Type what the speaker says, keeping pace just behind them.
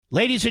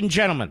Ladies and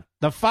gentlemen,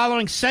 the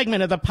following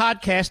segment of the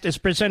podcast is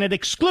presented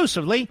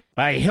exclusively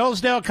by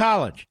Hillsdale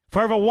College.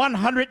 For over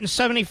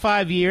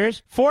 175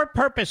 years, four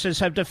purposes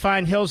have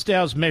defined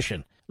Hillsdale's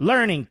mission: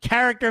 learning,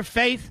 character,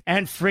 faith,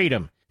 and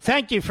freedom.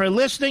 Thank you for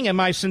listening, and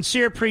my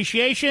sincere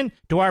appreciation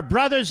to our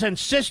brothers and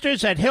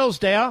sisters at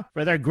Hillsdale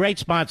for their great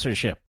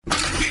sponsorship.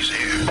 He's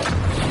here.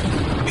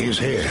 He's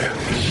here.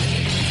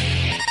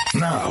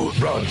 Now,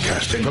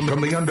 broadcasting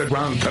from the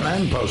underground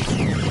command post,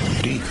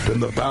 deep in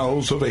the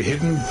bowels of a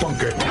hidden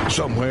bunker,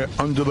 somewhere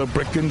under the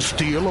brick and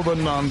steel of a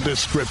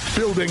nondescript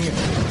building,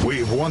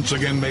 we've once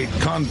again made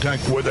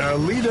contact with our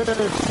leader,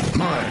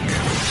 Mark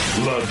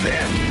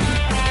Levin.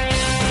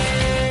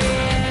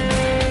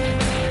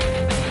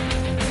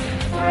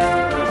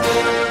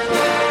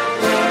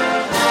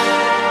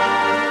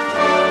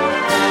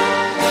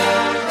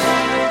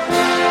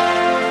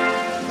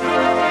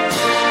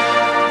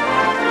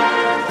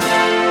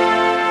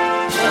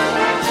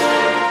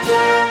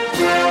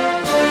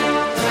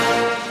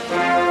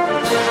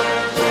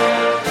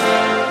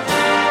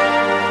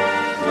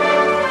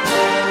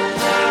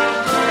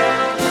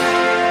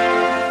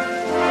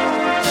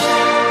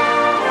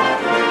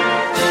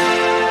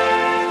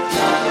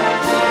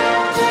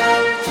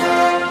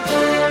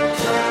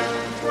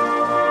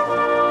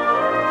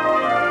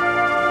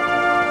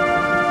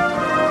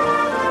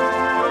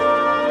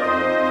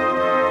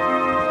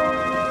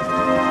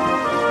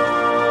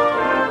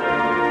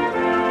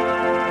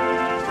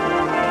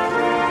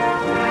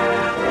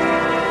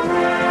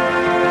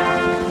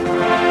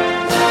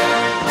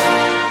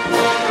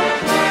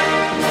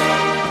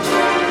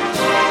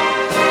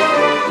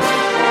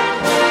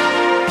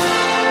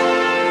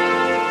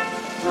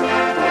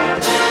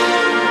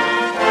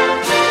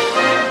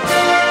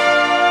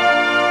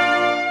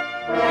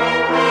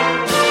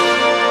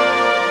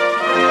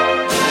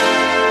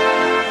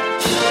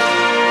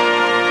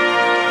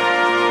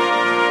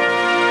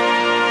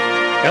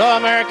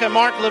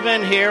 Mark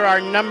Levin here.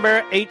 Our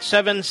number,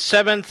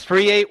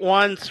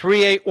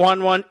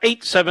 877-381-3811,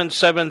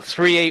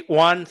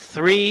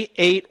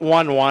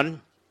 877-381-3811.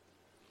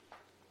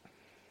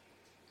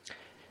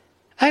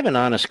 I have an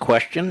honest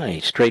question,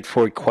 a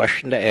straightforward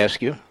question to ask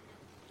you.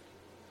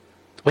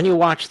 When you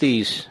watch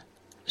these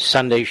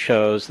Sunday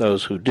shows,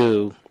 those who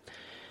do,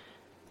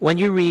 when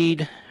you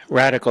read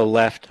radical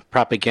left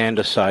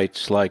propaganda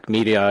sites like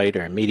Mediaite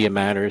or Media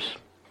Matters,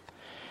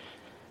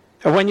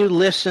 or when you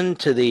listen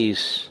to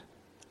these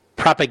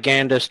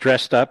propagandists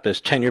dressed up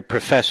as tenured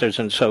professors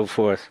and so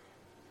forth,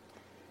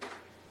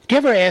 do you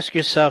ever ask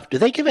yourself, do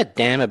they give a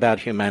damn about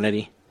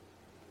humanity?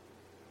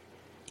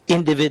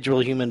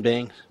 Individual human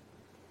beings?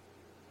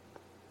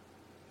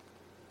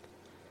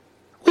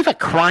 We have a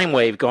crime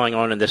wave going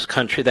on in this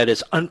country that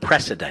is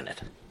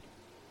unprecedented.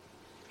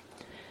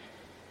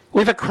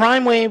 We have a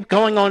crime wave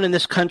going on in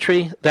this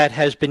country that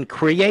has been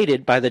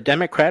created by the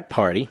Democrat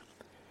Party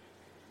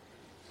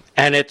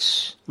and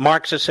its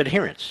Marxist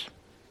adherents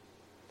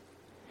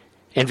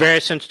in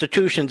various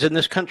institutions in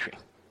this country.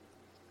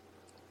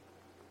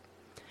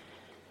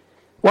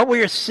 What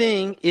we are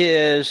seeing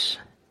is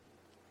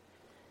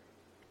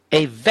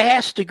a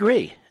vast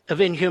degree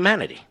of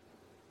inhumanity.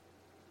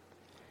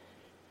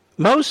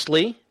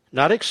 Mostly,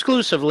 not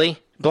exclusively,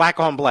 black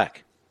on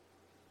black.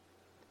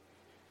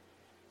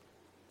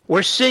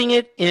 We're seeing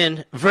it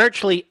in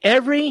virtually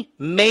every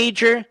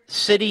major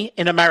city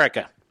in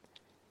America.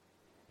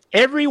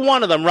 Every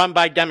one of them run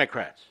by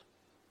Democrats,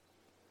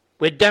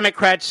 with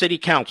Democrat city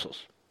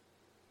councils.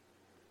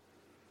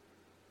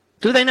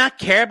 Do they not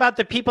care about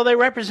the people they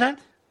represent?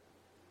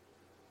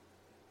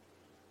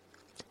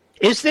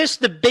 Is this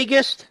the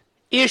biggest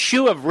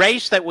issue of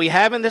race that we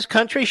have in this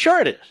country? Sure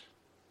it is.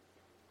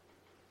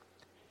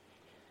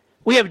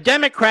 We have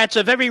Democrats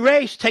of every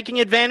race taking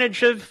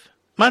advantage of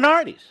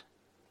minorities,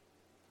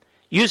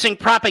 using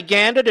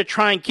propaganda to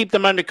try and keep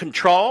them under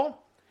control,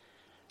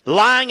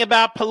 lying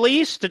about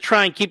police to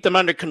try and keep them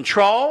under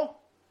control,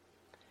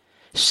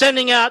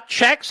 sending out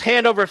checks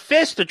hand over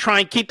fist to try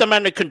and keep them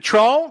under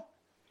control.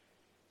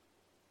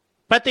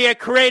 But they are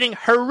creating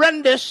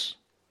horrendous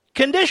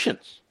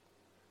conditions,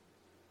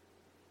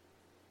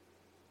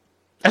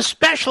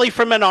 especially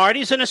for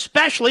minorities and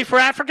especially for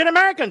African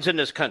Americans in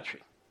this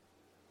country.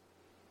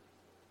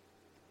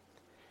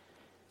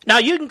 Now,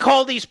 you can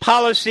call these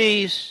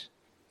policies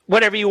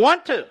whatever you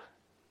want to.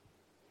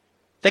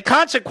 The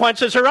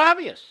consequences are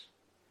obvious.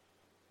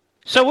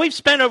 So we've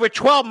spent over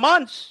 12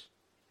 months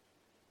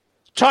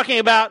talking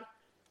about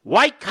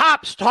white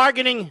cops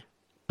targeting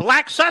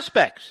black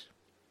suspects.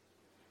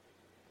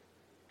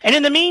 And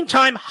in the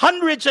meantime,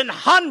 hundreds and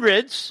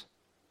hundreds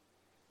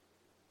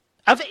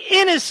of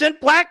innocent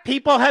black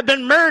people have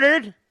been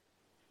murdered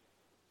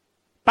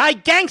by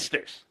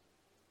gangsters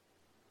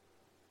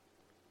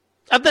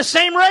of the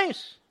same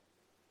race.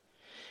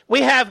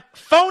 We have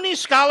phony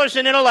scholars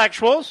and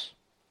intellectuals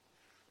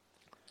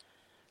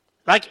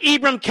like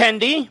Ibram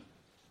Kendi,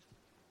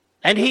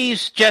 and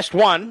he's just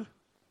one,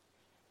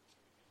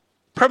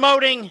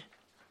 promoting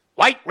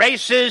white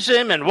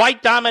racism and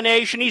white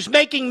domination. He's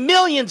making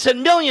millions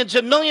and millions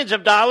and millions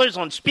of dollars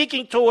on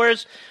speaking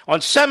tours,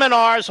 on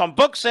seminars, on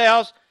book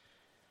sales,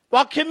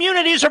 while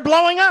communities are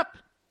blowing up.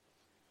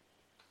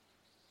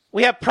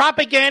 We have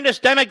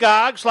propagandist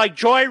demagogues like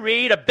Joy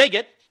Reid, a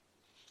bigot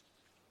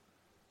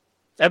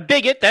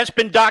that's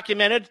been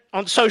documented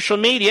on social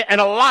media, and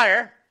a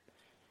liar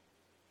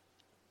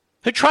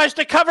who tries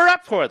to cover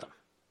up for them.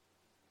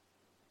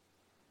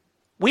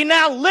 We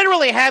now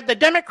literally have the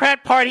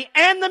Democrat Party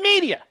and the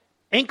media,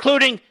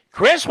 including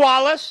Chris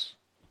Wallace,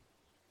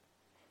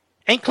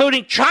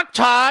 including Chuck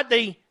Todd,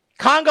 the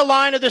conga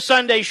line of the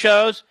Sunday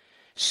shows,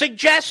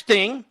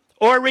 suggesting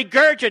or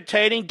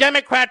regurgitating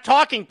Democrat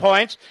talking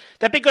points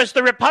that because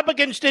the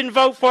Republicans didn't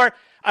vote for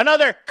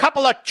another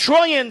couple of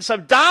trillions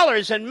of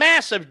dollars in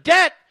massive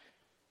debt,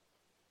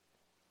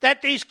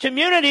 that these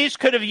communities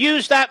could have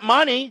used that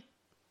money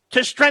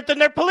to strengthen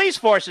their police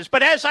forces.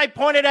 But as I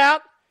pointed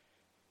out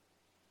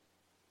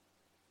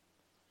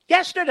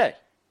yesterday,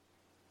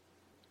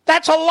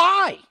 that's a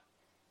lie.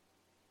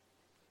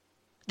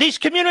 These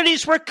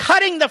communities were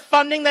cutting the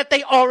funding that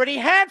they already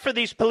had for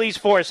these police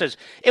forces.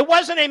 It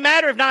wasn't a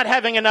matter of not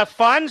having enough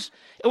funds.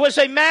 It was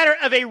a matter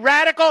of a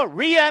radical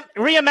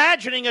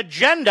reimagining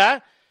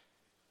agenda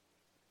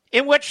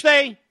in which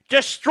they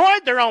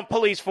destroyed their own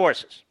police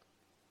forces.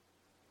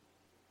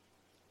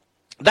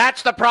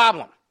 That's the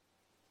problem.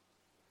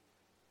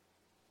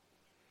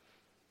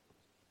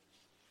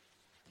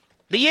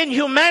 The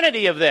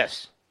inhumanity of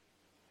this.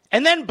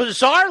 And then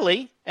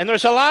bizarrely, and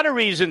there's a lot of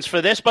reasons for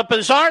this, but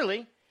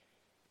bizarrely,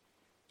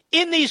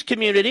 in these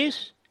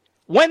communities,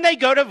 when they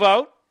go to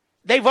vote,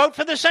 they vote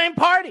for the same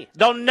party.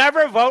 They'll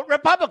never vote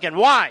Republican.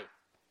 Why?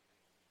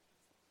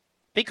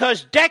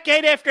 Because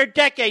decade after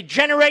decade,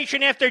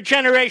 generation after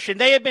generation,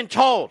 they have been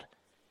told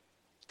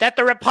that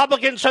the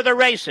Republicans are the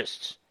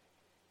racists,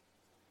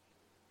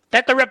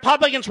 that the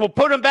Republicans will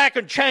put them back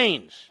in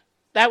chains.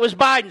 That was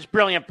Biden's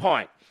brilliant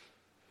point.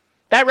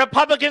 That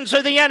Republicans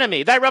are the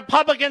enemy, that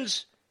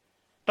Republicans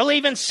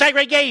believe in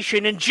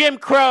segregation and Jim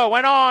Crow,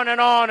 and on and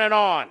on and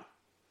on.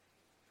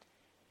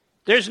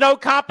 There's no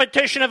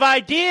competition of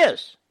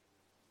ideas.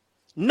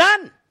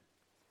 None.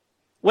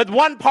 With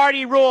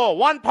one-party rule,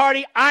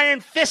 one-party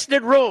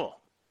iron-fisted rule.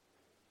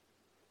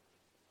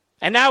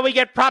 And now we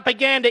get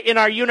propaganda in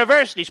our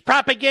universities,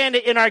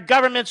 propaganda in our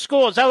government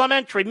schools,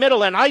 elementary,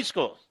 middle, and high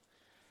schools.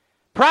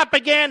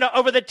 Propaganda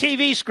over the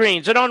TV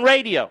screens and on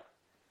radio.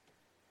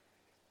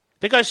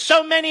 Because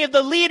so many of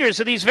the leaders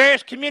of these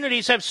various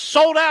communities have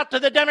sold out to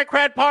the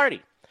Democrat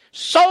Party.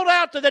 Sold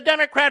out to the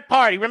Democrat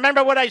Party.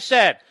 Remember what I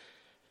said.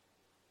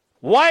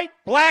 White,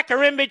 black,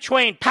 or in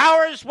between.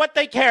 Power is what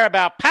they care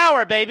about.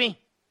 Power, baby.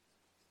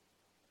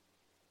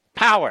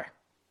 Power.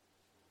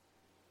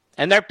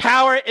 And their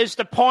power is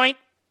to point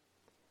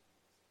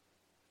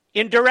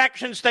in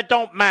directions that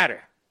don't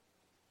matter.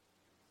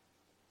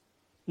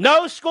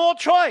 No school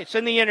choice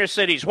in the inner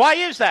cities. Why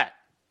is that?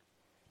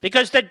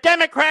 Because the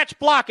Democrats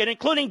block it,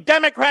 including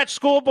Democrat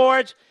school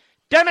boards,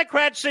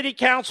 Democrat city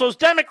councils,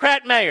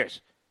 Democrat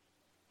mayors.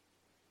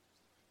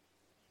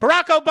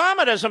 Barack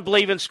Obama doesn't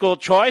believe in school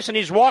choice, and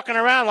he's walking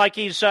around like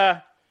he's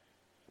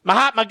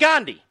Mahatma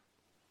Gandhi.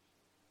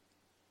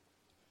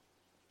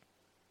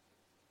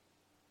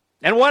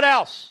 And what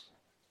else?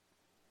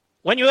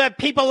 When you have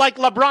people like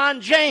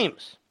LeBron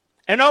James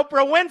and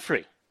Oprah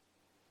Winfrey,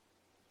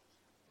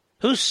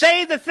 who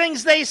say the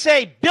things they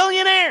say,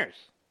 billionaires,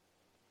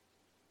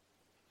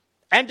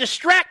 and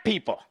distract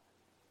people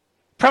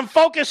from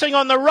focusing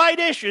on the right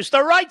issues,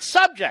 the right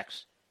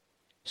subjects,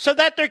 so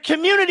that their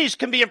communities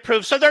can be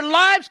improved, so their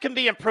lives can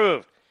be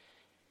improved.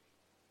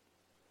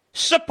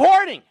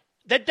 Supporting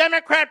the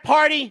Democrat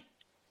Party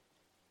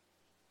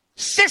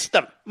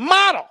system,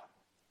 model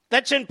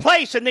that's in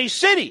place in these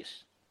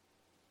cities.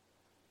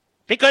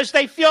 Because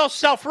they feel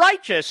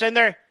self-righteous and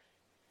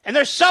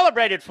they're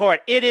celebrated for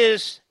it. It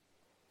is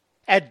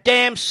a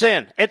damn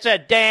sin. It's a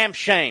damn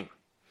shame.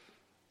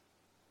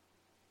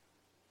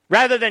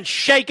 Rather than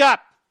shake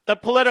up the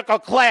political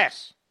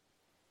class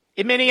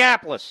in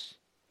Minneapolis,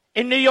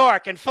 in New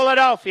York, in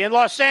Philadelphia, in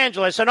Los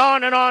Angeles, and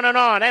on and on and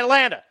on,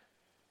 Atlanta.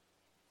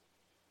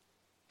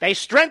 They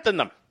strengthen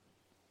them.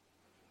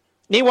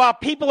 Meanwhile,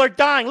 people are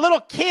dying. Little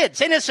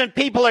kids, innocent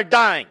people are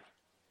dying.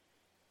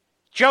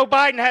 Joe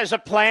Biden has a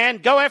plan.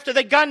 Go after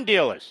the gun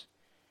dealers.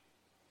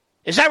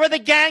 Is that where the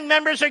gang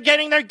members are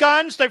getting their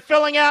guns? They're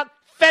filling out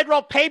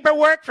federal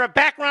paperwork for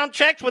background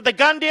checks with the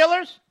gun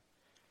dealers?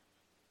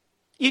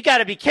 You got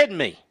to be kidding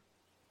me.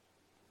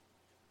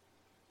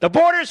 The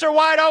borders are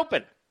wide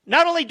open.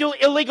 Not only do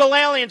illegal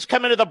aliens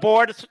come into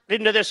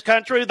this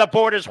country, the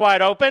border's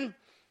wide open,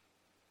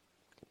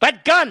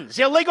 but guns,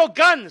 illegal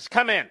guns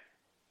come in.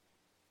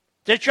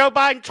 Did Joe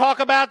Biden talk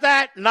about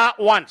that? Not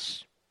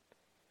once.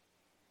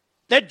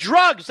 The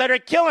drugs that are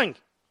killing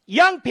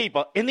young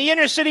people in the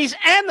inner cities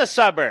and the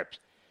suburbs,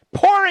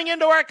 pouring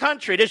into our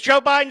country. Does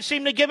Joe Biden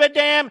seem to give a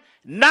damn?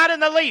 Not in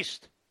the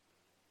least.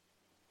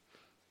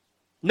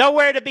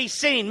 Nowhere to be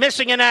seen,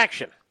 missing in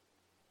action.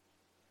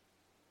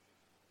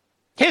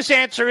 His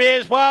answer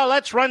is, well,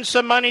 let's run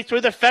some money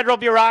through the federal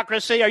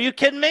bureaucracy. Are you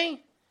kidding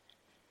me?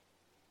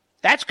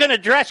 That's going to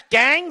address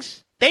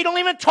gangs? They don't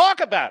even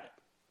talk about it.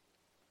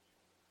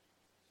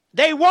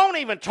 They won't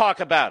even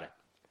talk about it.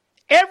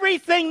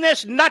 Everything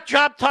this nut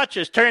job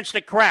touches turns to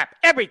crap.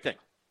 Everything.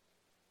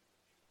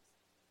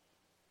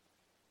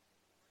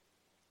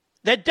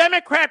 The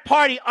Democrat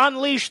Party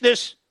unleashed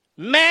this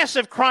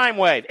massive crime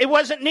wave. It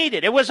wasn't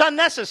needed. It was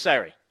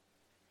unnecessary.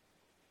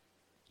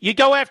 You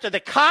go after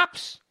the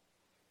cops.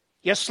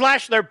 You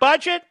slash their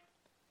budget.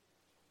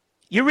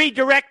 You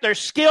redirect their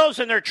skills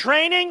and their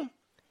training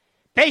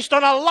based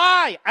on a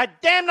lie, a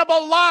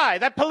damnable lie,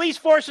 that police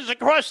forces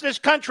across this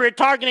country are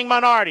targeting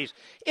minorities.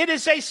 It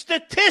is a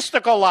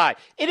statistical lie.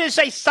 It is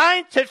a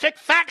scientific,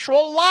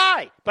 factual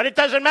lie, but it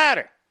doesn't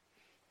matter.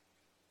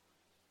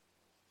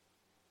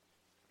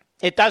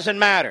 It doesn't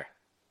matter.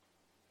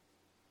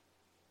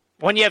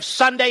 When you have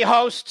Sunday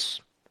hosts,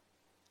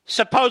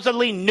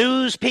 supposedly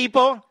news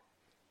people,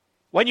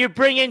 when you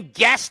bring in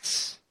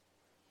guests,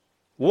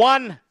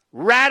 one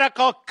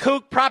radical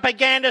kook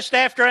propagandist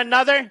after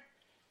another,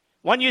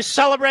 when you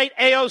celebrate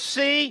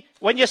AOC,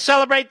 when you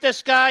celebrate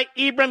this guy,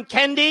 Ibram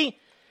Kendi,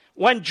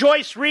 when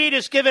Joyce Reid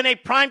is given a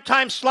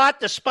primetime slot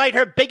despite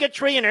her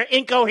bigotry and her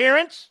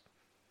incoherence,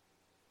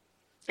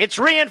 it's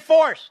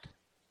reinforced.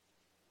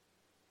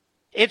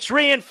 It's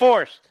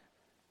reinforced.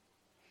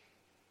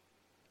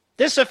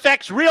 This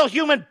affects real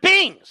human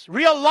beings,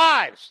 real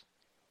lives.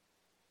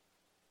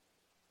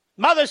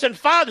 Mothers and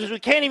fathers who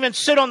can't even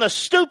sit on the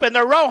stoop in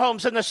their row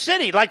homes in the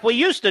city like we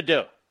used to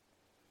do.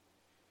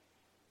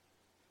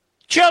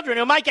 Children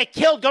who might get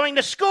killed going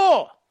to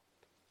school.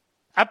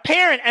 A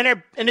parent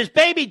and his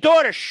baby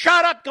daughter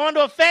shot up going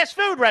to a fast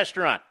food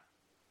restaurant.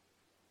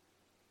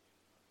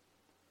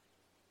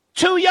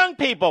 2 young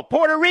people,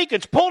 Puerto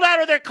Ricans, pulled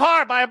out of their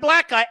car by a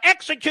black guy,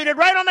 executed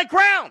right on the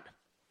ground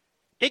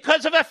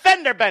because of a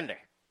fender bender.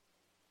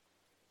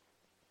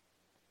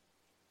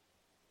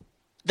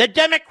 The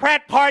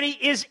Democrat Party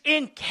is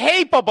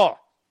incapable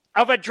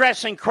of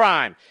addressing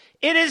crime.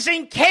 It is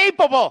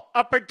incapable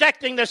of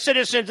protecting the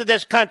citizens of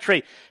this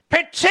country,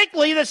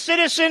 particularly the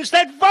citizens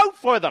that vote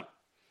for them.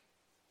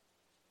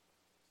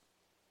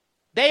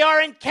 They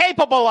are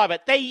incapable of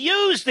it. They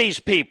use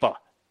these people.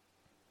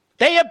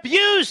 They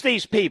abuse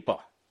these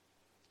people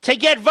to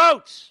get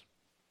votes.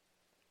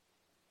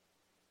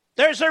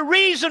 There's a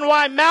reason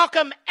why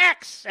Malcolm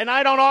X, and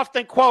I don't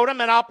often quote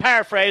him, and I'll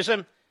paraphrase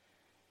him,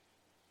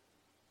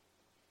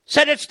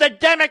 said it's the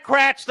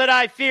Democrats that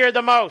I fear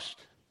the most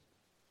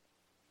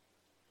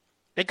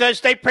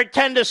because they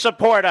pretend to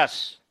support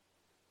us,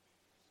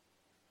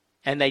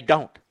 and they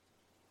don't.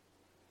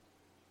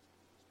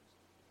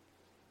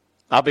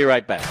 I'll be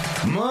right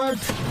back. Mark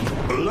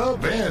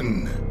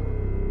Levin.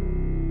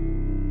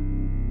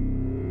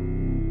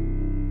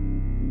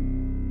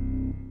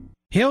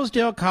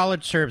 Hillsdale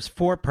College serves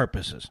 4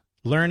 purposes: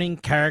 learning,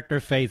 character,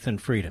 faith,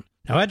 and freedom.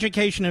 Now,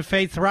 education and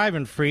faith thrive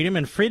in freedom,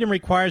 and freedom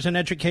requires an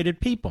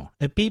educated people,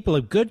 a people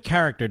of good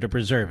character to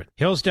preserve it.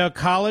 Hillsdale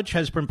College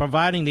has been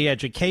providing the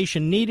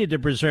education needed to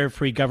preserve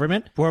free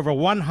government for over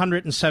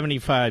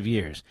 175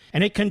 years,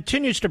 and it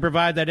continues to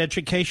provide that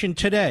education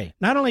today,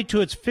 not only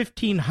to its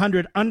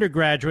 1,500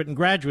 undergraduate and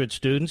graduate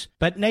students,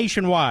 but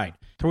nationwide,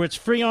 through its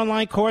free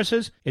online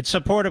courses, its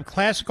support of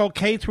classical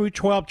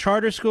K-12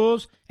 charter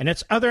schools, and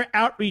its other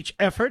outreach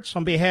efforts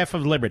on behalf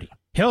of liberty.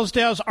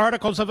 Hillsdale's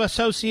Articles of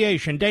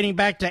Association, dating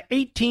back to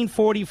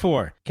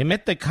 1844,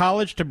 commit the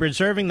college to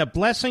preserving the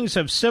blessings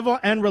of civil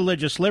and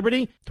religious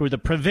liberty through the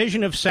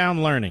provision of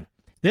sound learning.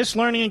 This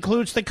learning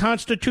includes the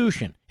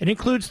Constitution. It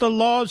includes the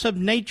laws of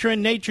nature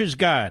and nature's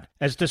God,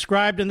 as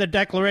described in the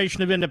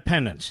Declaration of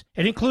Independence.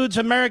 It includes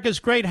America's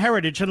great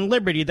heritage and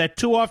liberty that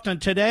too often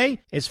today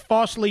is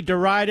falsely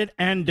derided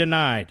and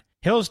denied.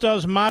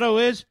 Hillsdale's motto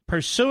is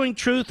pursuing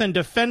truth and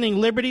defending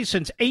liberty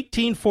since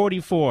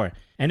 1844.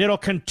 And it'll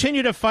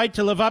continue to fight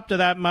to live up to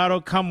that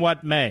motto, come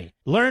what may.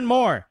 Learn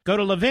more. Go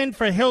to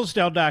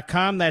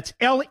levinforhillsdale.com. That's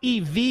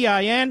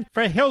Levin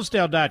for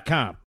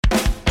Hillsdale.com.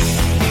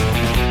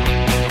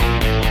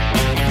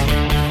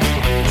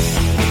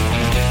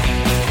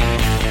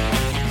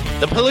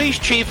 The police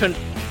chief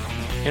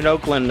in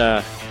Oakland,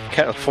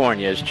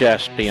 California, is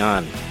just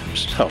beyond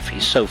himself.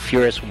 He's so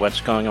furious with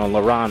what's going on.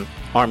 LaRon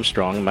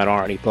Armstrong,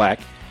 minority black.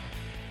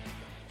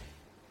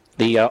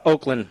 The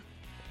Oakland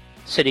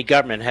city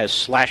government has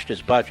slashed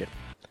his budget.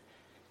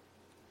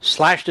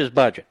 Despite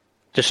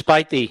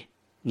the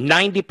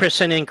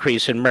 90%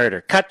 increase in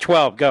murder. Cut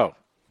 12, go.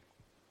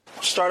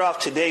 I'll start off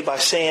today by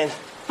saying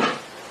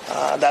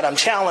that I'm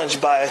challenged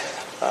by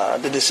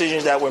the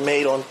decisions that were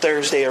made on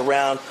Thursday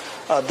around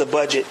the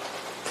budget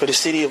for the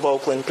city of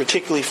Oakland,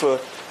 particularly for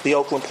the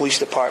Oakland Police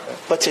Department.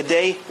 But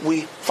today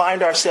we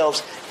find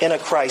ourselves in a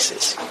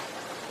crisis.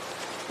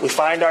 We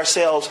find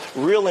ourselves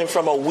reeling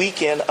from a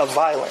weekend of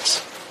violence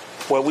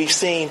where we've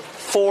seen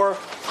 4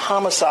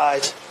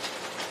 homicides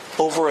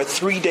over a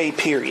 3-day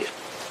period.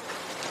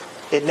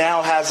 It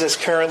now has us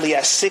currently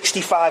at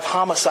 65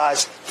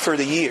 homicides for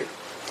the year.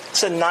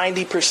 It's a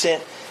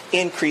 90%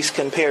 increase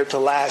compared to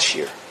last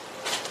year.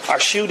 Our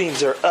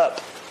shootings are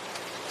up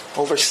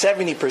over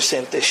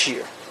 70% this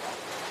year.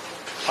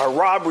 Our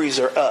robberies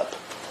are up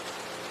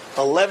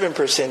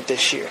 11%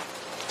 this year.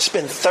 It's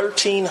been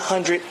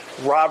 1,300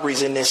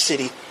 robberies in this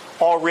city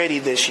already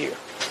this year.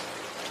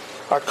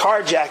 Our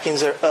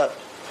carjackings are up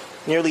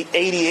nearly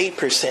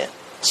 88%.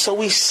 So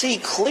we see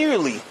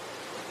clearly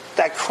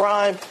that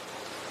crime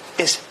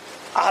is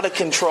out of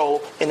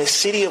control in the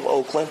city of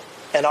Oakland,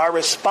 and our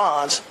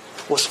response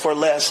was for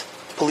less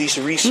police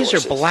resources.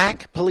 These are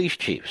black police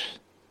chiefs.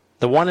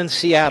 The one in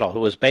Seattle, who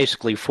was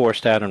basically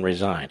forced out and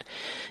resigned.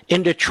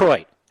 In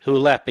Detroit, who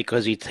left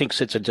because he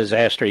thinks it's a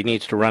disaster, he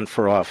needs to run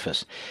for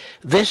office.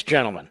 This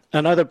gentleman,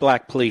 another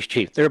black police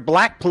chief. There are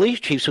black police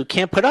chiefs who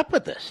can't put up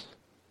with this.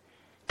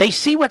 They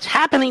see what's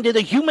happening to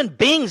the human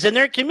beings in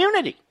their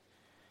community.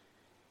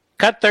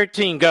 Cut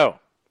 13, go.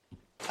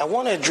 I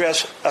want to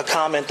address a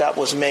comment that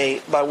was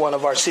made by one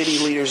of our city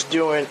leaders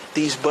during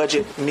these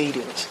budget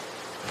meetings.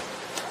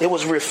 It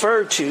was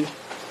referred to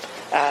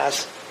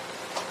as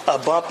a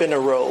bump in the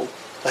road,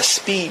 a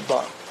speed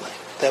bump,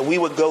 that we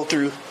would go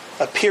through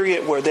a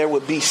period where there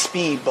would be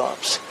speed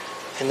bumps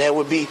and there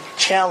would be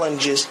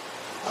challenges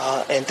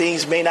and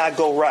things may not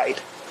go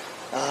right,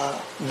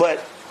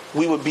 but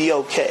we would be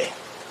okay.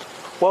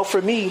 Well,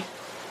 for me,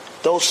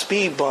 those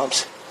speed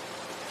bumps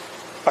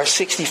are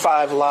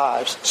 65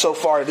 lives so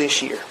far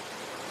this year.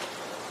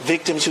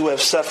 Victims who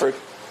have suffered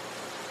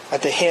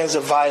at the hands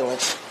of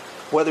violence,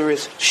 whether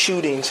it's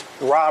shootings,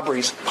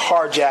 robberies,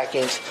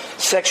 carjackings,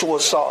 sexual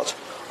assaults.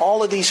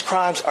 All of these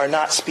crimes are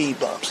not speed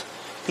bumps.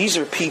 These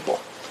are people.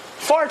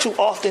 Far too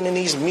often in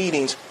these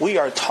meetings, we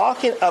are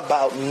talking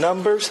about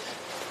numbers.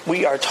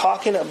 We are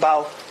talking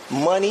about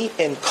money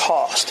and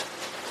cost.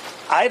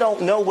 I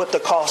don't know what the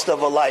cost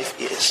of a life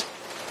is,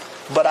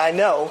 but I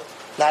know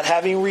not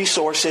having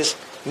resources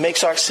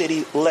makes our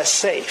city less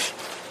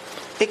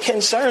safe. It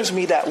concerns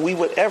me that we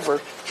would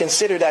ever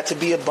consider that to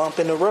be a bump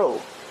in the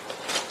road.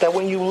 That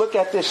when you look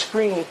at this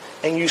screen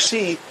and you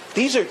see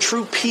these are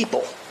true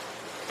people.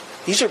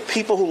 These are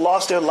people who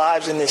lost their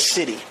lives in this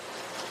city.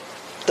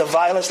 The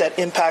violence that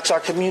impacts our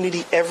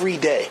community every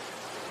day.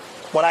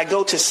 When I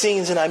go to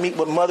scenes and I meet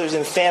with mothers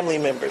and family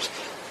members,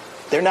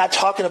 they're not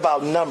talking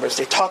about numbers.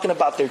 They're talking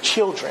about their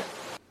children.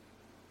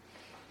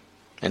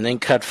 And then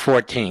cut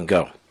 14,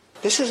 go.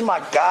 This is my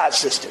god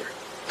sister.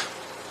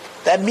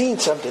 That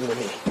means something to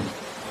me.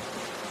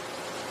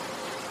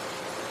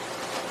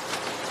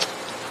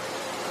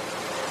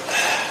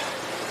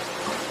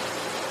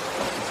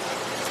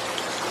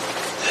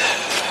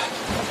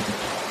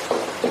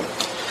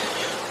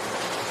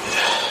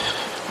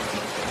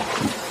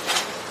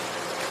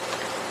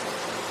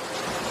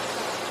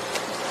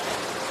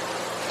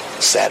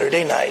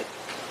 Saturday night,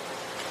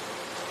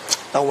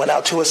 I went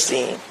out to a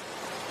scene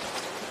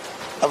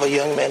of a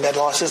young man that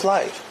lost his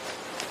life.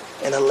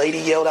 And a lady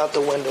yelled out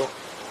the window,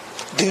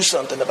 "Do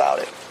something about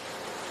it."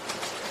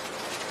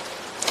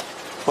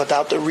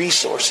 Without the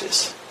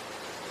resources,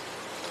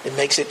 it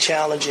makes it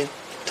challenging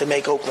to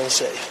make Oakland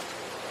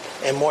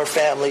safe. And more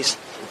families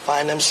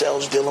find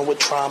themselves dealing with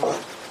trauma,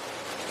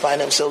 find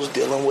themselves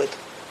dealing with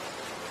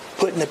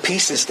putting the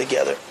pieces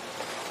together.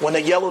 When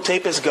the yellow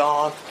tape is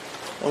gone,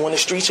 and when the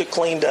streets are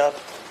cleaned up,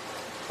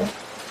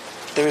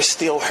 there is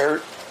still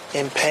hurt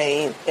and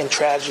pain and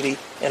tragedy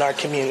in our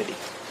community.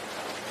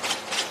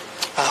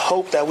 I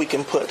hope that we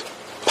can put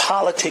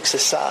politics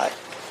aside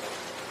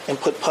and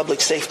put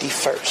public safety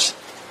first.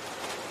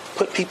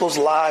 Put people's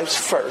lives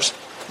first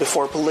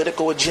before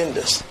political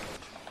agendas.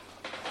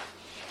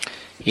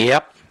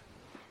 Yep.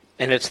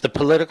 And it's the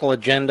political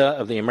agenda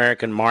of the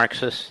American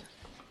Marxists.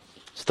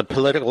 It's the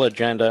political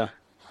agenda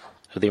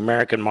of the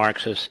American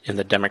Marxists in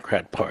the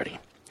Democrat Party.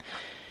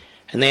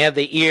 And they have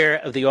the ear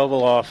of the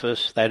Oval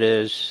Office, that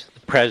is,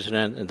 the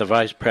President and the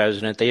Vice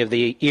President. They have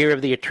the ear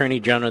of the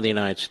Attorney General of the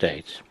United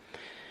States.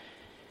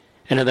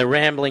 And in the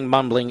rambling,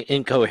 mumbling,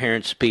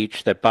 incoherent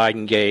speech that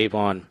Biden gave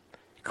on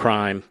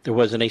crime, there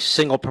wasn't a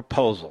single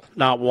proposal,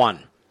 not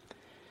one,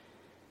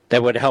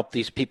 that would help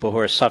these people who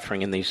are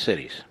suffering in these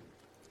cities.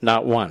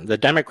 Not one. The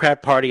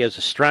Democrat Party has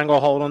a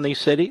stranglehold on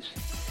these cities.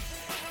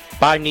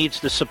 Biden needs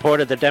the support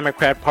of the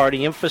Democrat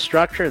Party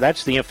infrastructure.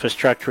 That's the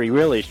infrastructure he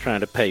really is trying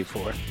to pay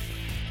for.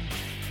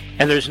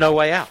 And there's no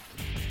way out.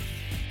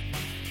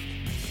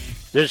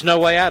 There's no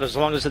way out as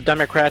long as the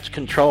Democrats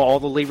control all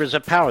the levers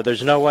of power.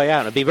 There's no way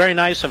out. It'd be very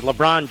nice if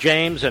LeBron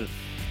James and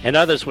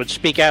others would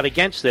speak out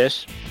against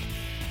this,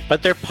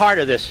 but they're part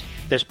of this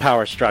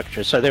power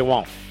structure, so they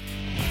won't.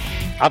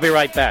 I'll be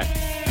right back.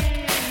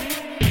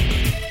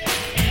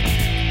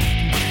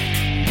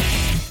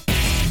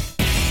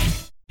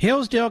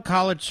 Hillsdale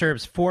College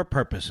serves 4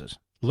 purposes: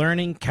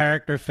 learning,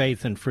 character,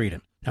 faith, and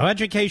freedom. Now,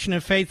 education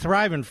and faith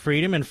thrive in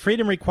freedom, and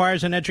freedom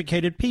requires an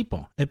educated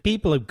people, a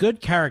people of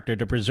good character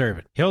to preserve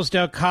it.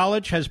 Hillsdale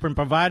College has been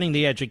providing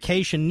the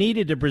education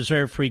needed to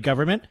preserve free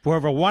government for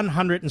over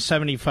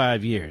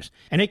 175 years,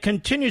 and it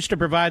continues to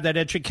provide that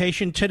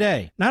education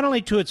today, not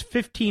only to its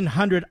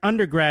 1,500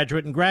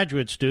 undergraduate and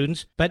graduate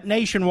students, but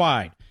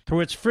nationwide,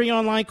 through its free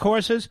online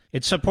courses,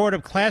 its support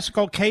of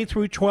classical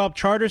K-12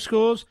 charter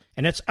schools,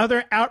 and its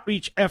other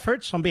outreach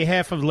efforts on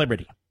behalf of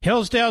liberty.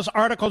 Hillsdale's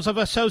Articles of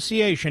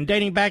Association,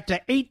 dating back to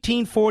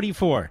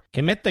 1844,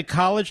 commit the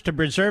college to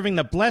preserving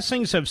the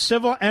blessings of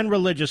civil and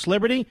religious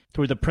liberty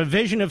through the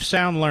provision of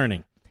sound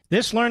learning.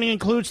 This learning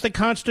includes the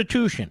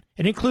Constitution.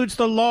 It includes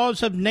the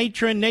laws of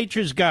nature and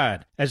nature's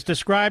God, as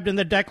described in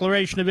the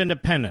Declaration of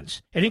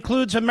Independence. It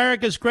includes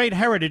America's great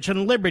heritage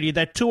and liberty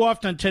that too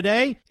often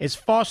today is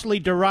falsely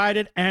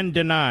derided and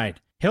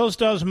denied.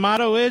 Hillsdale's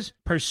motto is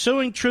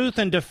pursuing truth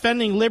and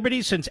defending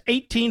liberty since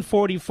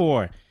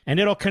 1844. And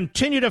it'll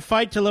continue to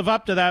fight to live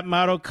up to that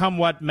motto come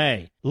what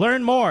may.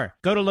 Learn more.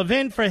 Go to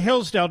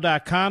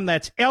levinforhillsdale.com.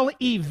 That's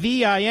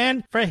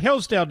Levin for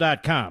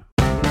Hillsdale.com.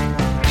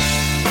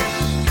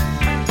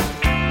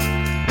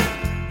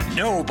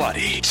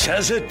 Nobody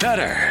says it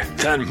better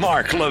than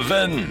Mark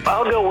Levin.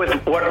 I'll go with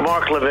what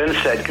Mark Levin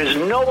said, because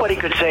nobody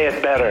could say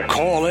it better.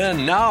 Call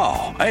in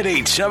now at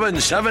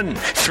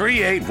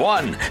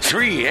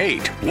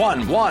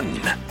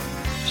 877-381-3811.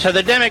 So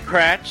the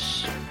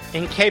Democrats,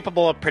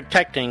 incapable of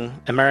protecting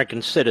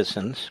American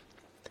citizens,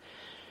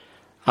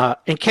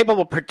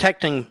 incapable of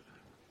protecting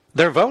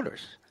their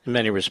voters in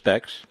many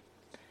respects,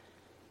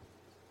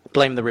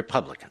 blame the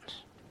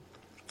Republicans.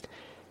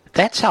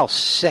 That's how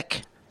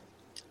sick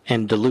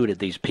and deluded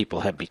these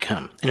people have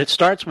become. And it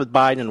starts with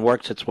Biden and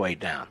works its way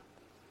down.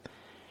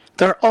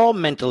 They're all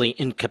mentally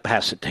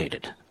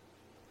incapacitated.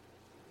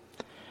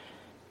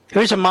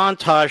 Here's a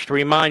montage to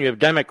remind you of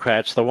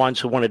Democrats, the ones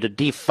who wanted to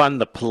defund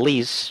the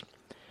police.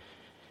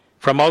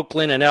 From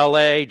Oakland and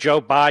L.A.,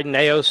 Joe Biden,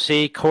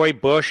 AOC, Cori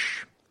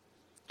Bush,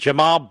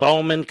 Jamal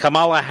Bowman,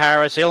 Kamala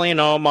Harris, Ilhan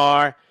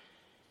Omar,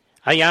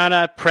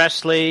 Ayanna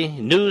Pressley,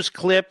 news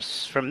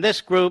clips from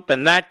this group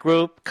and that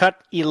group.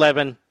 Cut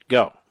 11,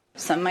 go.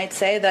 Some might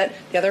say that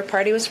the other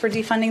party was for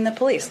defunding the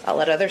police. I'll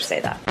let others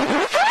say that.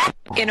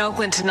 In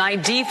Oakland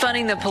tonight,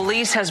 defunding the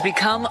police has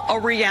become a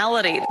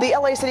reality. The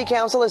LA City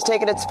Council has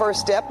taken its first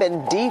step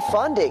in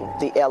defunding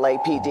the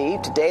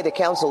LAPD. Today, the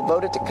council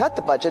voted to cut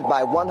the budget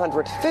by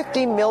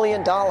 $150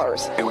 million.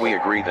 Do we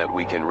agree that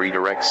we can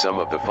redirect some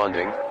of the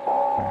funding?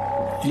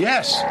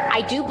 Yes.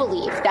 I do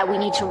believe that we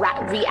need to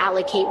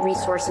reallocate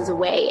resources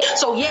away.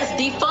 So yes,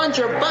 defund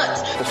your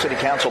butts. The city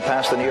council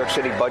passed the New York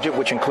City budget,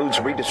 which includes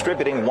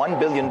redistributing $1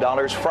 billion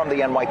from the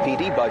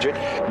NYPD budget.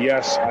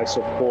 Yes, I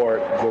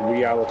support the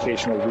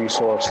reallocation of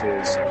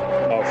resources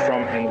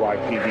from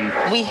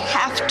NYPD. We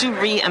have to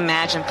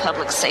reimagine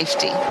public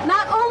safety.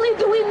 Not only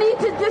do we need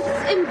to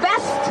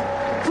disinvest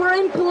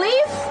in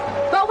police,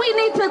 but we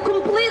need to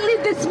completely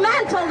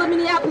dismantle the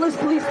Minneapolis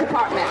Police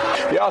Department.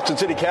 The Austin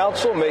City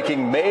Council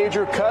making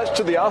major cuts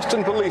to the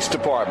Austin Police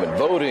Department,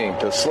 voting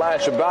to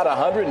slash about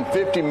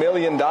 $150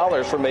 million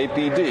from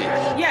APD.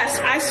 Yes,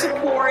 I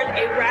support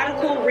a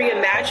radical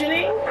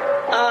reimagining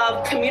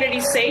of community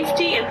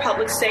safety and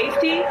public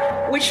safety,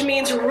 which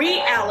means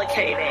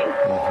reallocating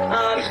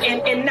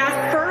and not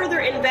further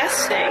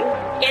investing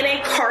in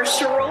a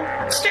carceral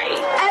state.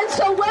 And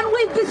so when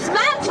we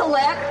dismantle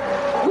it,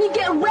 we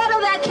get rid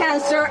of that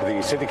cancer.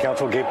 The city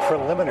council gave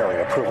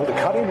preliminary approval to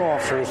cutting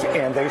officers,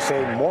 and they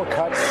say more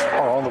cuts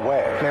are on the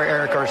way. Mayor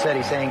Eric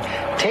Garcetti saying,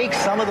 take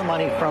some of the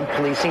money from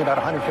policing, about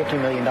 $150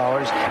 million,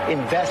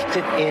 invest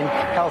it in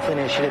health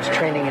initiatives,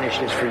 training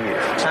initiatives for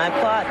youth. I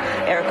applaud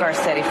Eric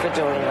Garcetti for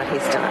doing what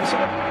he's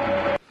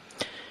done.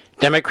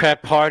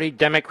 Democrat Party,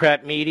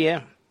 Democrat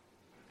media,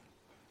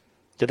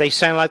 do they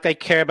sound like they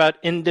care about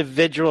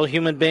individual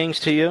human beings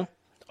to you?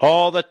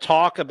 All the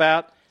talk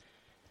about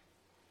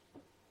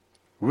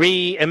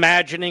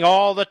reimagining,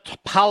 all the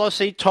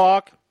policy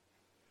talk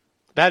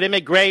about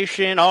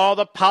immigration, all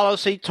the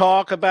policy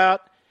talk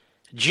about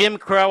Jim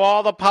Crow,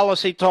 all the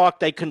policy talk,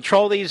 they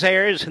control these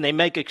areas and they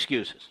make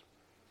excuses.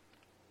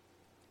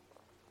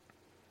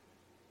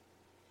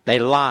 They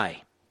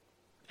lie,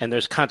 and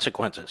there's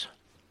consequences.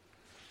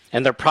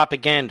 And they're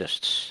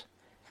propagandists,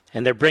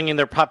 and they're bringing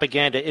their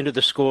propaganda into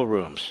the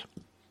schoolrooms.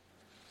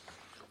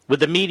 With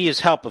the media's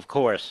help, of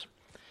course.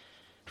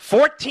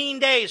 14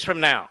 days from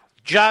now,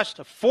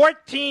 just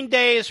 14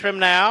 days from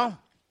now,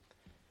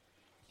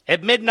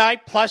 at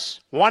midnight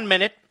plus 1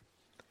 minute,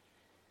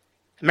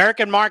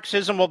 American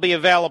Marxism will be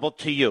available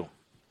to you.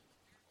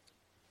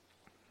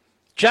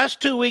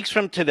 Just 2 weeks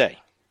from today.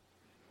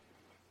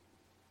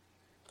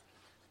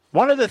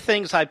 One of the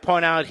things I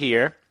point out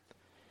here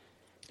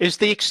is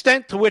the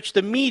extent to which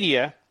the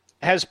media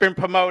has been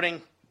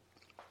promoting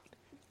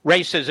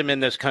racism in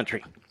this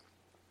country,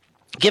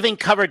 giving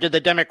cover to the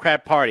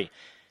Democrat Party,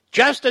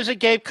 just as it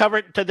gave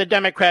cover to the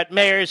Democrat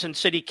mayors and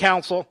city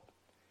council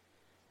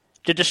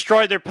to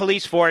destroy their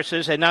police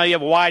forces, and now you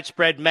have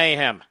widespread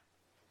mayhem.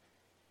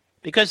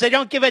 Because they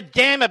don't give a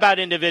damn about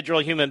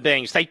individual human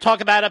beings. They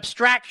talk about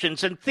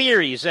abstractions and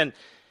theories and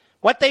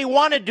what they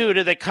want to do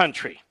to the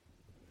country.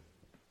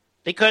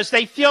 Because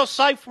they feel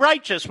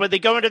self-righteous when they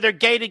go into their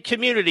gated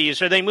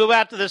communities or they move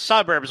out to the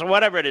suburbs or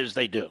whatever it is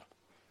they do.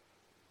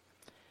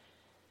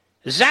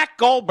 Zach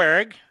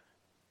Goldberg,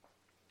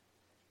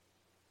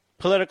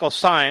 political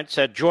science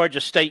at Georgia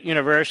State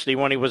University,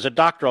 when he was a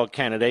doctoral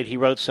candidate, he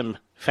wrote some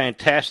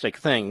fantastic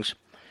things.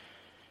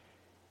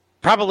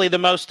 Probably the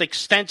most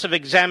extensive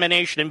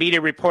examination of media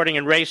reporting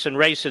in race and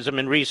racism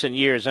in recent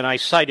years, and I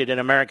cited in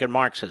American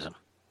Marxism.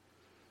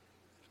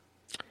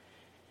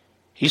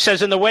 He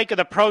says, in the wake of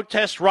the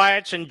protests,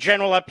 riots, and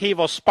general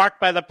upheaval sparked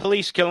by the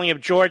police killing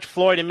of George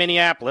Floyd in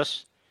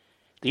Minneapolis,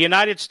 the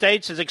United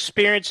States is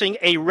experiencing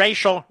a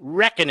racial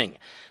reckoning.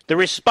 The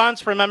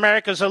response from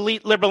America's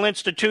elite liberal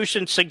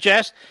institutions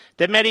suggests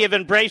that many have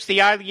embraced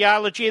the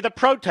ideology of the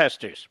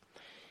protesters.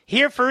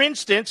 Here, for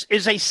instance,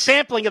 is a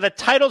sampling of the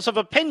titles of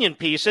opinion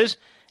pieces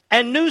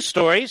and news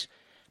stories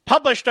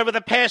published over the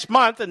past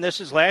month, and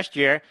this is last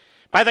year,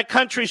 by the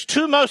country's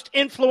two most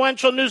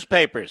influential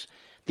newspapers,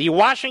 the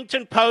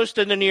Washington Post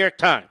and the New York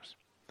Times.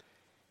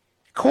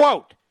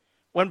 Quote,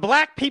 when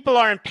black people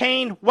are in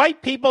pain,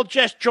 white people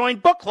just join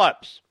book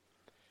clubs.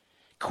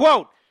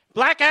 Quote,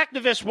 black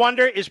activists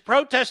wonder, is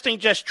protesting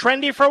just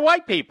trendy for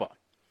white people?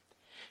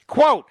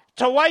 Quote,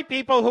 to white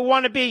people who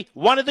want to be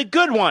one of the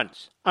good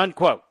ones,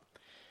 unquote.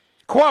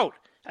 Quote,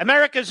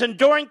 America's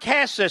enduring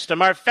caste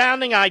system, our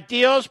founding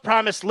ideals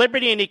promise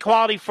liberty and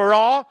equality for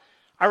all.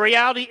 Our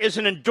reality is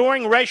an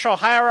enduring racial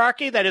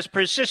hierarchy that has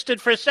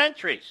persisted for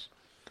centuries.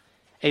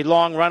 A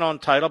long run-on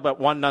title, but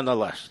one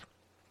nonetheless.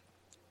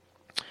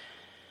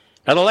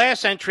 Now, the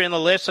last entry in the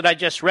list that I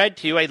just read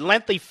to you, a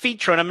lengthy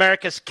feature on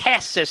America's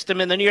caste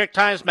system in the New York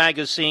Times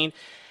Magazine,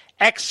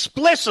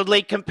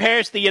 explicitly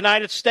compares the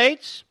United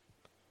States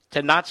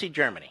to Nazi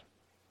Germany.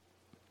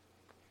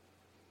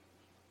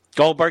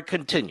 Goldberg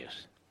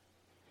continues.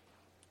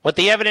 What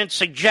the evidence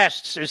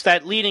suggests is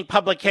that leading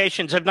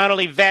publications have not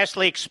only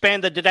vastly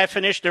expanded the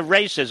definition of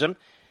racism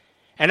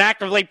and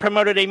actively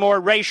promoted a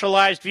more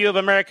racialized view of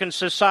American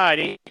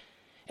society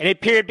in a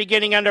period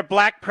beginning under a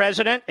black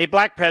president,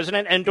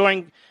 and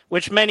during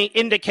which many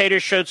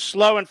indicators showed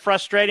slow and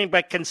frustrating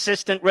but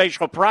consistent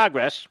racial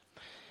progress,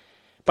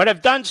 but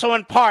have done so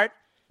in part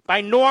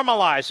by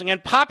normalizing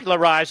and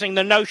popularizing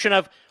the notion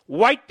of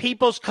white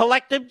people's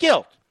collective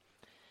guilt.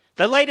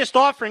 The latest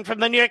offering from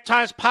the New York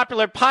Times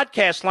popular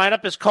podcast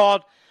lineup is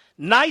called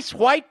Nice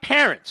White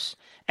Parents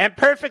and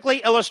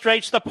perfectly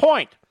illustrates the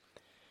point.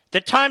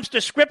 The Times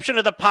description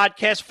of the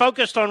podcast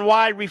focused on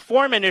why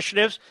reform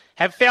initiatives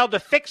have failed to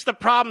fix the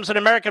problems in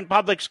American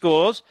public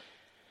schools,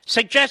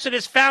 suggests it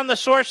has found the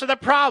source of the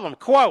problem.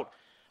 Quote,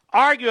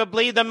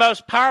 arguably the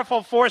most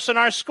powerful force in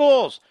our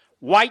schools,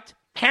 white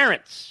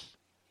parents.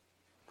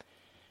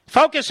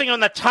 Focusing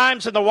on the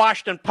Times and the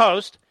Washington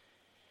Post,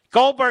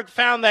 Goldberg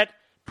found that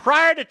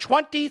prior to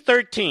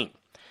 2013,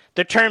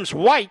 the terms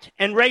white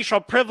and racial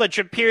privilege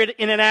appeared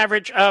in an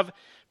average of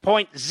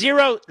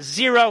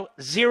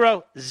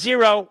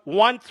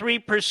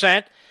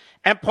 0.00013%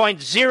 and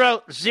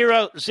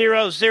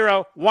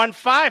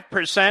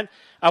 0.00015%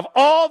 of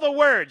all the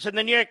words in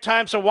the New York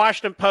Times and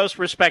Washington Post,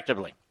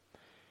 respectively.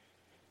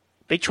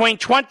 Between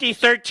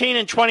 2013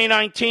 and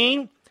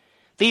 2019,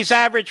 these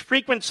average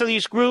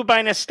frequencies grew by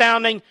an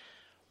astounding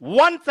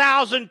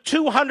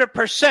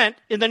 1,200%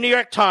 in the New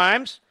York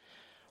Times,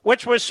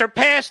 which was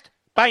surpassed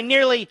by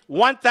nearly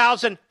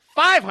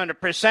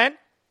 1,500%,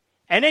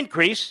 an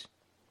increase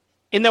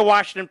in the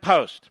Washington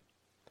Post.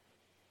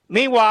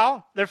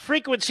 Meanwhile, the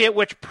frequency at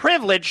which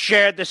privilege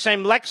shared the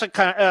same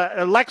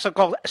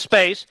lexical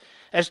space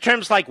as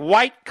terms like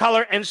white,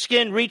 color, and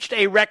skin reached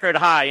a record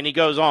high, and he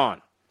goes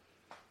on.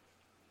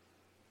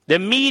 The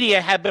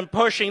media have been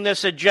pushing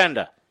this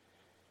agenda.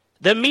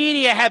 The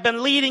media have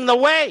been leading the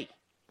way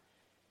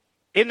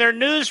in their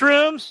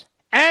newsrooms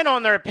and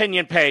on their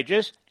opinion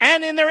pages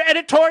and in their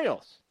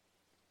editorials.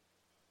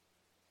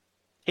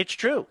 It's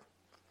true.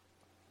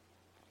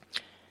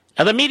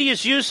 Now, the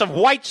media's use of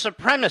white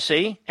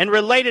supremacy and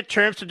related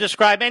terms to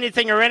describe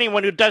anything or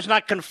anyone who does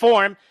not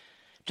conform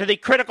to the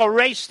critical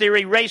race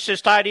theory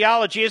racist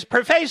ideology is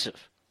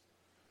pervasive.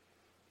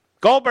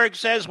 Goldberg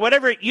says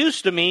whatever it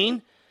used to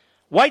mean,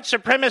 white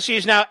supremacy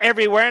is now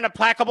everywhere and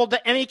applicable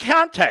to any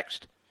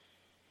context.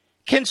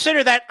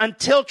 Consider that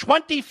until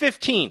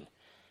 2015,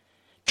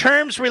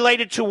 terms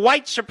related to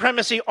white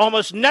supremacy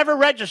almost never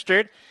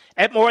registered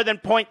at more than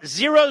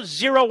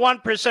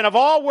 0.001% of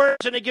all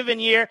words in a given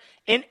year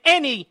in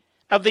any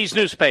of these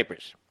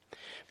newspapers.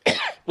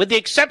 With the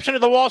exception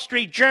of the Wall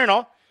Street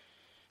Journal,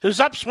 whose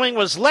upswing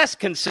was less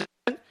consistent,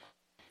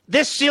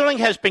 this ceiling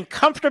has been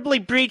comfortably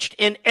breached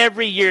in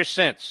every year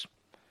since.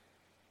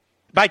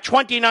 By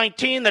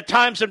 2019, the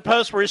Times and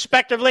Post were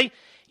respectively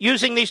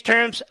using these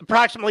terms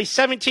approximately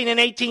 17 and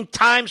 18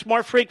 times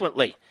more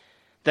frequently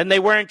than they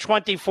were in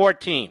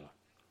 2014.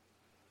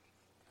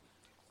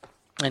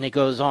 And it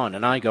goes on,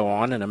 and I go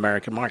on in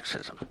American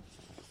Marxism.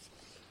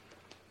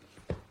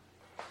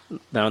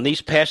 Now, in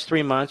these past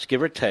 3 months,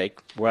 give or take,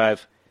 where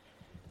I've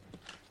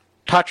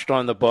touched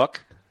on the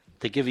book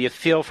to give you a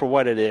feel for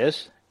what it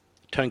is,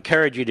 to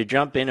encourage you to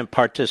jump in and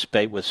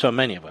participate with so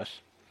many of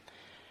us,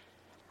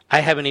 I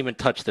haven't even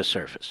touched the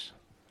surface.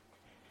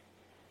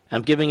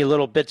 I'm giving you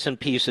little bits and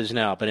pieces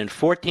now, but in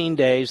 14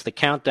 days, the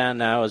countdown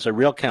now is a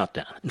real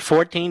countdown. In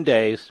 14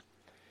 days,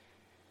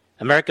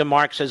 American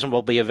Marxism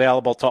will be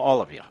available to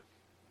all of you.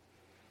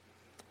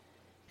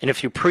 And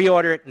if you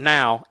pre-order it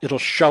now, it'll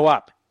show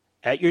up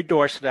at your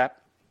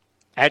doorstep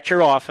at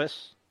your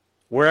office,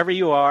 wherever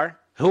you are,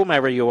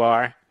 whomever you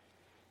are,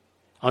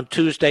 on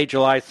Tuesday,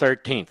 July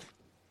 13th.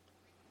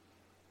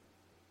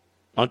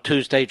 On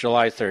Tuesday,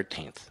 July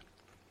 13th.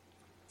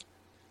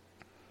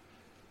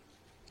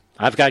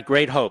 I've got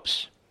great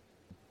hopes.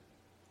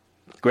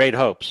 Great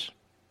hopes.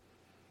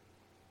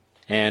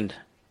 And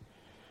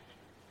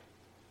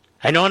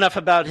I know enough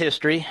about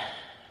history.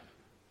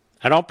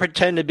 I don't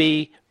pretend to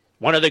be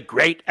one of the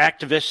great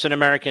activists in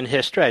American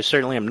history. I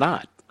certainly am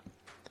not.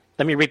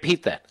 Let me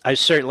repeat that. I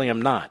certainly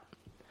am not.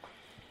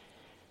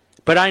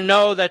 But I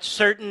know that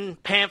certain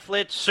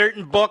pamphlets,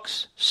 certain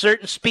books,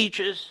 certain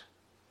speeches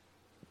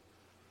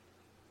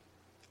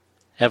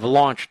have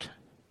launched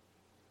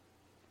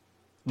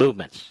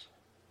movements.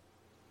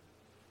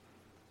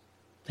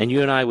 And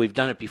you and I, we've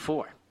done it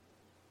before.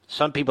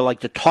 Some people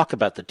like to talk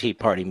about the Tea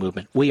Party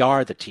movement. We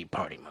are the Tea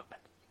Party movement.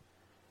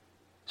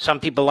 Some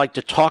people like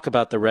to talk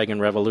about the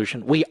Reagan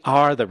Revolution. We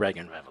are the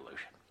Reagan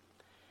Revolution.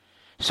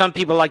 Some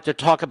people like to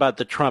talk about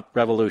the Trump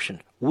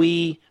Revolution.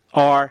 We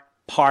are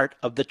part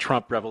of the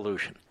Trump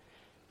Revolution.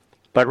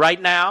 But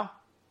right now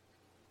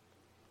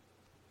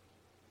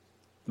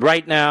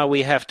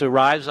we have to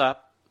rise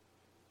up,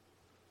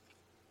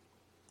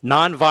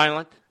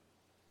 nonviolent,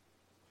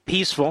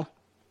 peaceful,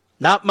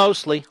 not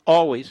mostly,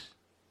 always,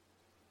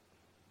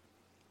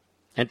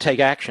 and take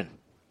action.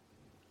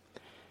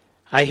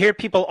 I hear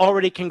people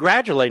already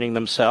congratulating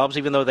themselves,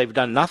 even though they've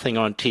done nothing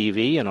on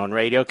TV and on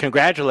radio,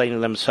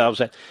 congratulating themselves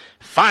that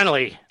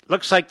finally,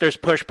 looks like there's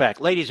pushback.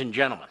 Ladies and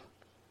gentlemen,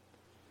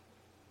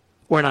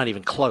 we're not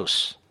even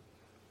close.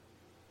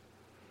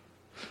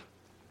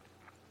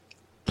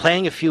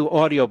 Playing a few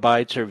audio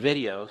bites or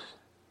videos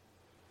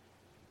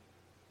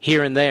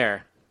here and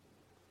there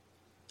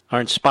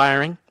are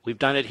inspiring. We've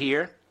done it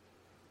here.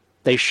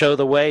 They show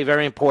the way,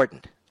 very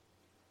important.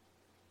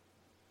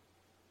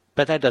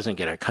 But that doesn't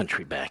get our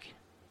country back.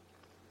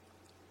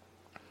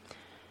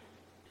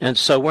 And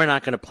so we're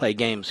not going to play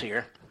games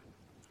here.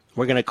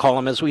 We're going to call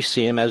them as we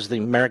see them, as the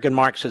American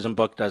Marxism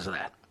book does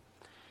that.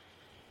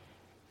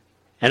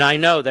 And I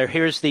know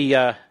here's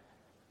the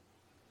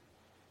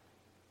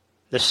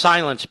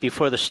silence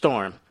before the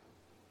storm.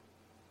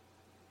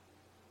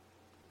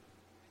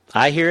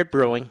 I hear it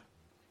brewing.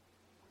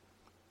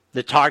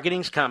 The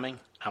targeting's coming.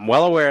 I'm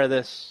well aware of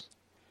this.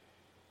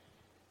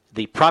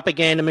 The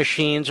propaganda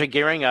machines are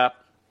gearing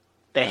up.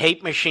 The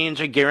hate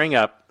machines are gearing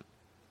up.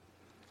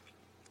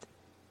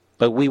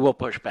 But we will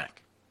push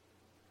back.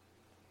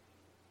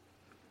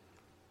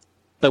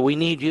 But we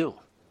need you.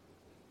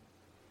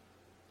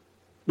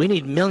 We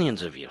need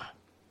millions of you.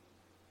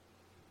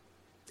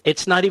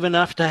 It's not even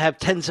enough to have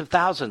tens of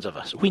thousands of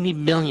us. We need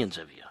millions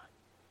of you.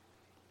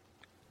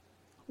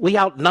 We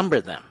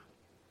outnumber them.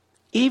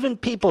 Even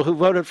people who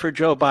voted for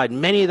Joe Biden,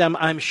 many of them,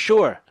 I'm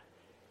sure,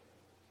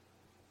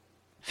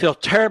 feel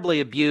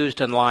terribly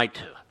abused and lied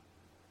to,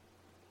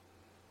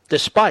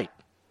 despite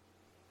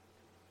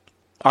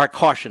our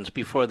cautions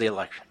before the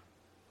election.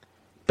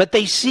 But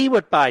they see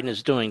what Biden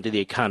is doing to the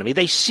economy.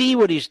 They see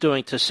what he's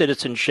doing to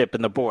citizenship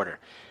and the border.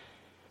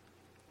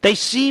 They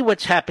see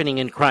what's happening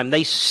in crime.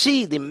 They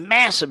see the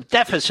massive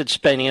deficit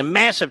spending and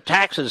massive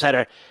taxes that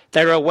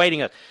are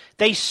awaiting us.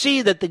 They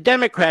see that the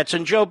Democrats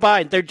and Joe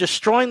Biden, they're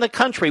destroying the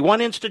country,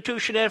 one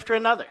institution after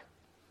another.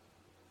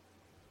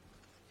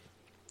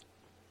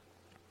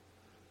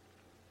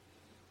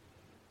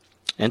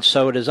 And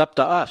so it is up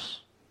to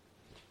us,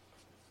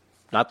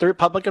 not the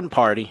Republican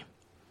Party,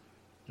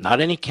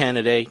 not any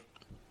candidate,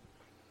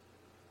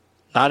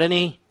 not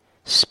any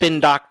spin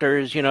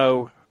doctors,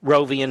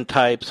 Rovian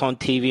types on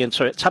TV and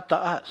so it's up to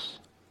us.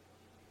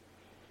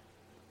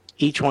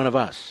 Each one of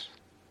us.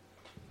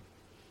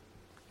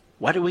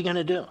 What are we going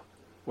to do?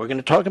 We're going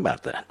to talk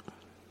about that.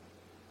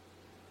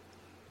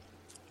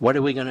 What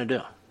are we going to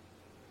do?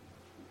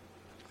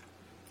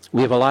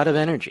 We have a lot of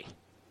energy.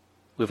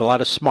 We have a lot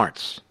of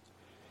smarts.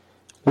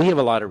 We have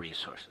a lot of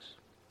resources.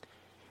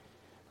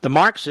 The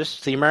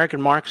Marxists, the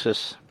American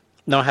Marxists,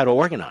 know how to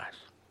organize.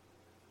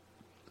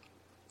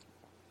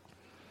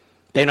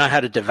 They know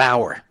how to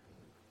devour.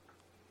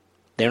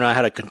 They know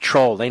how to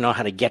control. They know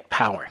how to get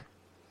power.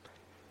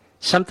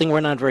 Something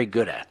we're not very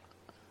good at.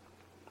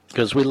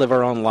 Because we live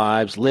our own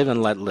lives, live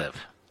and let live.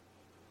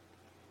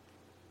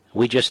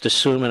 We just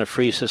assume in a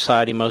free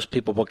society most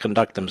people will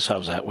conduct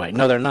themselves that way.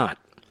 No, they're not.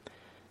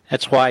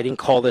 That's why I didn't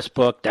call this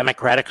book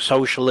Democratic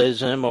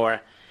Socialism or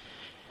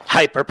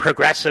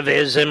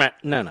Hyper-Progressivism.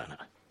 No.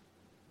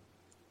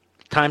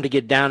 Time to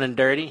get down and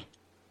dirty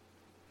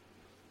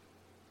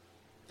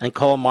and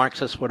call a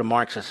Marxist what a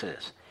Marxist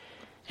is.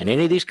 And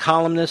any of these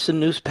columnists and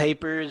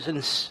newspapers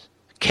and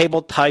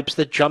cable types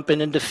that jump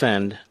in and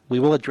defend, we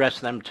will address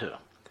them too.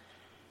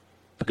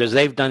 Because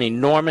they've done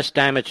enormous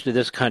damage to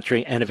this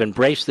country and have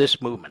embraced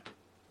this movement.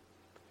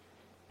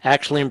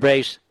 Actually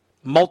embraced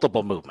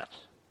multiple movements.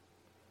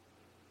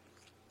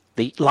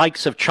 The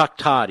likes of Chuck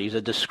Todd, he's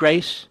a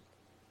disgrace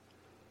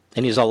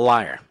and he's a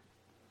liar.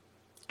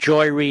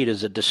 Joy Reid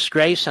is a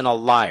disgrace and a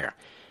liar.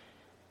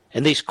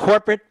 And these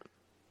corporate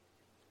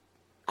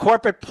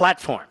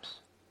platforms,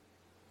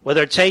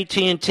 whether it's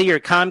AT&T or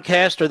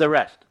Comcast or the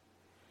rest,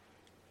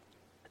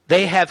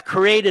 They have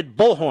created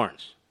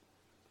bullhorns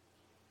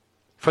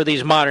for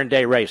these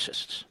modern-day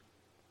racists.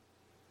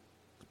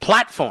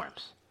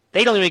 Platforms.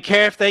 They don't even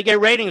care if they get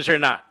ratings or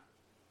not.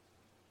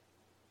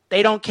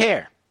 They don't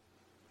care.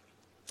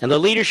 And the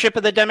leadership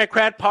of the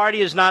Democrat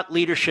Party is not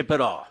leadership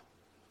at all.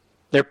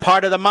 They're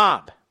part of the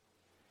mob.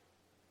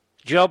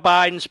 Joe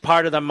Biden's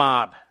part of the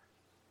mob.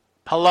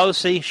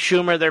 Pelosi,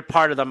 Schumer, they're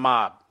part of the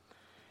mob.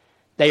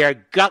 They are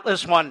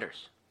gutless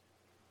wonders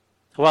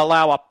who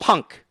allow a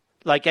punk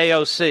like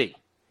AOC,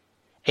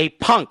 a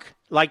punk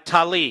like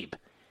Tlaib,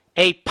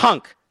 a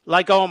punk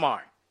like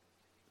Omar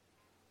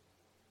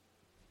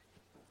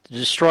to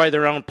destroy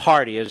their own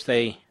party as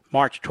they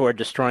march toward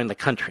destroying the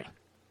country.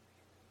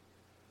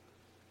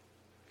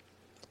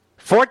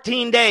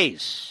 14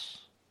 days.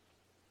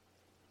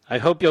 I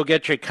hope you'll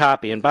get your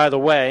copy. And by the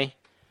way,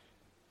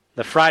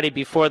 the Friday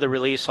before the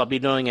release, I'll be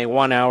doing a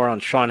 1 hour on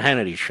Sean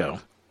Hannity's show.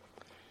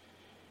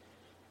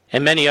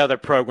 And many other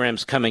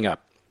programs coming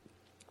up.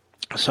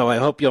 So I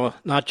hope you'll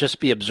not just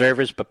be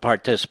observers, but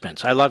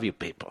participants. I love you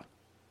people.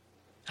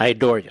 I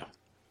adore you.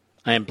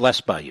 I am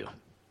blessed by you.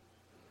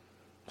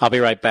 I'll be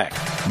right back.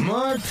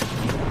 Mark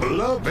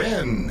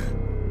Levin.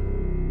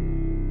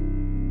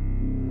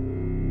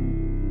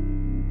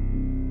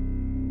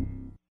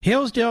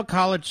 Hillsdale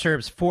College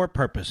serves 4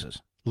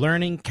 purposes: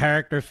 learning,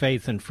 character,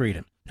 faith, and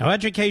freedom. Now,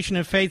 education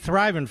and faith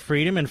thrive in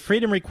freedom, and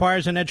freedom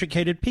requires an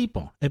educated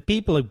people, a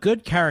people of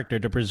good character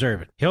to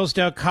preserve it.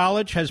 Hillsdale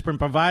College has been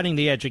providing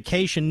the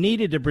education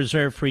needed to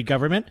preserve free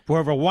government for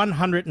over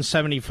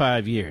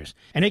 175 years,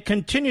 and it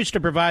continues to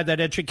provide that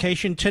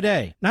education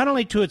today, not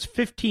only to its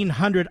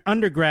 1,500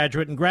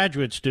 undergraduate and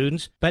graduate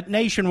students, but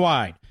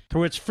nationwide,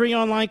 through its free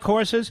online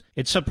courses,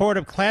 its support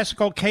of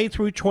classical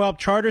K-12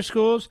 charter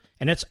schools,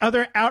 and its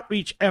other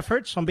outreach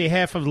efforts on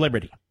behalf of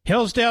liberty.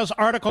 Hillsdale's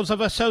Articles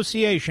of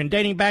Association,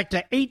 dating back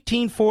to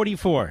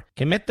 1844,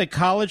 commit the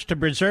college to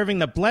preserving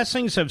the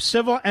blessings of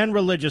civil and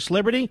religious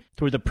liberty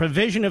through the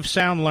provision of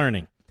sound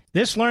learning.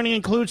 This learning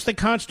includes the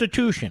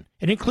Constitution.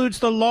 It includes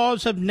the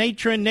laws of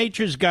nature and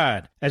nature's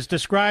God, as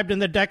described in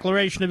the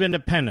Declaration of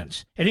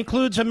Independence. It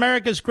includes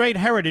America's great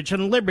heritage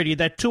and liberty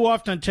that too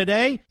often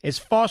today is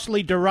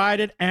falsely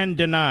derided and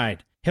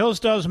denied.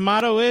 Hillsdale's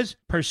motto is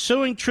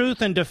pursuing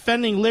truth and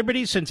defending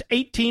liberty since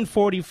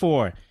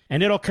 1844.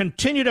 And it'll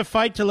continue to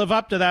fight to live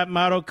up to that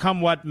motto, come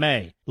what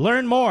may.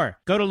 Learn more.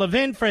 Go to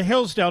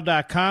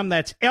levinforhillsdale.com.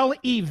 That's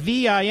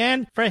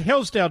Levin for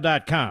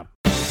Hillsdale.com.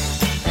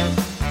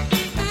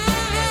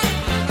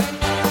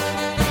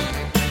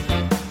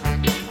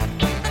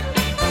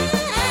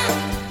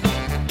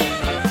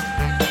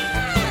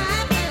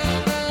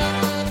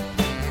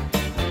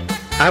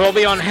 I will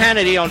be on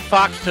Hannity on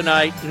Fox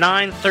tonight,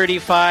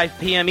 9:35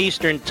 p.m.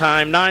 Eastern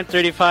Time.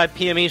 9:35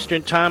 p.m.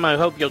 Eastern Time. I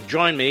hope you'll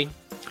join me.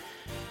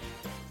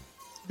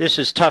 This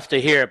is tough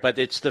to hear, but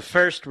it's the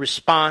first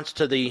response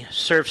to the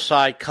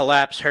Surfside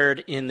collapse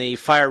heard in the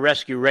fire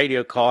rescue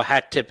radio call,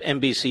 hat tip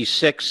NBC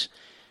 6,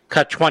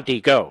 cut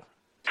 20, go.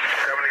 76,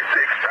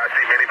 I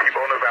see many people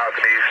on the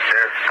balconies.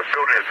 The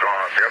building is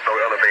gone. There's no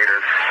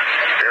elevators.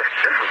 This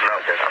is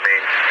nothing. I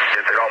mean,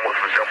 it almost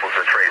resembles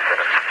a trade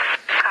center.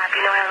 Copy,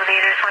 no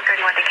elevators,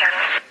 131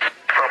 Decatur.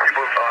 Some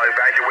people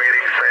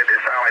evacuating said it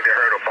sounded like they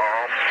heard a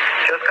bomb.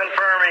 Just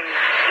confirming,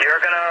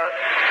 you're going to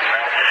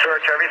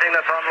search everything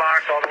that's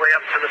unlocked all the way up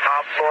to the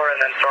top floor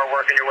and then start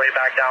working your way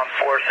back down,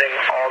 forcing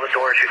all the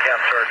doors you can't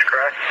search,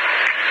 correct?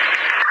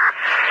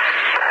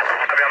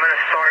 I mean, I'm going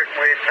to start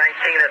with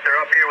 19 that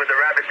they're up here with the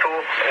rabbit tool.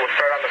 We'll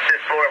start on the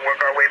 5th floor and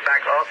work our way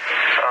back up.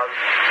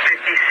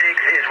 56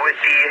 is with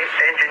the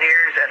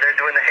engineers, and they're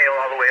doing the hail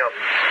all the way up,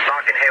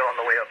 knocking hail on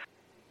the way up.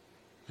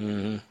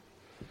 Mm-hmm.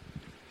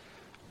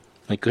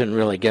 They couldn't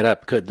really get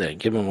up, could they,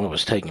 given what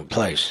was taking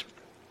place?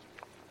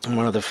 And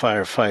one of the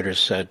firefighters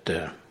said,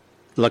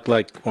 looked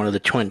like one of the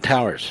Twin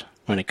Towers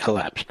when it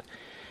collapsed.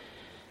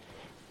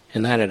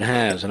 And that it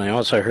has. And I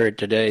also heard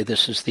today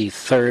this is the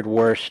 3rd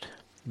worst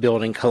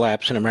building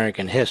collapse in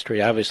American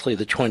history. Obviously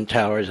the Twin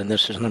Towers, and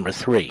this is number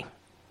 3.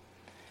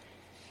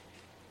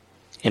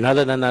 And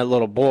other than that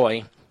little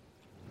boy,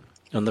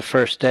 on the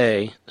first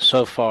day,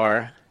 so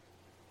far,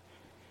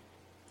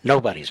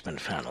 nobody's been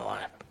found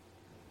alive.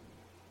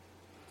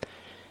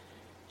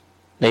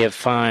 They have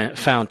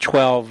found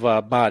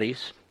 12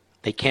 bodies.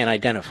 They can't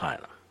identify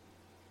them.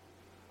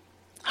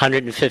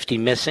 150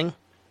 missing.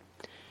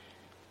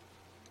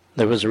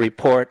 There was a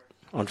report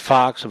on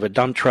Fox of a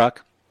dump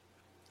truck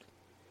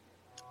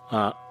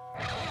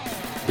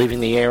leaving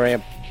the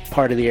area,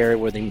 part of the area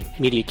where the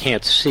media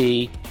can't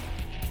see,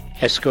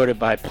 escorted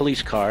by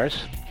police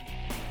cars.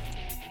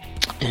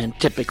 And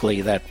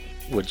typically that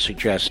would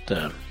suggest,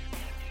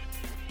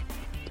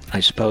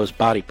 I suppose,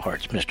 body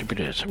parts, Mr.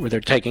 Producer, where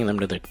they're taking them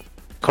to the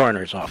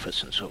coroner's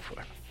office and so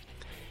forth.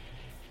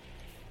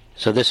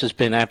 So this has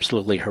been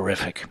absolutely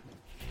horrific.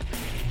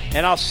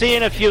 And I'll see you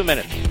in a few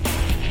minutes.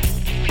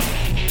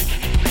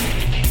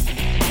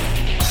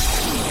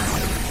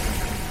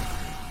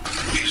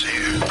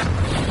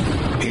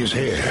 He's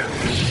here.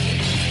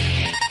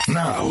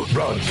 Now,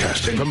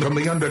 broadcasting from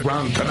the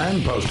underground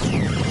command post,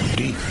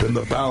 deep in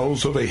the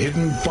bowels of a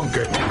hidden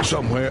bunker,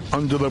 somewhere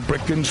under the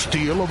brick and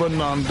steel of a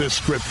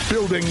nondescript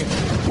building,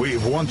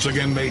 we've once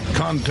again made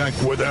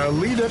contact with our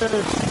leader,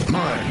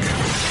 Mark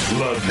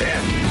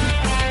Levin.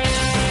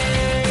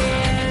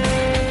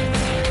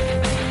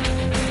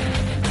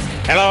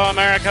 Hello,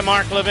 America.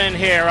 Mark Levin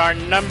here. Our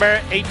number,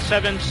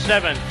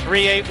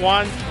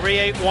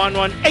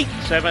 877-381-3811,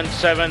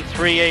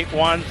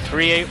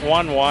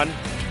 877-381-3811.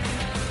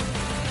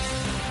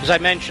 As I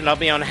mentioned, I'll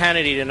be on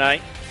Hannity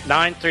tonight,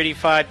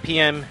 9:35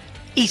 p.m.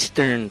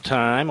 Eastern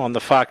Time on the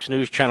Fox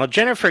News Channel.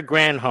 Jennifer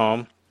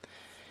Granholm,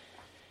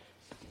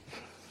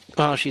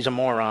 well, she's a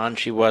moron.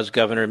 She was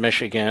governor of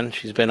Michigan.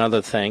 She's been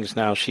other things.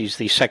 Now she's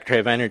the Secretary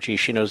of Energy.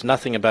 She knows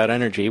nothing about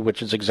energy,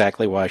 which is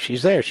exactly why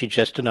she's there. She's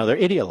just another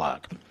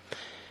ideologue.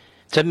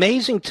 It's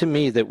amazing to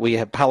me that we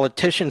have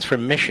politicians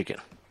from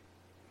Michigan,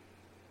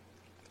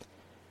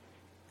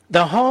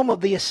 the home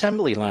of the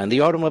assembly line,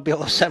 the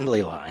automobile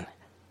assembly line,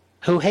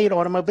 who hate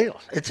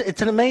automobiles.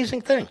 It's an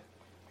amazing thing.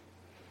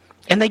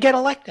 And they get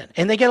elected.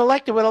 And they get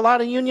elected with a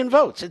lot of union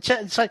votes.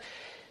 It's like,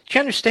 do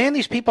you understand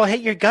these people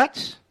hate your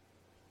guts?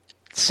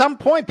 At some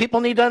point,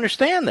 people need to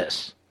understand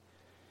this.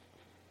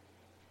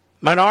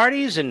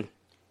 Minorities in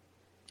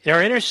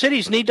our inner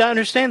cities need to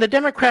understand the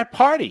Democrat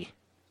Party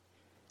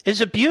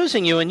is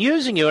abusing you and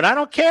using you. And I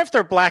don't care if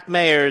they're black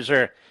mayors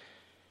or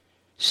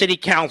city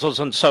councils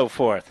and so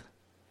forth.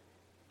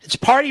 It's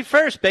party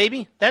first,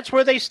 baby. That's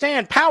where they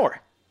stand. Power.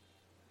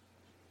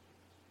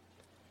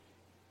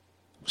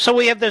 So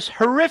we have this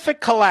horrific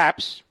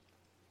collapse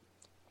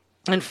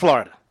in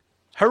Florida.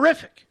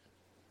 Horrific.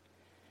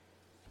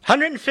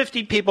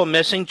 150 people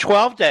missing,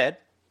 12 dead.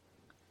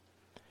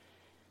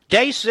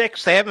 Day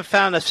 6, they haven't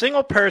found a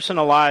single person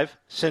alive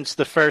since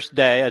the first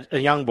day, a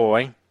young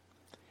boy.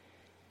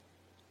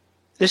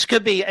 This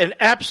could be an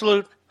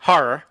absolute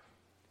horror.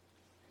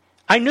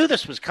 I knew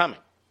this was coming.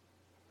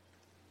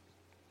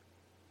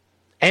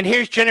 And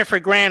here's Jennifer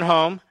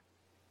Granholm,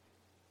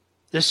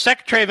 the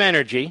Secretary of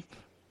Energy,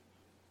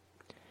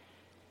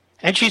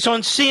 and she's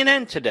on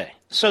CNN today.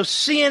 So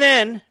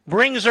CNN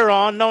brings her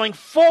on knowing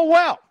full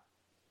well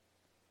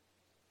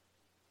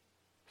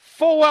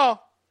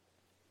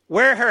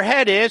where her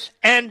head is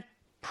and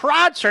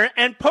prods her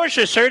and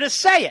pushes her to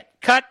say it.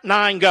 Cut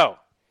 9, go.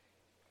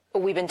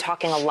 We've been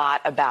talking a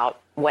lot about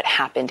what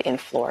happened in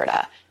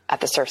Florida at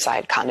the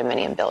Surfside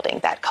condominium building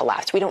that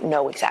collapsed. We don't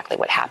know exactly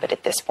what happened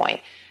at this point.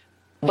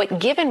 But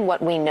given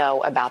what we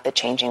know about the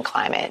changing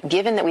climate,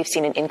 given that we've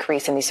seen an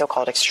increase in these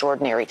so-called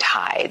extraordinary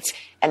tides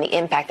and the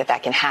impact that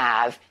that can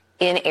have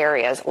in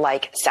areas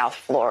like South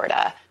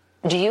Florida,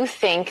 do you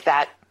think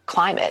that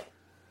climate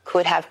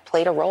could have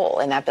played a role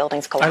in that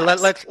building's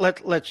collapse?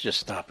 Let's just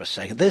stop a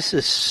second. This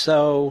is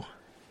so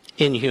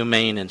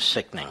inhumane and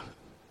sickening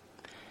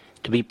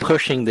to be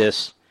pushing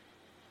this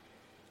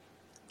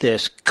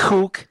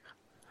kook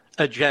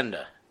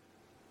agenda.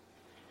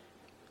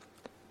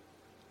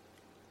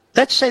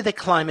 Let's say the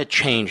climate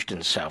changed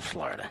in South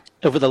Florida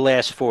over the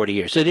last 40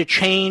 years. Did it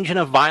change in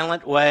a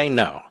violent way?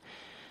 No.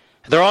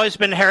 Have there always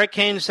been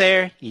hurricanes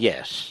there?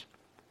 Yes.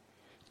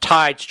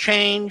 Tides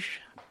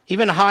change.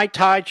 Even high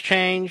tides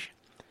change.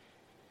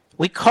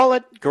 We call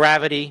it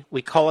gravity.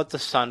 We call it the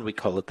sun. We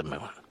call it the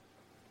moon.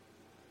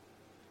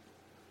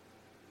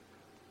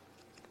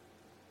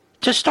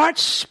 To start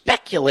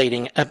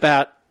speculating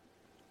about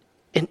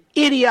an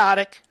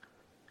idiotic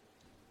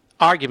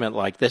argument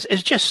like this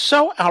is just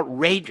so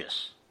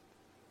outrageous.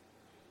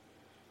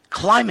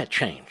 Climate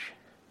change.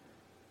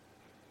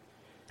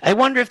 I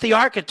wonder if the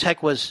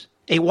architect was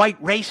a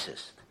white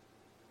racist.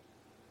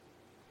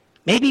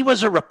 Maybe he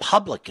was a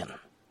Republican.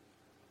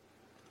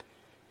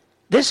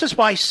 This is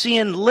why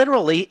CNN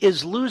literally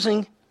is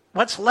losing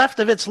what's left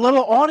of its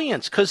little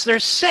audience, because they're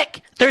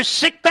sick. They're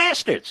sick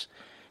bastards.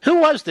 Who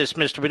was this,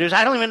 Mr. Producer?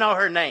 I don't even know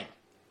her name.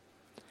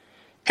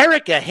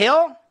 Erica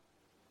Hill?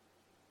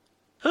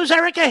 Who's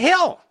Erica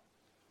Hill?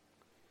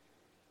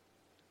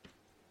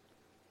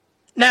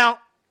 Now,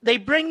 they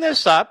bring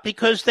this up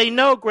because they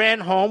know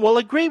Granholm will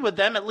agree with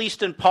them, at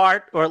least in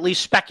part, or at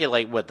least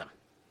speculate with them.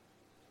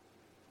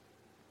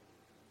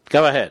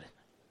 Go ahead.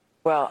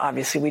 Well,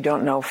 obviously we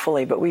don't know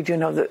fully, but we do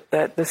know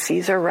that the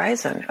seas are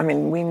rising. I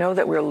mean, we know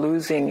that we're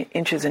losing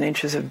inches and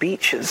inches of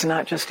beaches,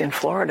 not just in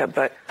Florida,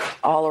 but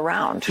all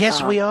around.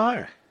 Yes, we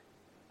are.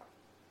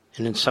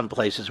 And in some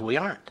places we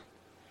aren't.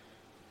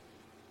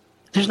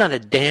 There's not a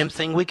damn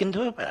thing we can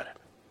do about it.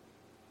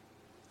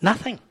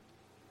 Nothing.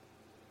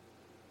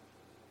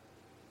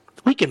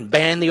 We can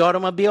ban the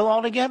automobile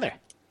altogether.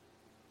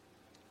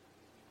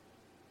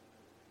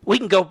 We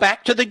can go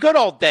back to the good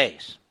old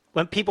days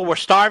when people were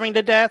starving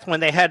to death, when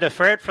they had to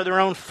ferret for their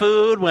own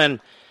food, when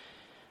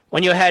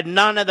you had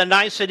none of the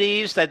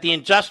niceties that the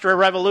Industrial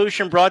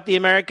Revolution brought the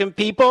American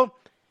people.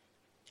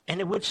 And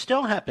it would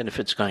still happen if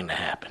it's going to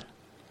happen,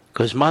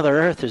 because Mother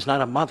Earth is not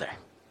a mother.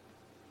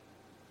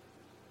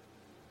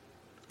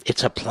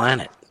 It's a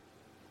planet.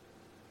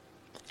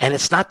 And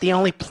it's not the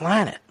only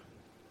planet.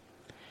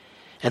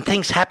 And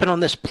things happen on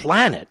this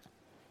planet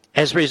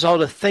as a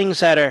result of things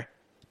that are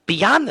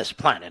beyond this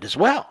planet as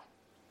well.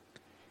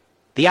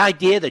 The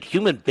idea that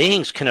human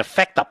beings can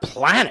affect the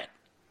planet,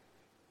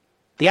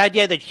 the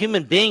idea that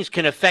human beings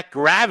can affect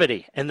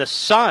gravity and the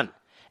sun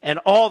and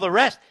all the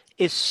rest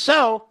is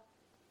so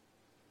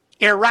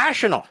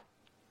irrational.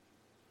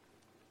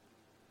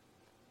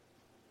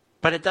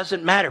 But it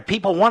doesn't matter.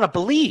 People want to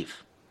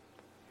believe.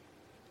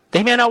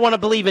 They may not want to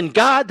believe in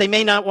God. They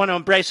may not want to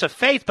embrace a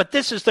faith, but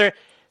this is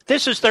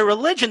their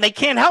religion. They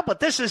can't help it.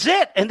 This is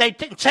it. And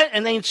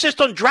they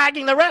insist on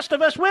dragging the rest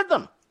of us with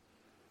them.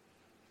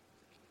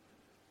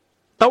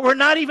 But we're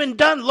not even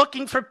done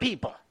looking for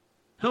people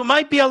who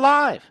might be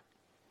alive.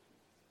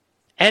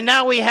 And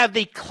now we have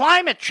the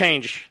climate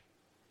change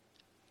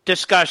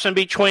discussion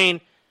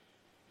between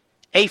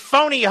a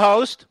phony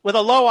host with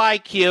a low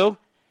IQ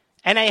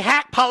and a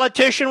hack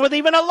politician with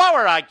even a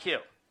lower IQ.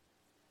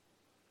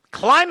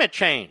 Climate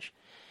change.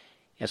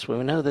 Yes, we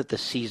know that the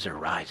seas are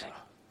rising.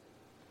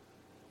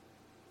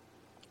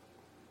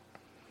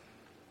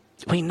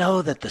 We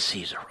know that the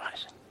seas are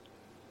rising.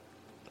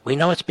 We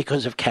know it's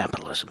because of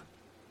capitalism.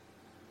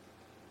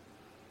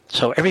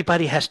 So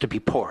everybody has to be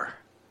poor.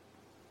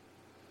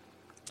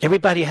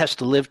 Everybody has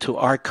to live to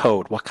our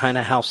code, what kind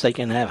of house they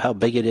can have, how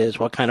big it is,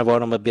 what kind of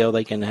automobile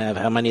they can have,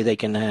 how many they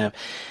can have,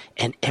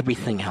 and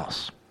everything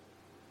else.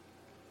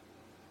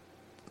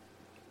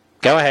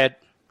 Go ahead.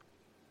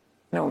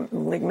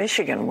 Lake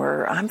Michigan,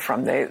 where I'm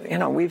from,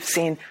 we've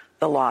seen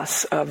the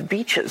loss of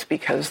beaches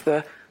because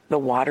the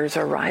waters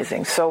are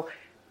rising. So,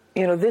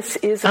 this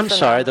is I'm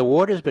sorry, the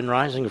water's been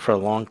rising for a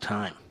long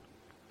time.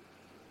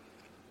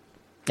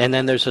 And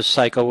then there's a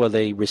cycle where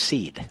they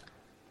recede. And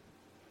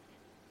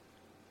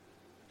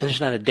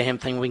there's not a damn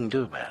thing we can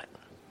do about it.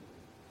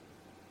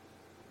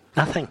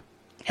 Nothing.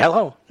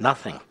 Hello?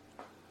 Nothing.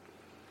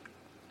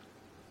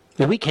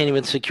 And we can't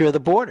even secure the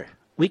border.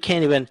 We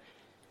can't even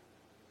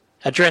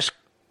address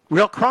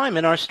real crime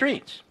in our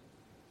streets.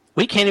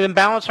 We can't even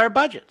balance our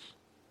budgets.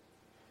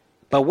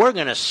 But we're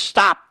going to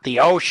stop the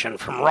ocean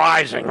from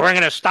rising. We're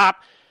going to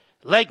stop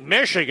Lake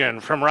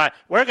Michigan from rising.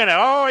 We're going to,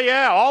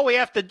 all we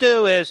have to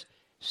do is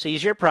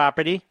seize your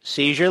property,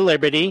 seize your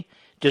liberty,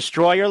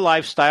 destroy your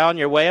lifestyle and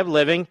your way of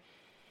living,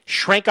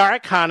 shrink our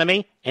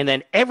economy, and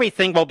then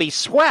everything will be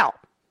swell.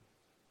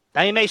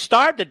 Now, you may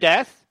starve to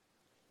death,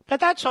 but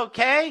that's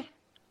okay.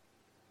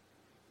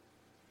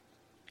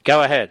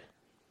 Go ahead.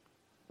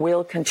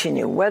 Will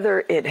continue.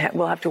 Whether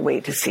we'll have to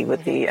wait to see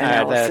what the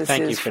analysis is.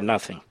 Thank you for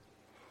nothing.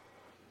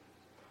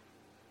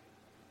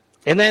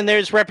 And then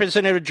there's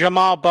Representative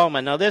Jamal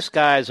Bowman. Now, this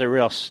guy is a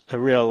real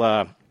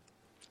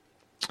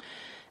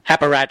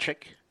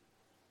apparatchik.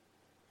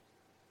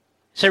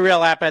 It's a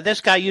real apparat.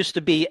 This guy used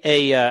to be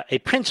a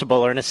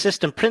principal or an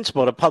assistant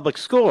principal at a public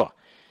school.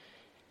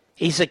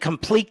 He's a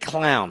complete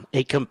clown,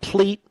 a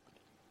complete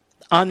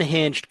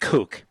unhinged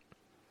kook.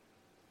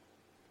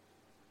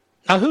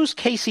 Now, who's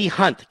Casey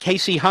Hunt?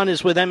 Casey Hunt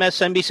is with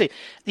MSNBC.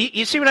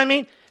 You see what I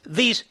mean?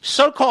 These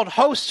so-called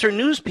hosts or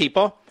news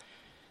people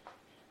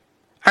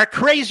are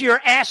crazier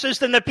asses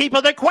than the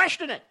people that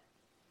question it.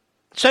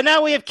 So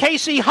now we have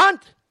Casey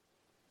Hunt.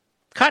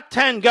 Cut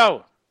 10,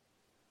 go.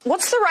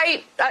 What's the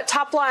right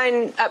top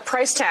line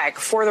price tag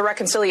for the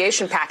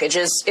reconciliation package?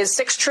 Is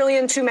 $6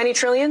 trillion too many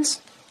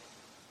trillions?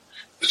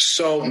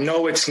 So,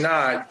 no, it's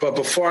not. But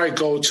before I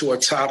go to a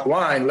top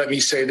line, let me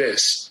say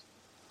this.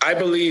 I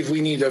believe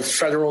we need a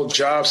federal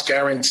jobs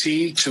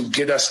guarantee to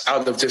get us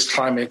out of this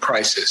climate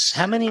crisis.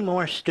 How many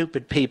more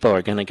stupid people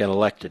are going to get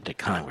elected to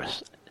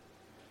Congress?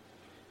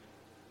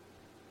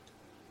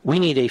 We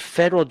need a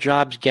federal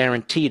jobs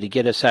guarantee to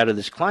get us out of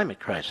this climate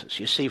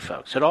crisis. You see,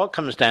 folks, it all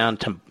comes down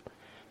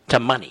to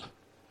money,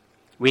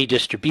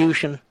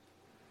 redistribution,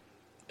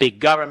 big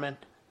government,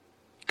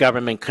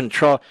 government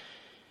control.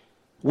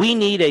 We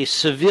need a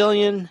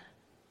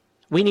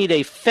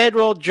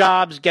federal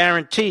jobs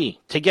guarantee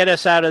to get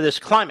us out of this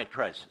climate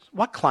crisis.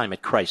 What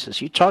climate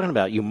crisis are you talking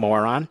about, you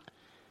moron?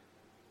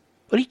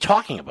 What are you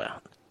talking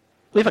about?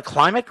 We have a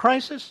climate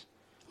crisis?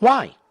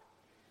 Why?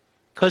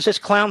 Because this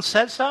clown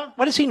said so?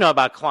 What does he know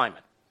about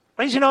climate?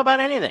 What does he know about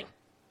anything?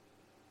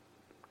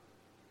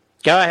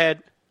 Go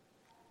ahead.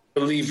 I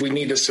believe we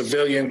need a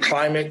civilian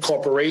climate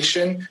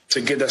corporation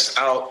to get us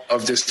out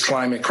of this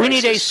climate crisis.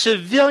 We need a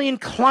civilian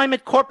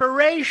climate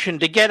corporation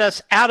to get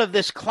us out of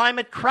this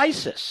climate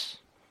crisis.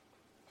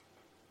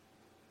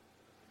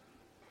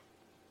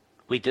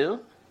 We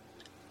do?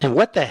 And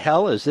what the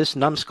hell is this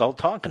numbskull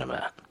talking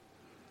about?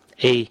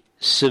 A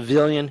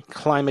civilian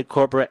climate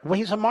corporation. Well,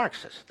 he's a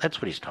Marxist.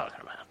 That's what he's talking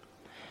about.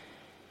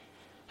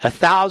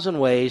 1,000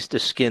 ways to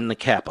skin the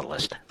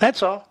capitalist.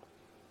 That's all.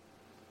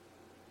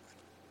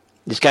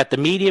 He's got the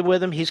media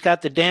with him. He's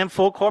got the damn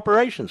full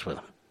corporations with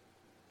him.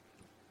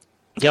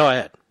 Go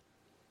ahead.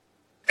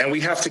 And we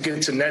have to get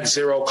to net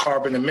zero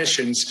carbon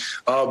emissions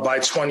by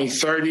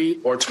 2030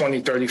 or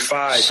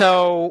 2035.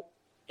 So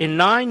in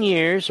 9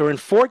 years or in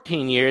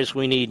 14 years,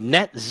 we need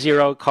net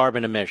zero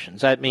carbon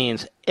emissions. That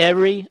means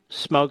every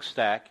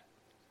smokestack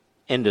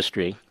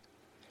industry,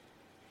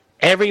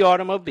 every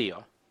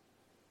automobile,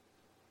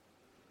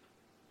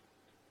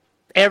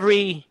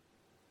 every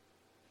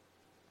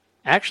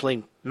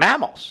actually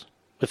mammals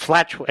with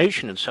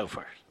fluctuation and so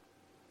forth.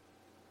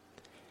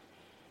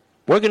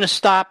 We're going to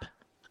stop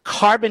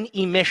carbon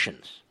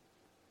emissions.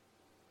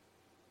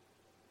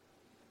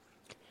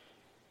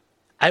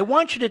 I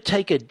want you to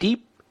take a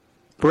deep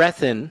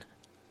breath in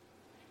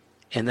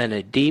and then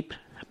a deep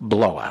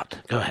blowout.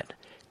 Go ahead.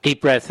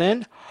 Deep breath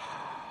in.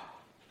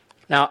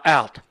 Now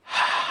out.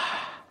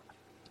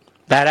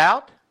 That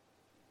out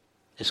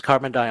is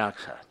carbon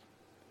dioxide.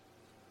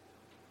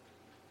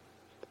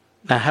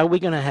 Now, how are we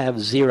going to have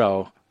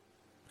zero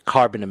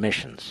carbon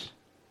emissions?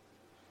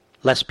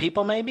 Less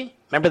people, maybe?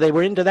 Remember, they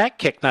were into that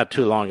kick not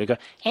too long ago.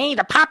 Hey,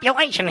 the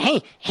population.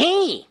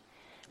 Hey,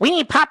 we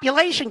need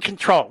population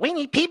control. We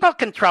need people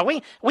control.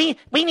 We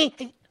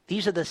need.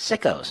 These are the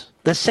sickos,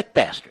 the sick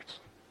bastards.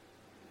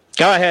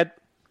 Go ahead.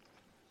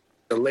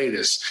 The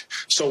latest.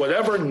 So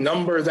whatever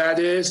number that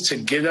is to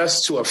get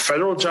us to a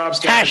federal jobs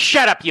guarantee.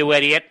 Shut up, you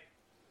idiot.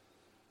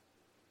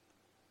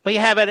 We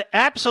have an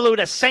absolute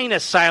insane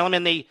asylum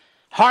in the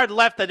hard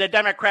left of the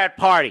Democrat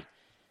Party.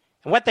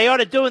 And what they ought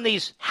to do in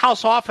these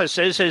House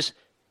offices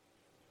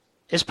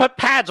is put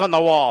pads on the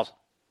walls.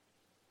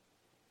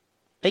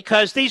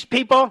 Because these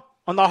people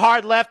on the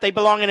hard left, they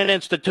belong in an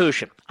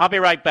institution. I'll be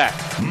right back.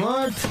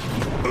 Mark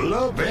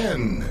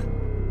Levin.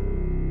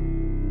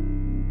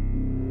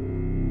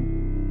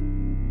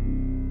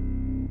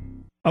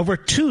 Over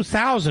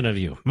 2,000 of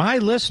you, my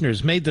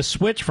listeners, made the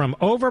switch from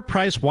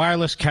overpriced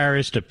wireless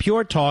carriers to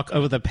Pure Talk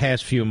over the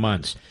past few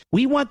months.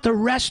 We want the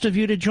rest of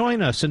you to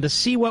join us and to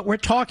see what we're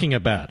talking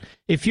about.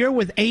 If you're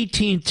with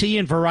AT&T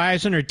and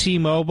Verizon or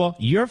T-Mobile,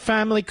 your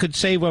family could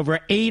save over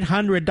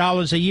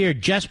 $800 a year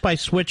just by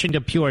switching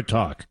to Pure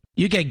Talk.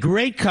 You get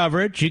great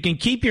coverage, you can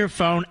keep your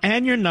phone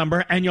and your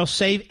number, and you'll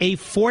save a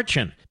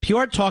fortune.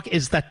 Pure Talk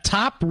is the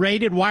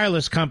top-rated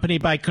wireless company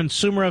by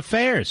Consumer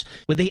Affairs,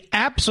 with the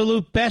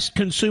absolute best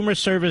consumer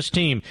service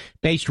team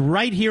based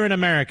right here in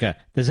America.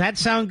 Does that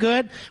sound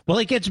good? Well,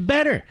 it gets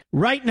better.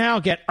 Right now,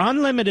 get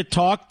unlimited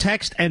talk,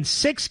 text, and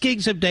 6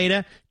 gigs of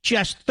data,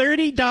 just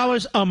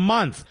 $30 a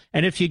month.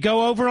 And if you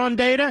go over on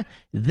data,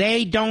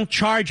 they don't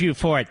charge you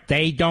for it.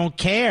 They don't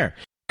care.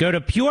 Go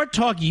to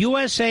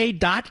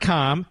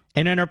puretalkusa.com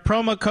and enter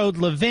promo code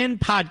Levin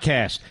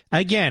Podcast.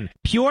 Again,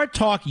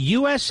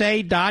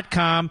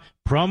 puretalkusa.com,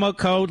 promo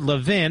code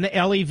Levin,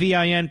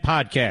 Levin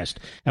Podcast.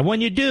 And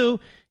when you do,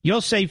 you'll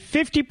save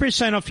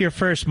 50% off your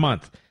first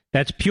month.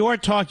 That's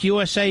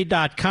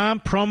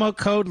puretalkusa.com, promo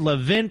code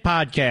Levin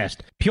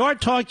Podcast. Pure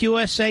Talk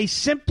USA,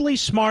 simply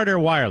smarter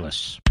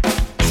wireless.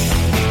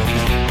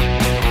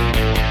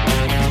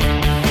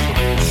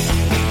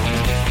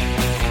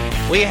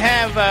 We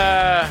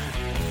have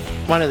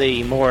one of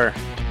the more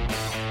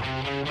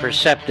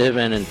perceptive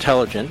and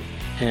intelligent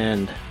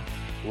and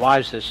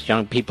wisest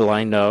young people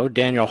I know,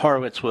 Daniel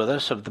Horowitz, with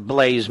us of the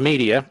Blaze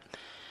Media.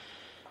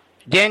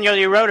 Daniel,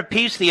 you wrote a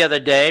piece the other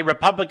day,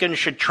 Republicans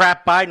should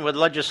trap Biden with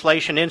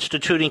legislation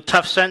instituting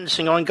tough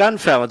sentencing on gun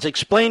felons.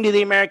 Explain to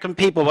the American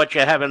people what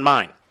you have in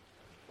mind.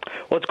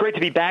 Well, it's great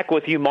to be back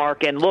with you,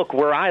 Mark. And look,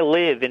 where I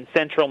live in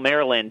central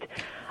Maryland,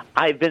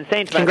 I've been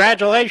saying to myself,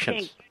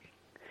 congratulations.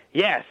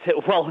 Yes.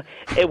 Well,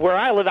 where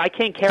I live, I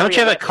can't carry. Don't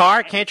you have a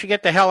car? Can't you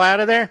get the hell out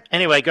of there?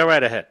 Anyway, go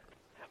right ahead.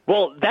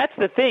 Well, that's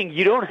the thing.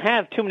 You don't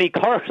have too many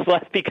cars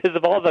left because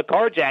of all the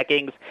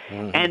carjackings.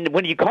 Mm-hmm. And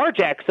when you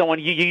carjack someone,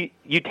 you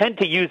tend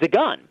to use a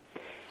gun.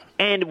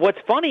 And what's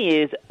funny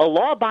is a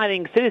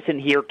law-abiding citizen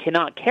here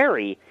cannot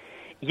carry,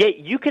 yet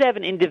you could have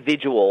an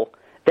individual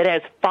that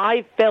has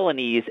 5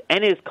 felonies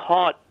and is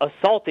caught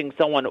assaulting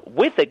someone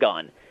with a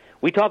gun.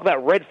 We talk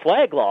about red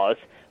flag laws.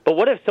 But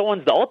what if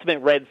someone's the ultimate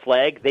red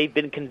flag, they've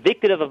been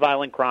convicted of a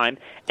violent crime,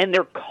 and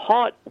they're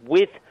caught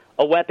with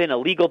a weapon,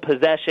 illegal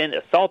possession,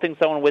 assaulting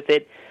someone with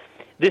it?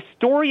 The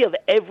story of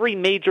every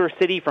major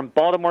city from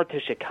Baltimore to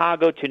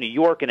Chicago to New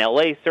York and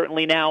L.A.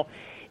 certainly now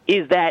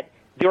is that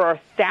there are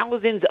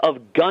thousands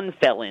of gun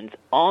felons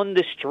on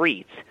the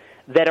streets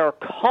that are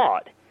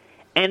caught.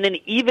 And then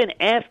even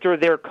after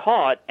they're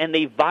caught and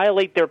they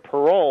violate their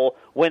parole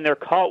when they're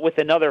caught with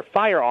another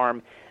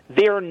firearm,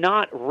 they're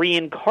not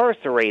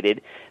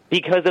reincarcerated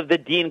because of the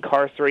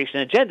de-incarceration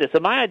agenda. So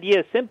my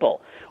idea is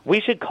simple.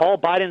 We should call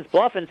Biden's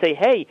bluff and say,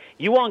 hey,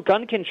 you want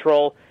gun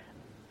control,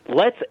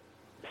 let's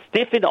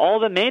stiffen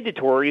all the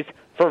mandatories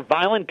for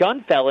violent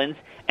gun felons,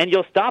 and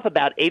you'll stop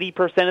about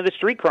 80% of the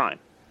street crime.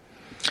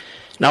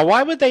 Now,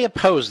 why would they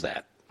oppose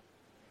that?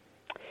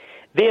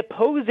 They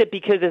oppose it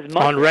because as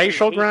much on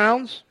racial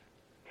grounds?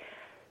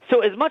 So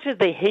as much as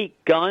they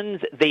hate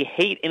guns, they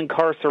hate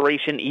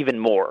incarceration even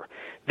more.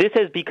 This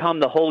has become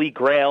the holy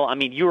grail. I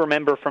mean, you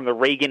remember from the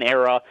Reagan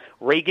era,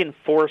 Reagan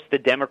forced the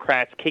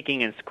Democrats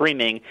kicking and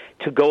screaming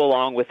to go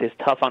along with his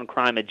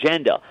tough-on-crime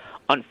agenda.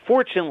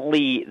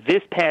 Unfortunately,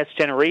 this past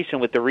generation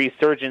with the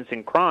resurgence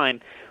in crime,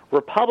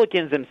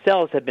 Republicans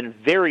themselves have been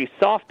very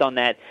soft on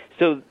that.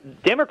 So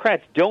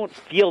Democrats don't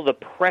feel the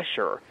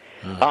pressure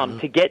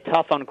to get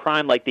tough on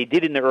crime like they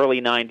did in the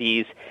early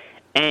 90s.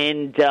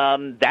 And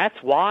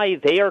that's why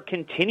they are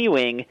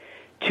continuing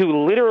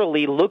to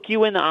literally look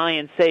you in the eye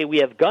and say we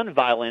have gun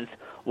violence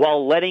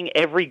while letting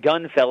every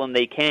gun felon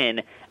they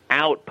can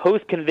out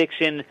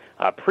post-conviction,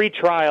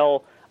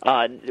 pre-trial,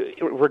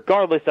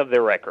 regardless of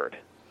their record.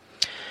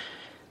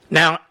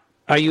 Now,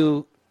 are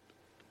you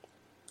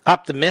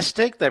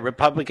optimistic that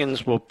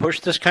Republicans will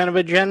push this kind of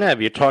agenda?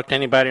 Have you talked to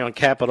anybody on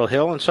Capitol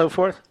Hill and so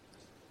forth?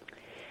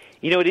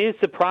 You know, it is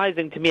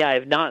surprising to me. I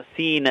have not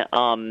seen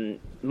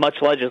much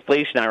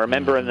legislation. I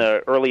remember in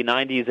the early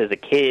 90s as a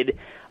kid,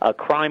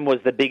 crime was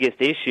the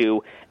biggest issue,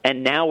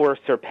 and now we're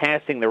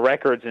surpassing the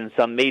records in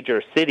some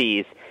major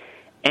cities.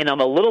 And I'm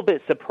a little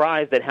bit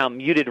surprised at how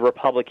muted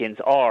Republicans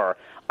are.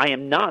 I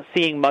am not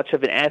seeing much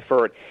of an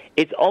effort.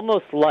 It's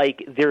almost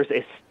like there's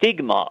a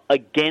stigma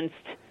against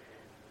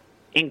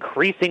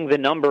increasing the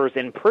numbers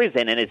in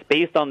prison, and it's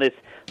based on this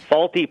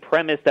faulty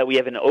premise that we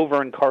have an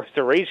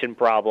over-incarceration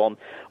problem,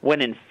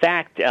 when in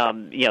fact,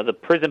 the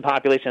prison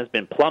population has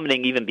been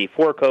plummeting even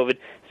before COVID,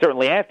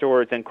 certainly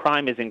afterwards, and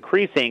crime is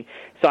increasing.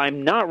 So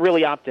I'm not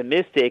really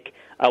optimistic.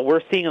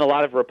 We're seeing in a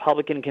lot of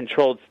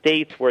Republican-controlled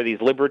states where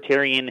these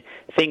libertarian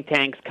think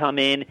tanks come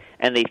in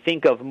and they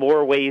think of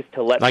more ways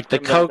to let like the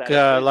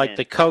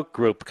Koch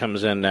group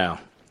comes in now.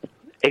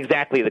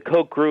 Exactly, the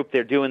Koch group.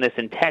 They're doing this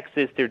in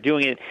Texas. They're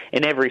doing it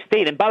in every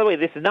state. And by the way,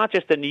 this is not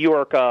just a New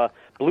York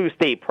blue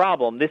state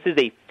problem. This is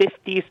a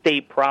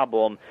 50-state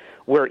problem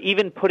where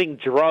even putting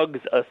drugs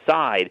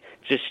aside,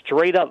 just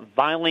straight-up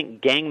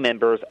violent gang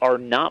members are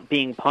not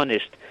being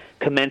punished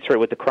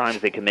commensurate with the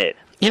crimes they commit.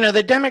 You know,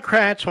 the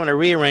Democrats want to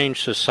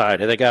rearrange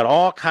society. They got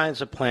all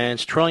kinds of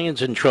plans,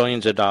 trillions and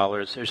trillions of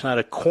dollars. There's not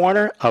a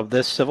corner of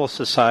this civil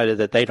society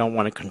that they don't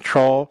want to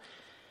control,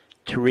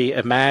 to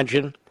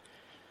reimagine,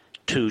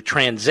 to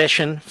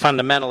transition,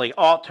 fundamentally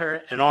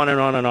alter, and on and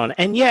on and on.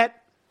 And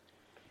yet,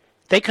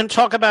 they can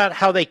talk about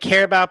how they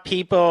care about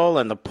people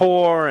and the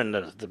poor and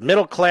the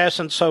middle class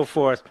and so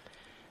forth,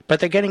 but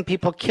they're getting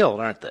people killed,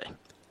 aren't they?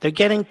 They're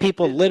getting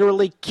people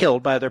literally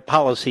killed by their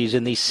policies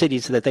in these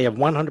cities that they have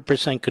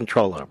 100%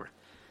 control over.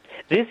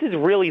 This is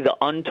really the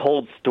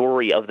untold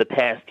story of the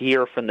past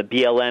year, from the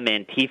BLM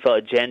Antifa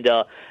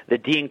agenda, the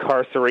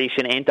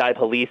de-incarceration,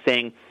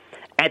 anti-policing.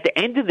 At the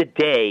end of the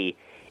day,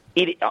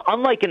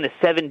 unlike in the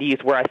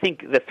 70s where I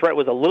think the threat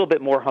was a little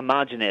bit more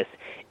homogenous,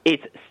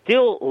 it's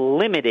still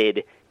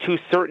limited to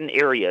certain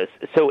areas.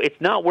 So it's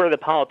not where the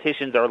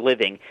politicians are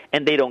living,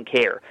 and they don't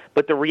care.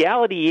 But the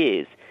reality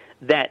is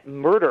that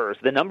murders,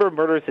 the number of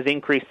murders has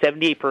increased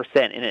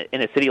 78%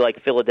 in a city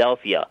like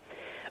Philadelphia.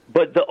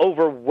 But the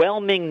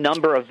overwhelming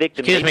number of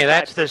victims... Excuse me,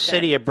 that's the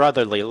city of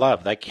brotherly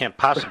love. That can't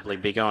possibly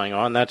be going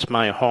on. That's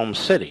my home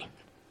city.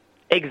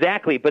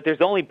 Exactly, but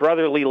there's only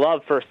brotherly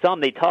love for some.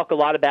 They talk a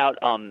lot about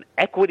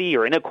equity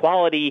or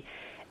inequality,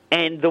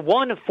 and the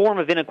one form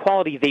of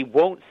inequality they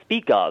won't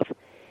speak of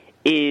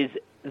is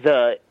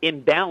the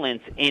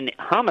imbalance in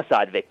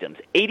homicide victims.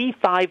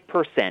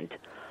 85%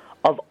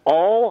 of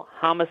all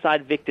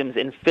homicide victims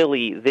in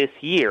Philly this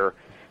year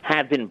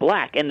have been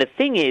black. And the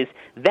thing is,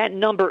 that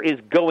number is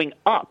going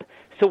up.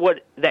 So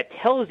what that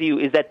tells you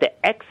is that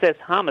the excess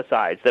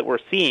homicides that we're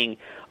seeing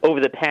over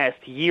the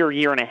past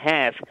year and a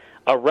half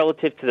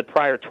relative to the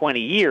prior 20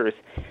 years,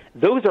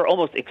 those are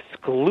almost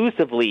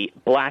exclusively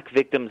black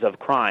victims of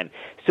crime.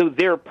 So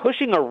they're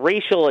pushing a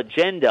racial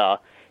agenda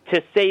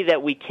to say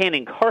that we can't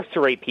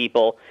incarcerate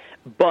people,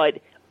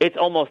 but it's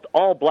almost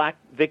all black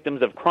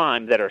victims of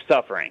crime that are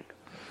suffering.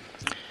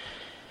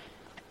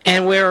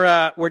 And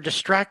we're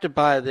distracted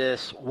by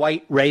this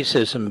white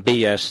racism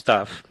BS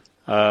stuff.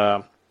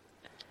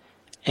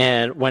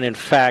 And when in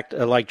fact,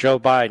 like Joe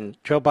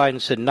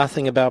Biden said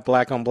nothing about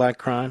black-on-black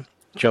crime.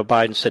 Joe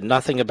Biden said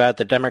nothing about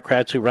the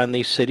Democrats who run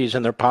these cities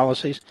and their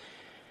policies.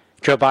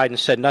 Joe Biden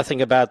said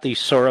nothing about these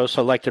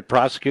Soros-elected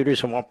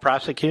prosecutors who won't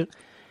prosecute.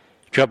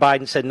 Joe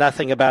Biden said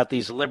nothing about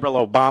these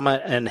liberal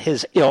Obama and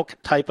his ilk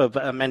type of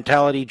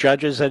mentality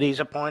judges that he's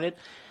appointed.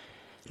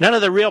 None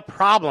of the real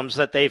problems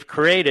that they've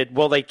created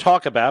will they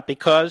talk about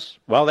because,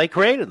 well, they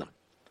created them.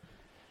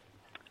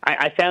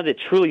 I found it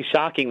truly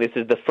shocking. This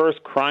is the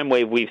first crime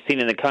wave we've seen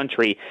in the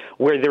country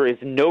where there is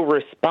no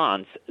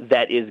response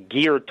that is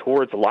geared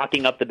towards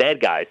locking up the bad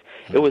guys.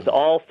 It was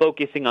all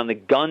focusing on the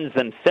guns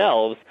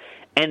themselves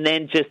and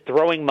then just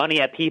throwing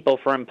money at people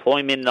for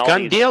employment and all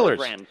gun these dealers.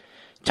 programs.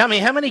 Tell me,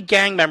 how many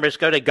gang members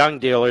go to gun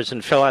dealers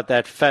and fill out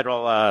that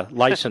federal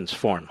license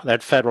form,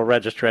 that federal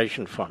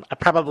registration form?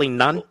 Probably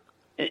none.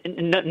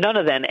 None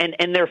of them.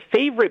 And their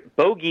favorite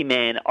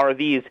bogeyman are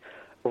these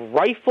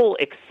rifle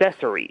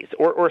accessories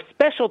or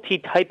specialty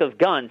type of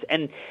guns.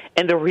 And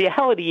the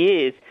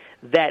reality is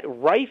that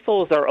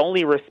rifles are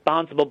only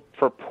responsible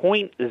for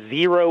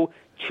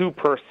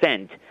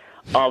 0.02%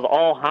 of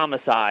all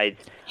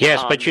homicides.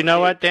 Yes, but you know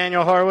what,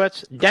 Daniel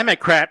Horowitz?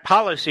 Democrat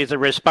policies are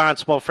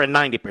responsible for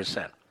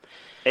 90%.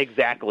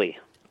 Exactly.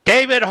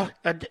 David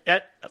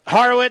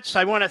Horowitz,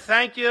 I want to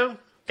thank you,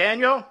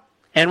 Daniel,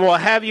 and we'll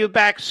have you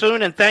back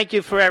soon, and thank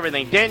you for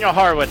everything. Daniel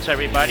Horowitz,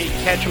 everybody.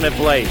 Catch him at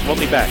Blaze. We'll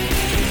be back.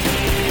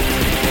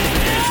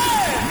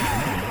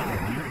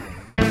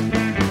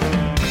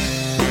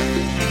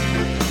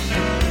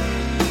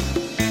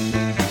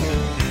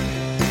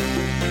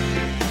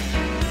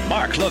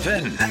 Mark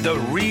Levin, the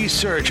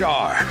research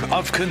arm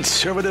of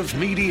conservative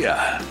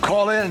media.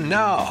 Call in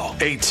now,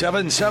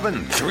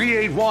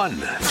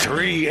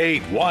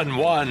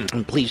 877-381-3811.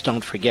 And please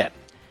don't forget,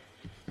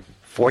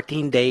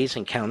 14 days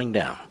and counting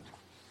down.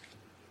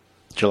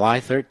 July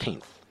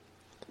 13th,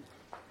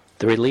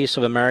 the release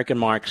of American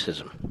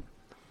Marxism.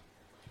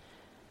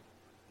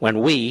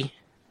 When we,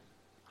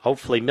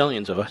 hopefully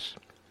millions of us,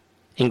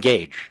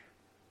 engage,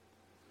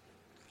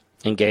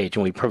 and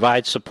we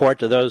provide support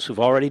to those who've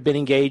already been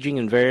engaging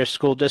in various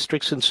school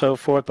districts and so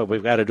forth, but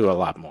we've got to do a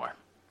lot more.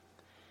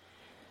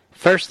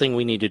 First thing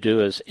we need to do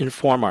is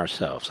inform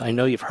ourselves. I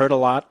know you've heard a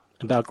lot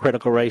about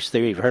critical race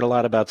theory, you've heard a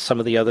lot about some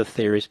of the other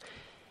theories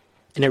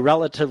in a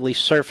relatively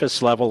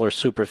surface level or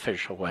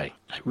superficial way.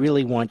 I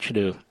really want you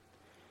to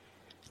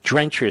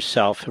drench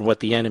yourself in what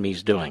the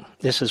enemy's doing.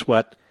 This is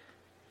what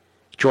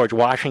George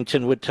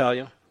Washington would tell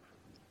you,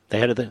 the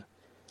head of the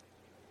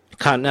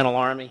Continental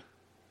Army.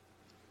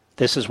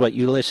 This is what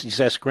Ulysses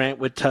S. Grant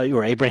would tell you,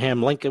 or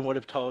Abraham Lincoln would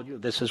have told you.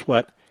 This is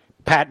what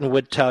Patton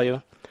would tell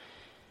you.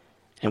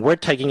 And we're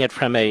taking it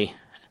from a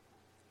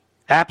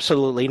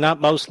absolutely,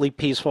 not mostly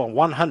peaceful,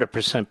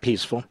 100%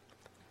 peaceful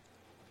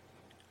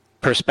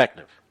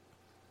perspective.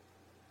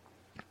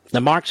 The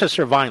Marxists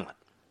are violent.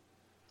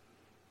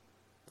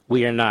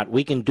 We are not.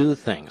 We can do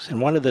things. And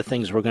one of the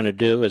things we're going to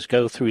do is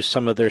go through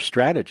some of their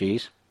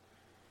strategies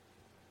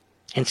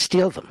and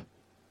steal them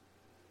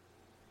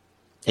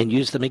and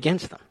use them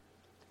against them.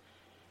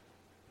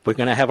 We're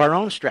going to have our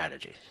own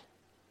strategies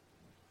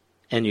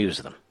and use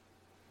them.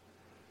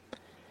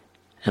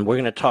 And we're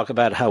going to talk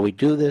about how we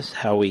do this,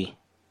 how we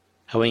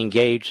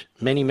engage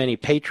many, many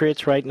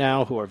patriots right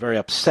now who are very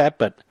upset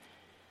but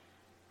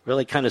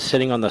really kind of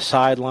sitting on the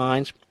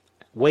sidelines.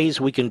 Ways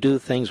we can do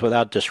things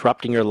without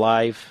disrupting your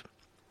life.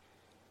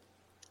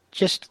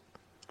 Just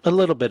a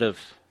little bit of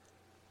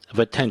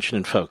attention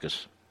and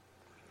focus.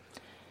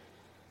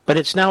 But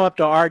it's now up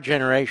to our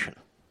generation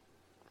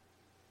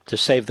to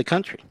save the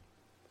country.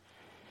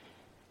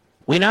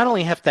 We not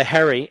only have to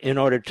hurry in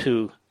order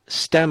to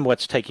stem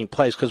what's taking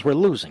place, because we're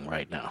losing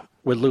right now.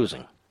 We're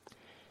losing.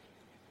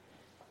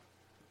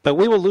 But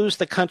we will lose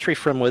the country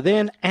from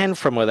within and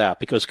from without,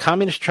 because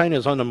Communist China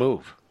is on the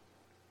move.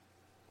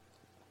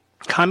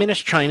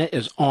 Communist China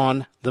is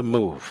on the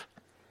move.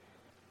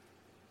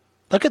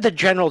 Look at the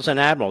generals and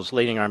admirals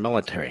leading our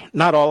military.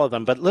 Not all of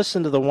them, but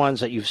listen to the ones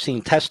that you've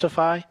seen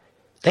testify.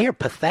 They are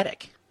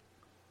pathetic.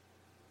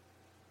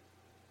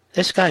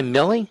 This guy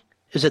Milley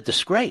is a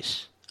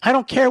disgrace. I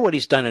don't care what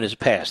he's done in his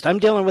past. I'm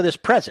dealing with his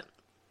present.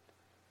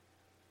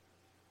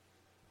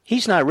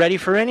 He's not ready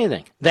for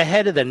anything. The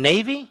head of the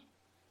Navy?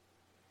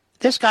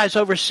 This guy's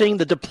overseeing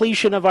the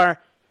depletion of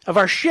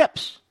our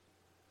ships.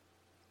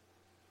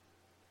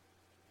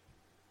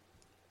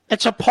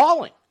 It's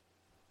appalling.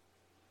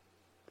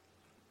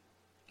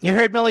 You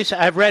heard Milley say,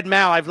 I've read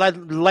Mao, I've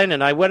read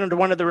Lenin. I went into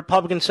one of the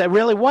Republicans and said,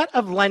 really, what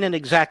of Lenin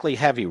exactly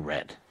have you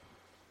read?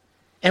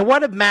 And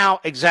what of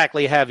Mao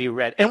exactly have you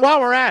read? And while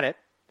we're at it,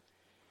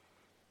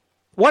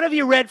 what have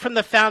you read from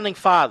the Founding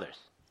Fathers?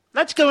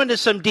 Let's go into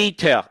some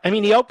detail. I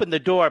mean, he opened the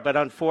door, but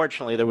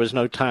unfortunately there was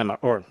no time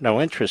or no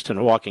interest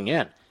in walking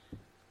in.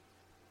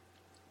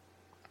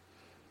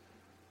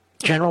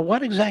 General,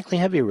 what exactly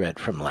have you read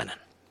from Lenin?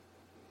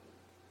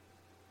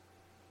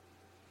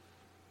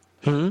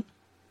 And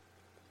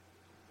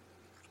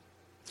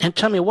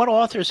tell me, what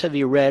authors have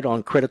you read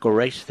on critical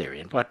race theory,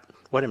 and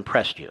what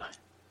impressed you?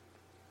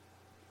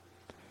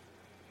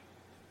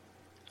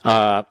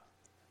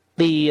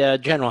 The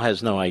general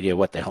has no idea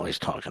what the hell he's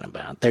talking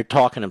about. They're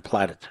talking in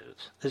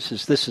platitudes. This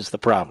is the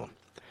problem.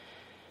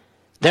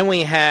 Then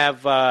we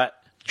have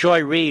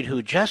Joy Reid,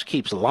 who just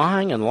keeps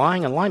lying and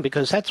lying and lying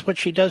because that's what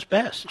she does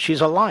best.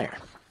 She's a liar.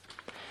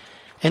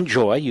 And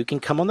Joy, you can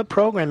come on the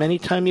program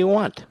anytime you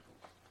want.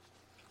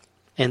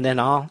 And then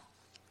I'll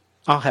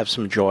have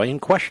some joy in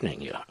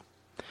questioning you.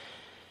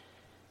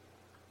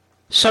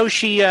 So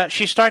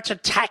she starts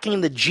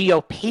attacking the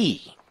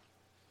GOP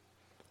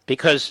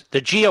because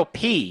the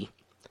GOP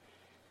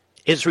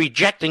is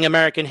rejecting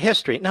American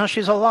history. Now,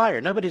 she's a liar.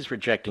 Nobody's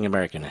rejecting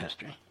American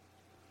history.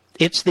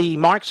 It's the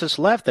Marxist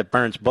left that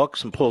burns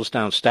books and pulls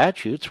down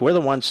statues. We're the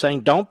ones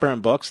saying, don't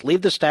burn books,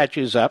 leave the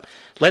statues up.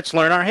 Let's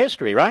learn our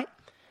history, right?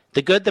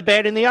 The good, the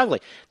bad, and the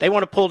ugly. They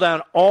want to pull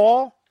down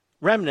all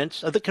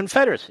remnants of the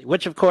Confederacy,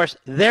 which, of course,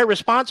 they're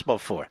responsible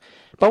for.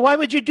 But why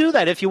would you do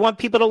that if you want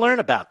people to learn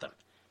about them?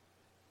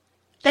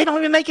 They don't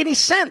even make any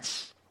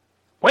sense.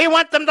 We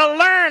want them to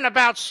learn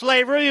about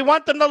slavery. We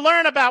want them to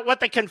learn about what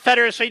the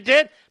Confederacy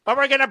did, but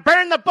we're going to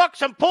burn the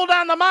books and pull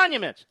down the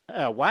monuments.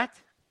 What?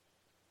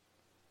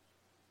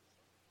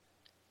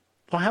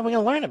 Well, how are we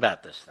going to learn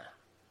about this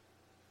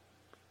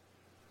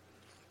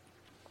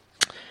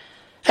then?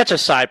 That's a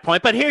side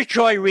point, but here's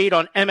Joy Reid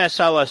on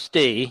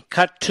MSLSD.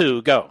 Cut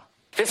 2, go.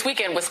 This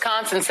weekend,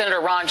 Wisconsin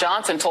Senator Ron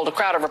Johnson told a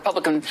crowd of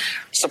Republican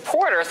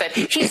supporters that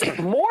he's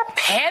more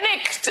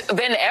panicked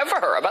than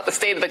ever about the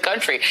state of the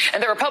country,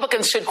 and that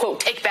Republicans should, quote,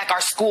 take back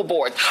our school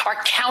boards, our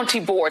county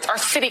boards, our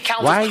city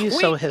councils. Why are you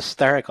so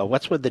hysterical?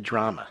 What's with the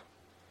drama?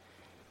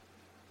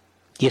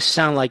 You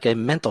sound like a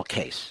mental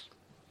case.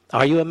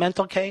 Are you a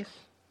mental case?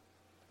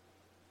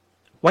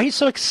 Why are you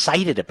so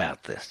excited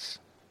about this?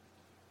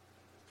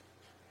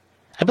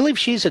 I believe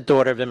she's a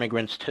daughter of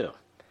immigrants, too.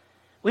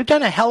 We've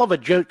done a hell of a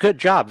good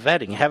job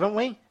vetting, haven't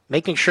we?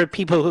 Making sure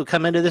people who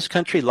come into this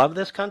country love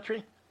this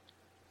country.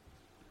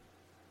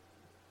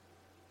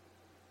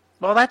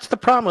 Well, that's the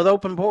problem with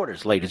open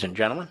borders, ladies and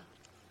gentlemen,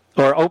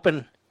 or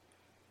open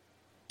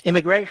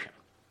immigration.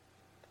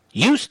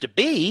 Used to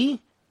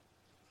be,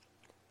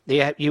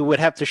 you would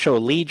have to show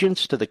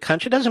allegiance to the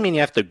country. Doesn't mean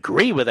you have to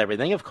agree with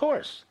everything, of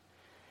course.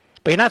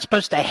 But you're not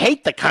supposed to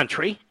hate the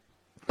country.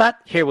 But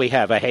here we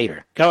have a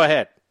hater. Go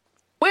ahead.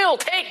 We'll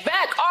take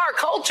back our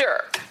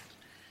culture.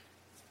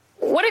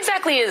 What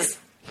exactly is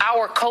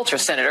our culture,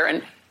 Senator?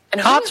 And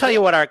I'll tell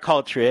you what our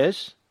culture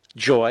is.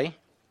 Joy.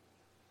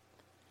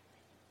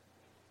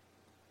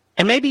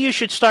 And maybe you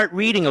should start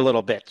reading a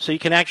little bit so you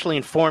can actually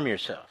inform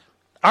yourself.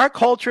 Our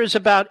culture is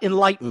about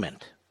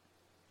enlightenment.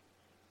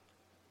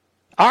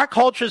 Our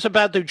culture is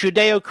about the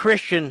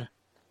Judeo-Christian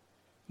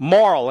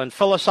moral and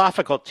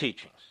philosophical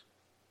teachings.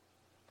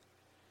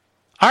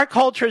 Our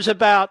culture is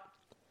about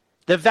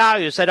the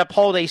values that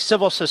uphold a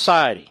civil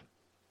society.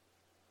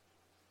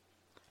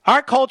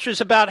 Our culture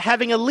is about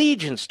having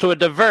allegiance to a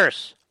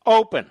diverse,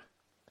 open,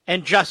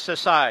 and just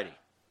society.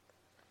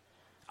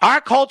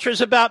 Our culture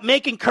is about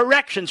making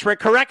corrections where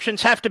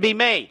corrections have to be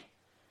made,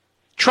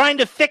 trying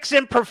to fix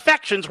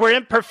imperfections where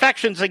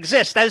imperfections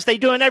exist, as they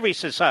do in every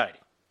society.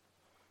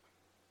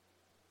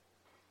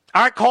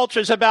 Our culture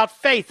is about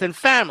faith and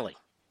family.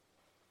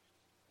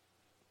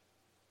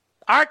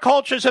 Our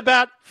culture is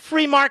about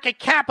free market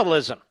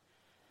capitalism,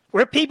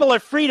 where people are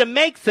free to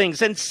make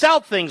things and sell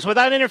things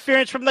without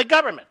interference from the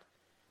government.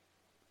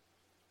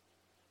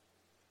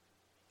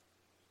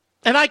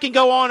 And I can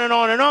go on and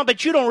on and on,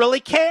 but you don't really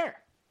care.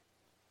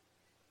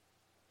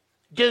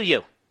 Do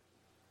you?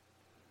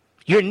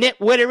 Your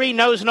nitwittery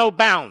knows no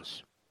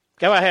bounds.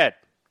 Go ahead.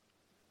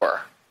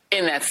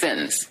 In that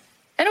sentence.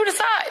 And who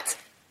decides?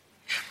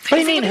 What do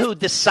you mean, who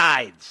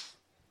decides?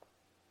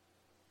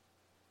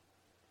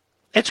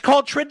 It's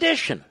called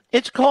tradition.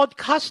 It's called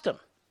custom.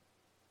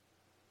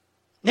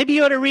 Maybe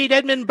you ought to read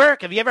Edmund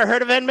Burke. Have you ever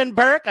heard of Edmund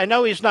Burke? I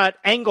know he's not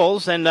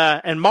Engels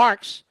and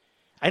Marx.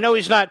 I know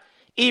he's not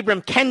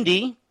Ibram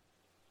Kendi.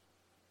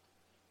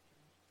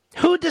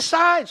 Who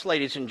decides,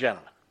 ladies and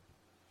gentlemen?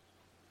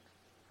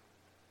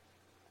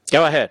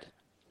 Go ahead.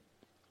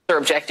 They're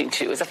objecting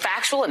to is a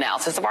factual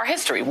analysis of our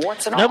history,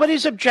 warts and all.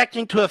 Nobody's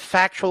objecting to a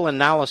factual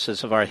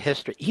analysis of our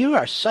history. You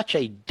are such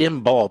a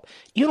dim bulb.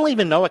 You don't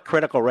even know what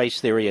critical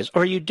race theory is,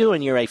 or you do,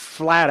 and you're a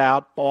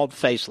flat-out,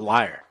 bald-faced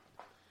liar.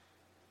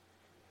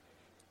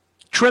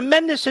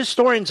 Tremendous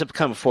historians have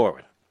come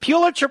forward,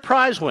 Pulitzer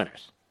Prize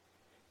winners,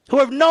 who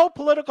have no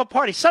political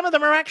party. Some of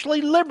them are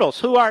actually liberals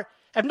who have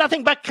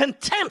nothing but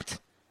contempt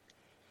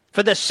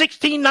for the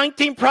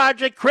 1619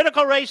 Project,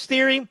 critical race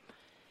theory.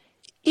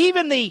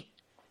 Even the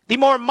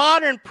more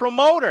modern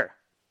promoter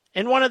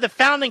and one of the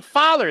founding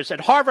fathers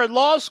at Harvard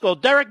Law School,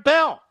 Derek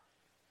Bell,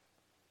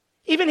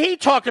 even he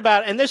talked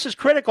about, and this is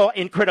critical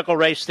in critical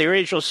race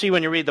theory, as you'll see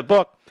when you read the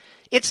book,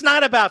 it's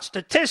not about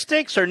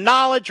statistics or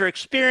knowledge or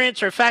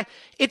experience or fact.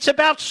 It's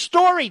about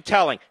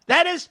storytelling.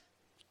 That is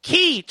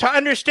key to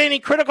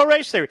understanding critical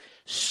race theory.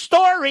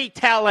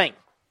 Storytelling.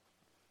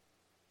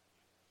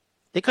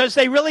 Because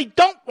they really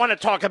don't want to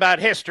talk about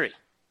history.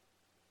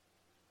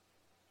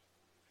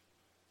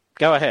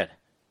 Go ahead.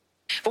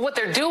 But what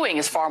they're doing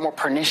is far more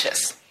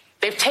pernicious.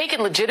 They've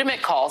taken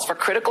legitimate calls for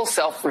critical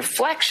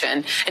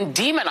self-reflection and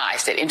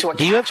demonized it into a...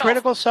 Do you have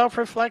critical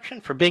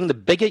self-reflection for being the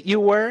bigot you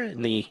were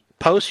in the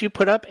posts you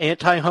put up,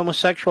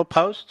 anti-homosexual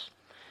posts?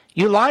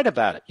 You lied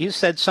about it. You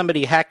said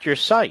somebody hacked your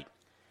site.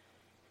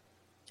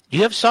 Do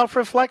you have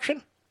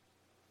self-reflection?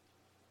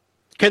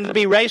 Can there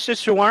be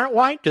racists who aren't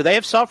white? Do they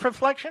have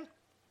self-reflection?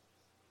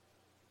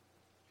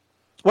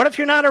 What if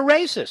you're not a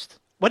racist?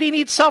 What do you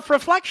need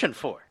self-reflection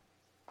for?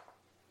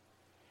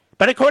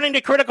 But according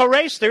to critical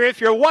race theory,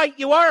 if you're white,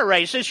 you are a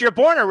racist. You're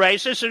born a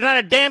racist. There's not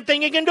a damn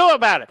thing you can do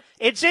about it.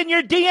 It's in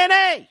your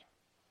DNA.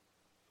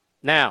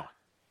 Now,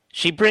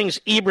 she brings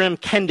Ibram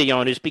Kendi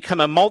on, who's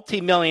become a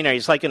multimillionaire.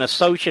 He's like an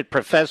associate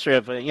professor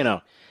of,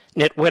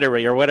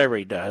 nitwittery or whatever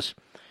he does.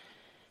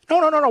 No.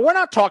 We're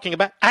not talking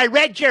about... I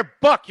read your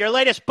book, your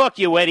latest book,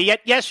 you idiot.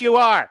 Yes, you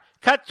are.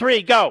 Cut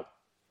 3, go.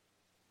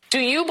 Do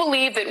you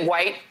believe that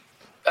white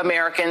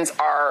Americans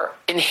are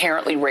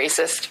inherently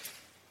racist?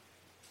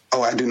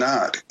 Oh, I do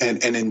not.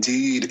 And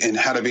indeed, in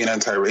How to Be an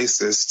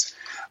Anti-Racist,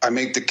 I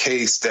make the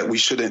case that we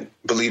shouldn't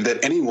believe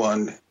that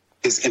anyone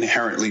is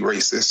inherently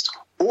racist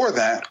or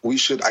that we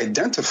should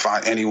identify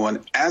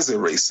anyone as a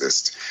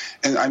racist.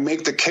 And I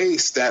make the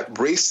case that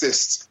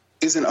racist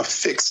isn't a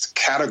fixed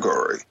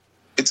category.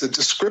 It's a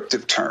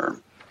descriptive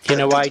term. You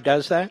know why he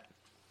does that?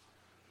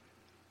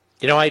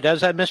 You know why he does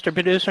that, Mr.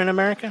 Producer in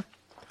America?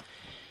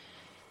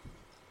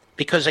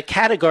 Because a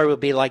category would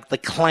be like the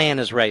Klan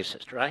is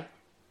racist, right?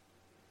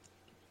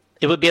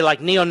 It would be like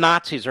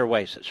neo-Nazis are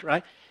racist,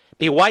 right?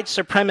 Be white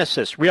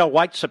supremacists, real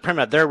white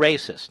supremacists, they're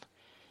racist.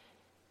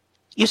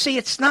 You see,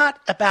 it's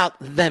not about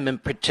them in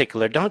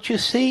particular, don't you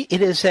see?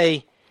 It's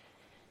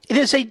It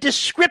is a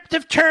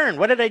descriptive term.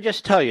 What did I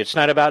just tell you? It's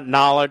not about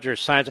knowledge or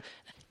science.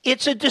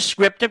 It's a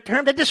descriptive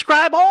term to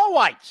describe all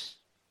whites.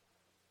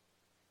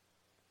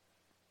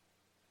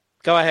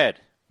 Go ahead.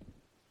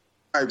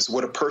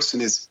 What a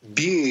person is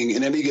being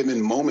in any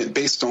given moment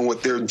based on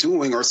what they're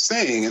doing or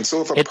saying. And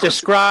so if it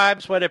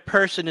describes what a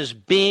person is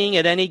being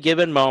at any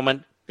given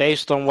moment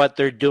based on what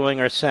they're doing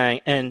or saying.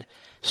 And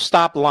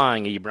stop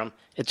lying, Ibram.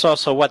 It's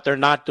also what they're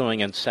not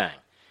doing and saying.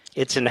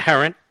 It's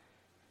inherent.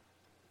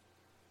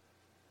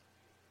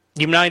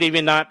 You might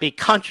even not be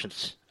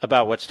conscious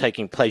about what's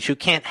taking place. You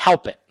can't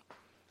help it.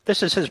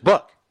 This is his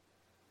book.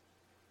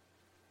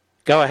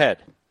 Go ahead.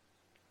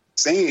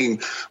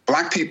 Saying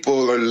black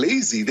people are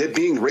lazy, they're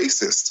being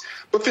racist.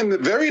 But in the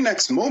very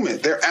next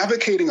moment, they're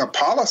advocating a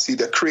policy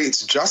that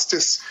creates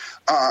justice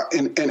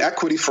and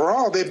equity for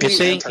all. They're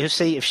being you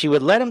see, if she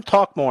would let him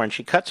talk more, and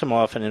she cuts him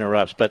off and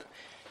interrupts, but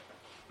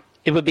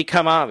it would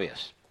become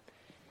obvious.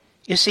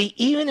 You see,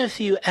 even if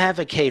you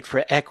advocate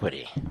for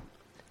equity,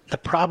 the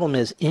problem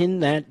is in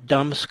that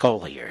dumb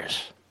skull of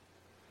yours.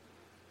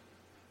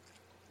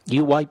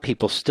 You white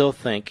people still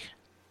think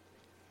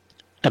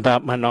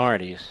about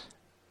minorities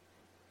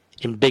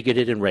in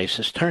bigoted and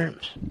racist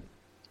terms.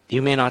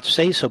 You may not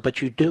say so,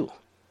 but you do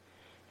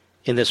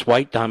in this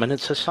white dominant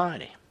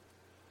society.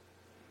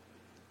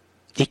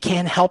 You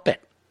can't help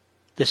it.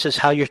 This is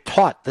how you're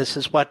taught. This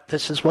is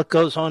what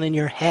goes on in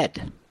your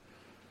head.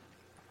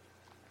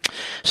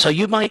 So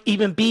you might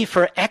even be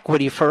for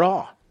equity for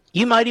all.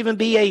 You might even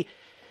be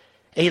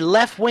a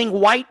left-wing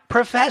white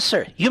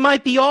professor. You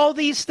might be all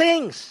these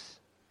things.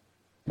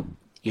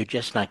 You're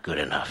just not good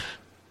enough.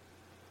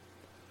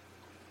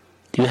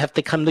 You have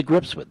to come to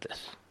grips with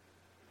this.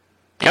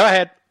 Go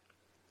ahead.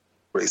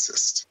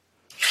 Racist.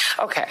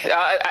 Okay.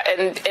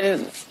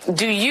 And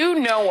do you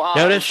know...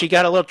 Notice she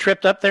got a little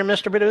tripped up there,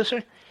 Mr.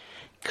 Producer?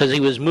 Because he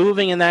was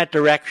moving in that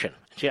direction.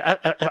 She,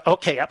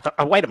 okay,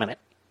 wait a minute.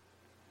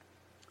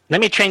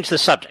 Let me change the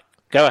subject.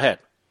 Go ahead.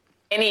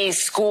 Any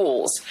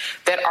schools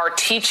that are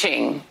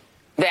teaching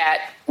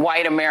that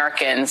white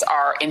Americans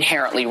are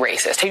inherently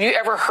racist? Have you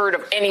ever heard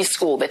of any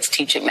school that's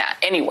teaching that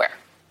anywhere?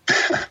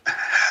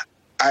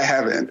 I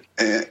haven't,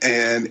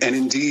 and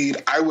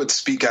indeed, I would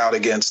speak out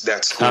against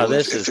that school. Oh,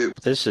 this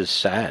is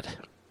sad.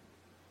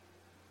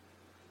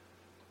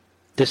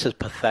 This is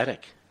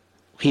pathetic.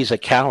 He's a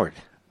coward.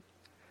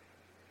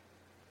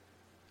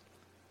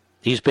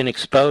 He's been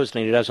exposed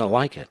and he doesn't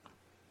like it.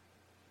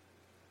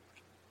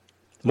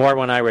 More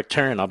when I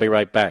return. I'll be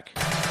right back.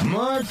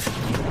 Mark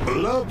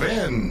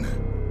Levin.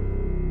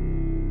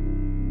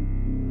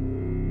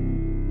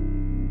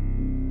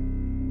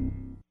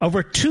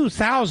 Over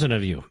 2,000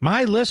 of you,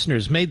 my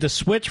listeners, made the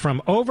switch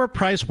from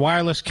overpriced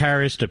wireless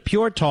carriers to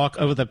Pure Talk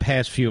over the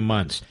past few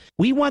months.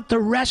 We want the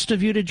rest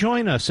of you to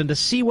join us and to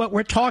see what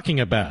we're talking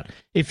about.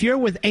 If you're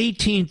with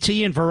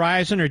AT&T and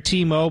Verizon or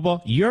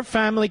T-Mobile, your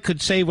family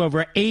could save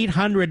over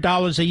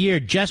 $800 a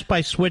year just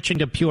by switching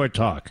to Pure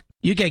Talk.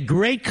 You get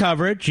great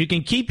coverage, you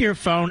can keep your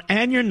phone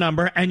and your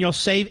number, and you'll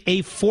save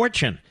a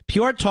fortune.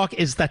 Pure Talk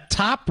is the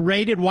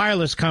top-rated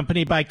wireless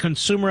company by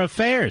Consumer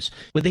Affairs,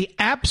 with the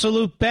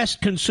absolute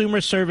best consumer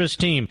service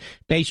team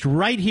based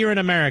right here in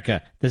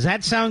America. Does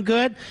that sound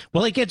good?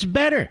 Well, it gets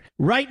better.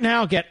 Right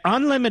now, get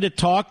unlimited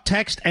talk,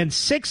 text, and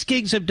 6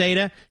 gigs of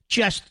data,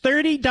 just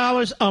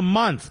 $30 a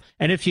month.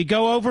 And if you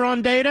go over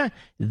on data,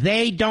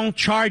 they don't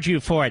charge you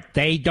for it.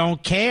 They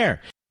don't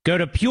care. Go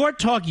to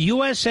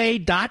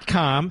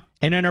puretalkusa.com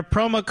and enter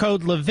promo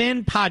code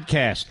Levin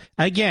Podcast.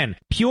 Again,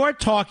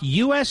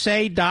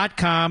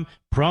 puretalkusa.com,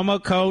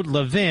 promo code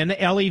Levin,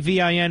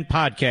 Levin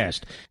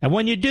Podcast. And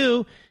when you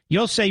do,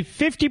 you'll save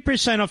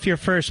 50% off your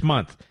first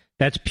month.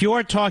 That's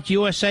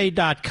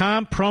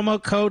puretalkusa.com,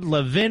 promo code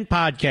Levin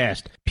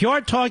Podcast.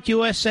 Pure Talk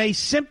USA,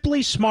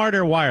 simply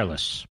smarter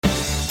wireless.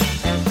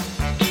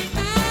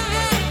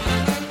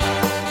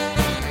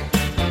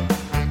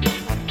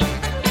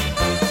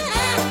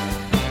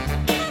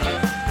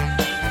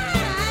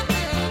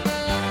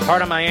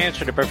 Part of my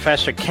answer to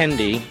Professor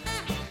Kendi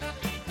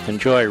and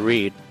Joy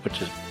Reid,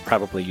 which is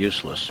probably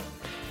useless,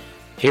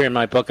 here in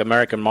my book,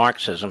 American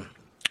Marxism,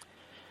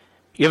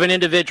 you have an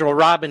individual,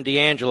 Robin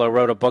DiAngelo,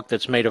 wrote a book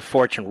that's made a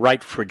fortune,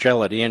 Right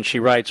Fragility, and she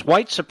writes,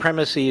 white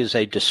supremacy is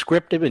a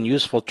descriptive and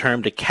useful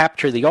term to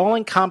capture the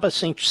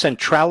all-encompassing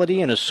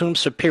centrality and assumed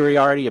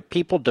superiority of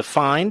people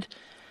defined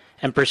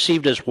and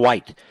perceived as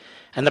white,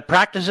 and the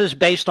practices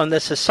based on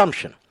this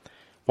assumption.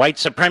 White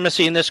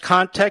supremacy in this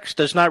context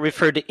does not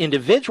refer to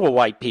individual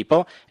white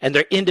people and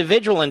their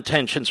individual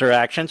intentions or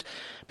actions,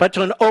 but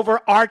to an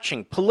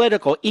overarching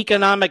political,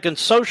 economic, and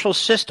social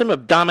system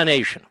of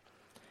domination.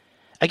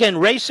 Again,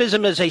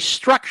 racism is a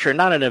structure,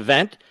 not an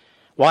event,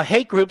 while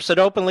hate groups that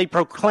openly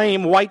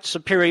proclaim white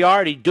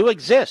superiority do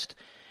exist,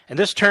 and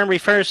this term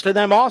refers to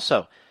them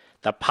also.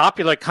 The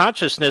popular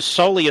consciousness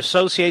solely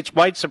associates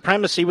white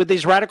supremacy with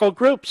these radical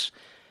groups.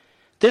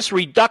 This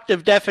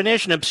reductive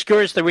definition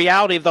obscures the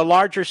reality of the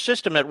larger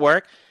system at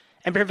work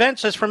and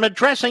prevents us from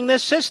addressing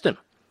this system.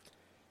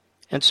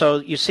 And so,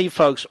 you see,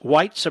 folks,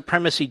 white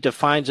supremacy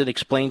defines and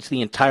explains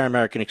the entire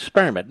American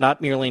experiment,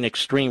 not merely an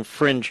extreme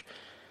fringe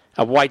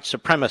of white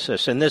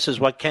supremacists. And this is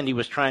what Kendi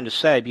was trying to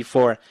say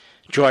before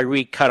Joy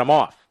Reid cut him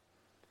off.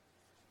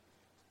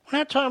 We're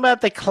not talking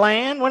about the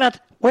Klan.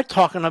 We're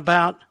talking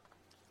about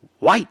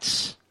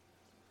whites.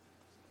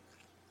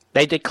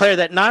 They declare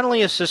that not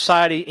only is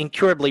society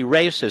incurably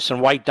racist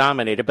and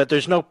white-dominated, but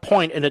there's no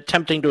point in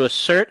attempting to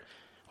assert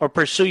or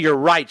pursue your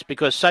rights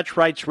because such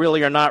rights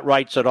really are not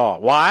rights at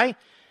all. Why?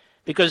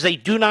 Because they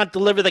do not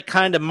deliver the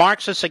kind of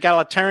Marxist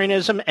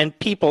egalitarianism and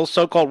people's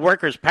so-called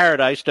workers'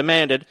 paradise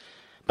demanded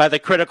by the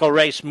critical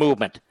race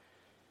movement.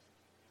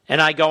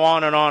 And I go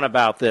on and on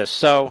about this.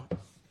 So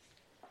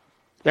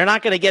they're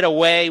not going to get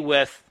away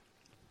with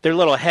their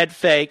little head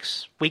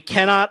fakes. We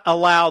cannot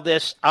allow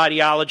this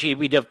ideology to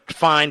be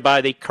defined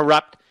by the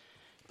corrupt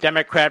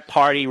Democrat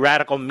Party,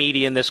 radical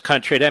media in this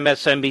country at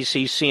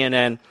MSNBC,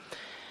 CNN,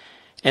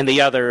 and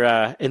the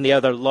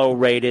other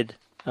low-rated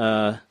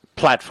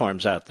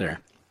platforms out there.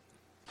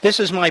 This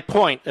is my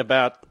point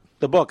about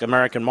the book,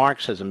 American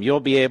Marxism. You'll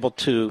be able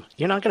to,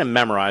 you're not going to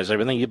memorize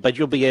everything, but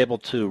you'll be able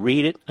to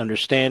read it,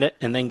 understand it,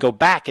 and then go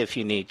back if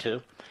you need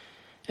to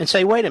and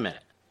say, wait a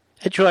minute,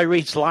 Joy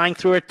Reid's lying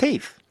through her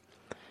teeth.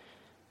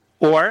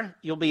 Or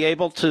you'll be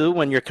able to,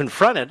 when you're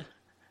confronted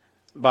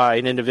by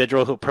an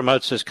individual who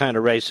promotes this kind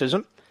of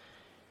racism,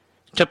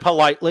 to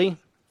politely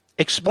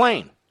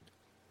explain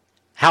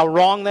how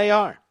wrong they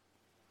are.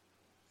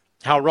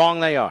 How wrong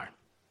they are.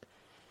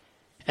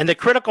 And the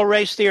critical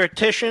race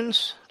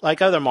theoreticians,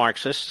 like other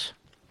Marxists,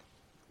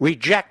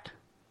 reject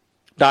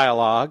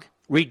dialogue,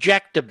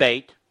 reject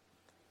debate.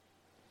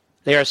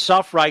 They are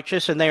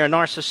self-righteous and they are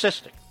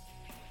narcissistic.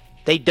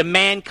 They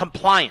demand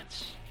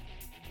compliance.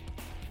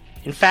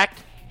 In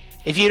fact,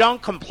 if you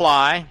don't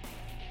comply,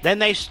 then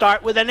they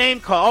start with a name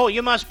call. Oh,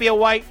 you must be a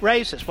white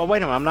racist. Well, wait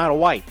a minute, I'm not a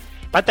white.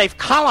 But they've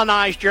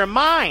colonized your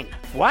mind.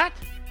 What?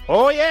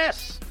 Oh,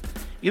 yes.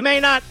 You may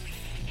not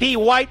be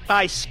white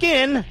by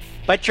skin,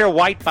 but you're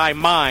white by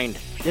mind.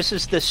 This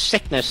is the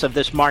sickness of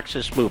this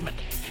Marxist movement.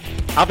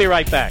 I'll be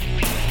right back.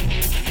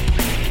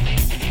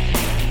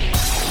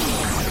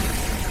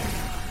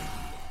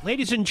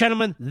 Ladies and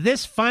gentlemen,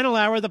 this final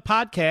hour of the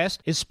podcast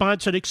is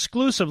sponsored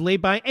exclusively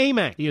by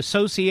AMAC, the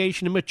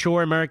Association of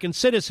Mature American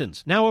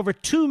Citizens. Now over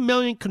 2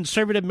 million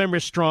conservative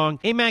members strong,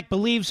 AMAC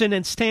believes in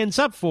and stands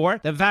up for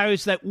the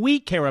values that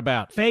we care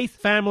about: faith,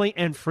 family,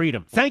 and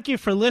freedom. Thank you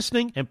for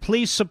listening, and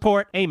please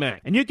support AMAC.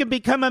 And you can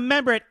become a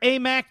member at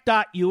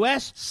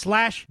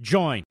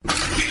amac.us/join.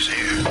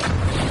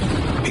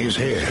 He's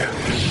here.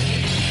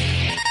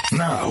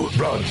 Now,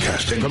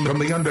 broadcasting from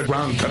the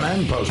underground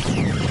command post,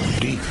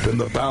 deep in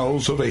the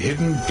bowels of a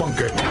hidden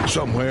bunker,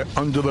 somewhere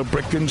under the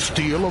brick and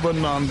steel of a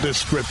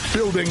nondescript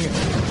building,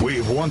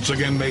 we've once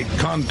again made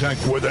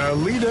contact with our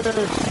leader,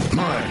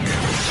 Mark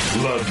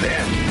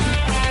Levin.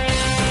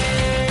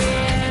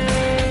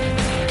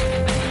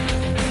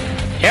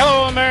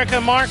 Hello, America.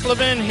 Mark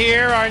Levin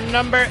here. Our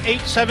number,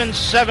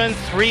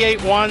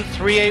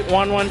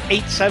 877-381-3811,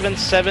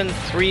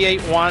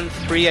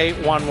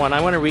 877-381-3811. I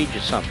want to read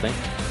you something.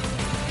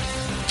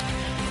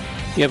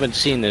 You haven't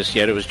seen this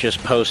yet. It was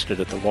just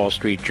posted at the Wall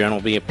Street Journal.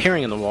 It'll be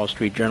appearing in the Wall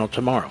Street Journal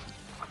tomorrow.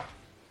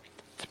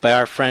 It's by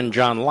our friend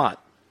John Lott.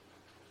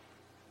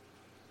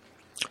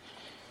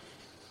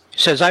 He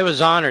says, I was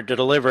honored to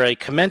deliver a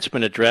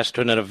commencement address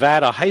to a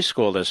Nevada high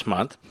school this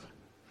month,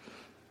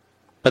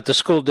 but the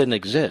school didn't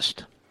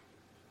exist.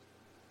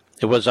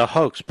 It was a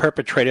hoax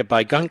perpetrated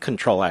by gun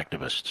control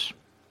activists.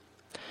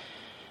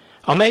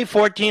 On May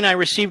 14, I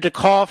received a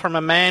call from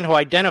a man who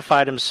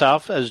identified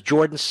himself as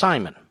Jordan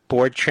Simon,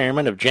 board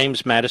chairman of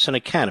James Madison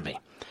Academy,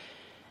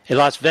 a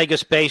Las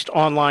Vegas-based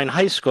online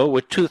high school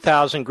with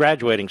 2,000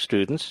 graduating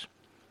students.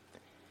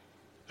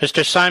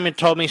 Mr. Simon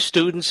told me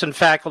students and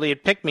faculty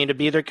had picked me to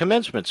be their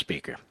commencement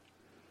speaker.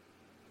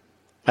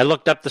 I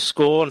looked up the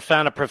school and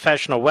found a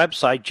professional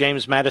website,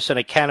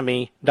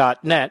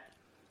 jamesmadisonacademy.net,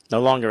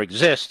 no longer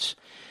exists,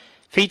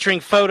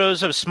 featuring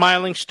photos of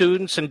smiling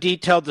students and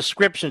detailed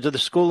descriptions of the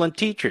school and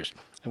teachers.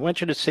 I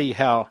want you to see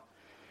how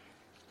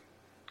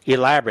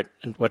elaborate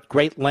and what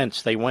great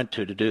lengths they went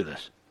to do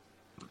this.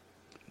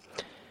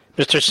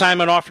 Mr.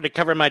 Simon offered to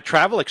cover my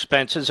travel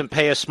expenses and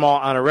pay a small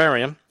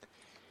honorarium.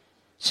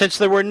 Since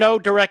there were no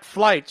direct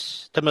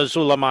flights to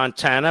Missoula,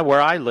 Montana,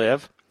 where I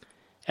live,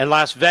 and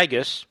Las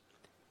Vegas,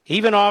 he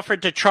even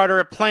offered to charter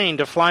a plane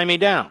to fly me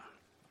down.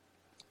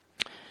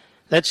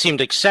 That seemed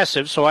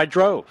excessive, so I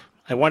drove.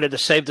 I wanted to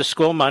save the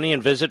school money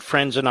and visit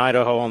friends in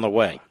Idaho on the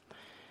way.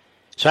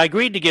 So I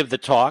agreed to give the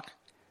talk,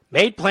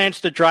 made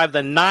plans to drive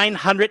the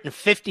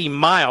 950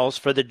 miles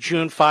for the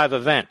June 5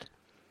 event.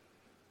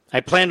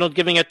 I planned on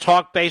giving a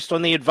talk based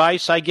on the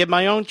advice I give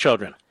my own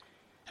children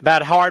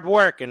about hard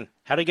work and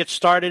how to get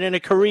started in a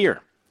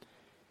career.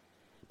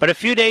 But a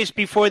few days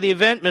before the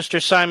event,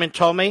 Mr. Simon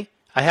told me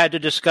I had to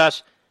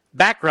discuss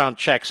background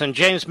checks and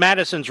James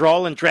Madison's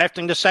role in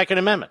drafting the Second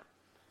Amendment.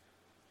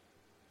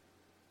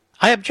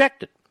 I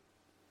objected.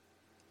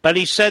 But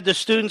he said the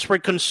students were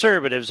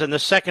conservatives and the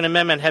Second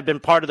Amendment had been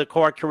part of the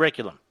core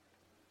curriculum.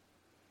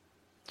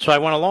 So I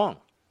went along.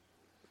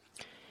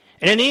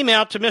 In an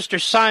email to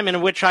Mr. Simon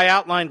in which I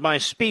outlined my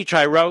speech,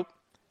 I wrote,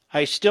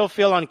 I still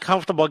feel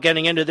uncomfortable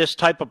getting into this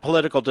type of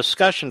political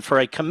discussion for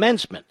a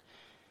commencement,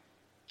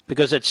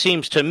 because it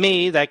seems to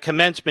me that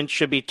commencement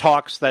should be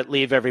talks that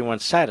leave everyone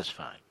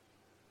satisfied.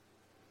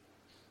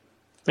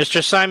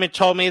 Mr. Simon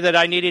told me that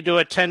I needed to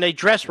attend a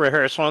dress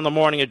rehearsal on the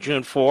morning of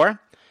June 4.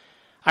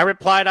 I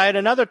replied I had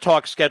another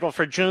talk scheduled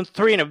for June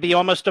 3, and it would be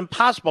almost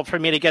impossible for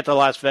me to get to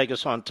Las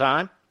Vegas on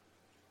time.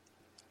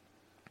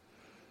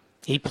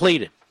 He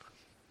pleaded.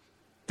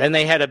 Then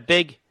they had a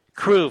big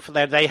crew for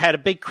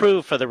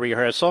the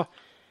rehearsal,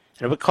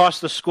 and it would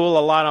cost the school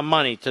a lot of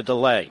money to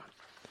delay.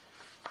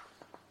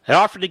 I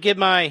offered to give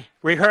my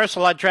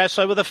rehearsal address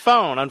over the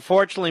phone.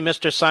 Unfortunately,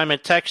 Mr. Simon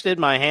texted,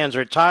 "My hands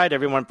are tied.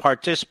 Everyone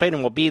participating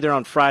and will be there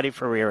on Friday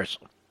for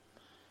rehearsal."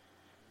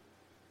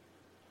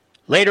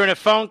 Later in a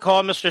phone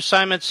call, Mr.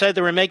 Simon said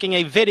they were making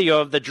a video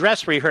of the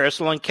dress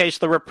rehearsal in case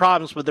there were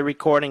problems with the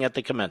recording at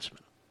the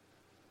commencement.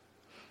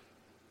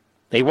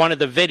 They wanted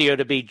the video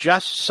to be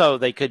just so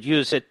they could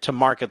use it to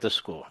market the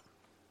school.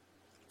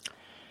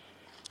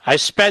 I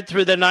sped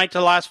through the night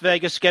to Las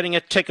Vegas getting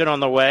a ticket on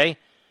the way,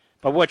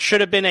 but what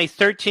should have been a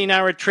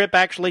 13-hour trip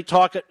actually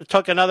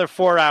took another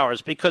 4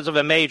 hours because of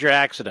a major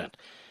accident.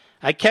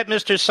 I kept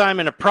Mr.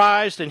 Simon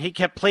apprised, and he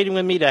kept pleading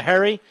with me to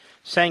hurry,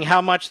 saying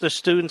how much the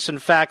students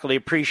and faculty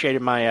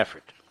appreciated my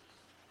effort.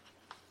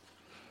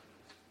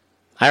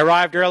 I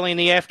arrived early in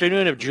the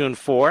afternoon of June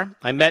 4.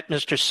 I met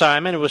Mr.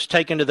 Simon and was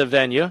taken to the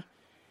venue. It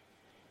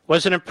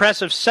was an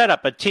impressive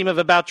setup. A team of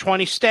about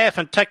 20 staff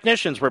and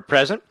technicians were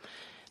present.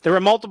 There were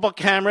multiple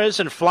cameras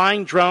and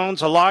flying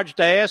drones, a large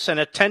dais, and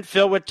a tent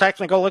filled with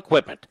technical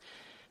equipment.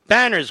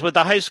 Banners with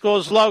the high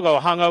school's logo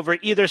hung over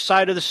either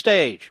side of the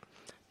stage.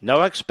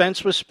 No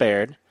expense was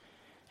spared,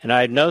 and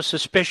I had no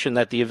suspicion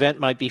that the event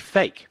might be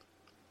fake.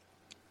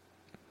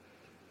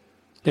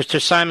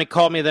 Mr. Simon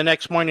called me the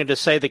next morning to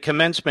say the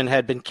commencement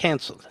had been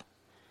canceled,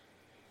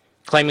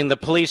 claiming the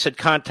police had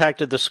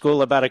contacted the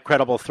school about a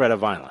credible threat of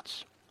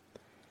violence.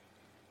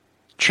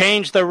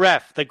 Change the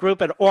Ref, the group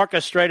that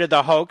orchestrated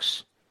the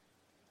hoax,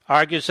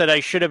 argues that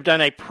I should have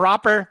done a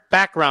proper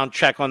background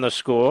check on the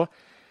school.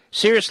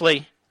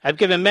 Seriously, I've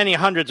given many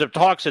hundreds of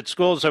talks at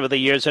schools over the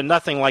years, and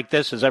nothing like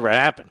this has ever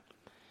happened.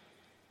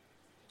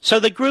 So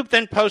the group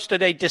then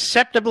posted a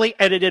deceptively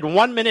edited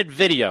 1-minute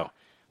video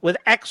with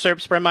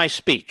excerpts from my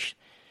speech.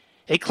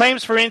 It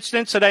claims, for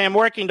instance, that I am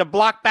working to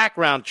block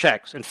background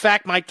checks. In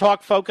fact, my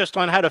talk focused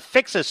on how to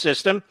fix a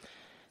system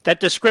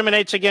that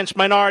discriminates against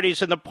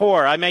minorities and the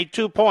poor. I made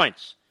 2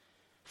 points.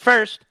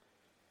 First,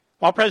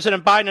 while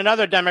President Biden and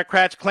other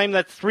Democrats claim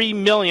that 3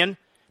 million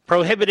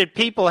prohibited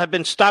people have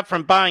been stopped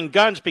from buying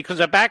guns because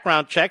of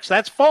background checks,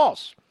 that's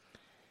false.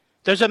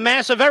 There's a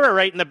massive error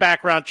rate in the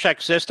background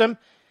check system.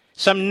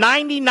 Some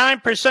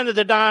 99% of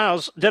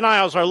the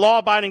denials are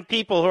law-abiding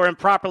people who are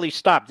improperly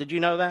stopped. Did you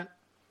know that?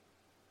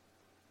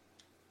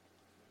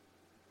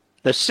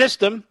 The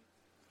system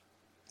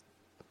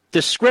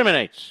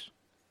discriminates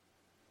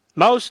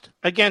most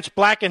against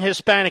black and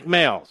Hispanic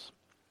males.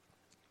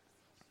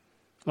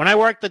 When I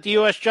worked at the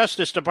U.S.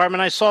 Justice Department,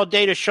 I saw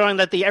data showing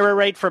that the error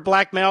rate for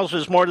black males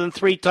was more than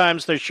 3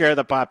 times their share of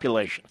the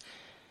population.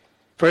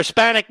 For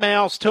Hispanic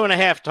males,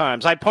 2.5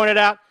 times. I pointed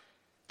out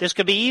this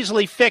could be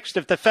easily fixed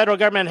if the federal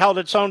government held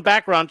its own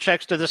background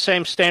checks to the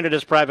same standard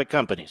as private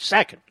companies.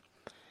 Second,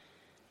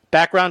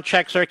 background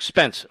checks are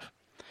expensive.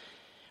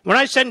 When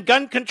I said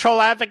gun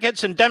control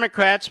advocates and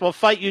Democrats will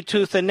fight you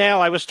tooth and nail,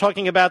 I was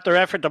talking about their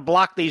effort to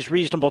block these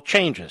reasonable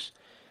changes.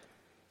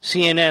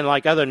 CNN,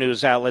 like other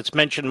news outlets,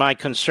 mentioned my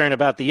concern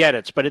about the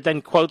edits, but it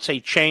then quotes a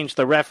change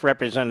the Ref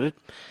represented.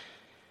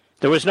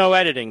 There was no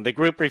editing. The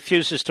group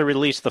refuses to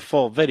release the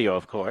full video,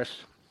 of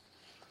course.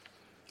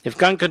 If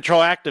gun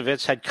control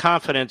activists had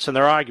confidence in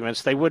their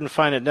arguments, they wouldn't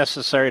find it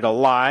necessary to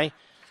lie,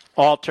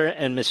 alter,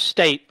 and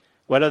misstate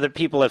what other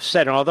people have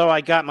said. And although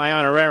I got my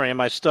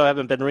honorarium, I still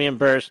haven't been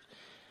reimbursed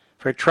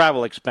for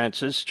travel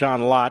expenses.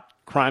 John Lott,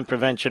 Crime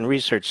Prevention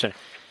Research Center.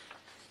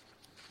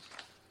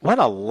 What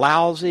a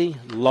lousy,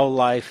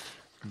 low-life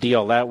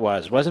deal that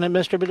was, wasn't it,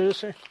 Mr.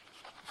 Producer?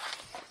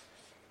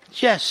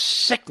 Just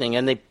sickening,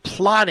 and the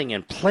plotting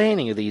and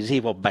planning of these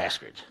evil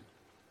bastards.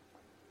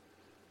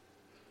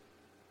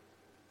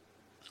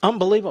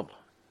 Unbelievable.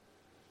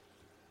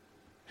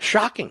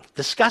 Shocking.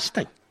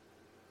 Disgusting.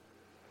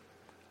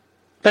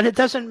 But it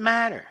doesn't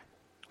matter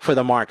for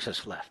the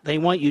Marxist left. They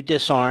want you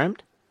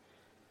disarmed.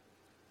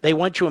 They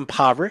want you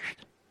impoverished.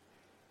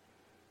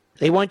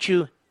 They want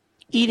you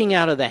eating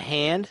out of their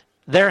hand.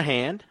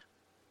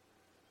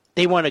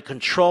 They want to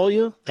control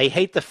you. They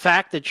hate the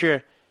fact that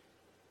you're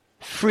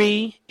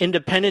free,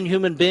 independent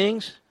human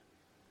beings.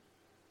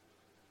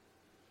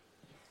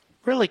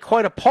 Really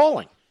quite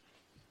appalling.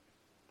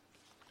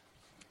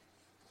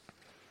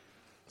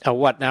 Oh,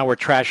 what? Now we're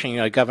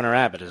trashing Governor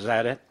Abbott. Is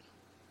that it?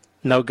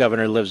 No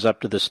governor lives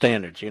up to the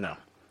standards, you know.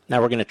 Now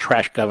we're going to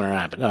trash Governor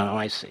Abbott. Oh,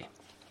 I see.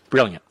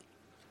 Brilliant.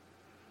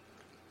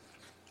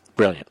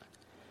 Brilliant.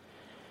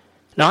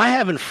 Now, I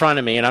have in front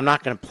of me, and I'm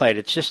not going to play it.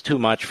 It's just too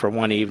much for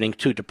one evening,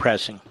 too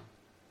depressing.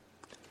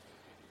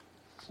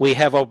 We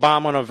have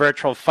Obama on a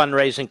virtual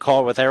fundraising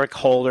call with Eric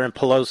Holder and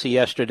Pelosi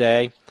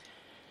yesterday.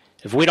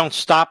 If we don't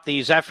stop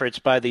these efforts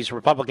by these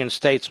Republican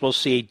states, we'll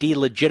see a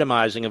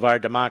delegitimizing of our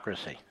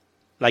democracy,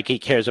 like he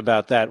cares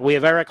about that. We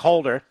have Eric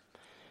Holder,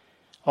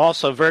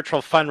 also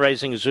virtual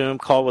fundraising Zoom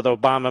call with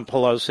Obama and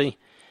Pelosi.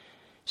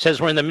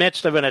 Says we're in the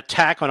midst of an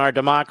attack on our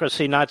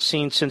democracy not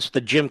seen since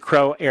the Jim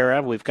Crow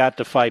era. We've got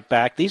to fight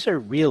back. These are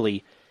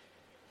really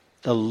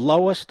the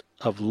lowest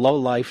of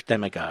low-life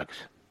demagogues.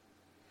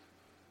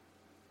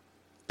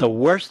 The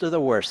worst of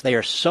the worst. They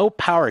are so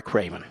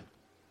power-craven.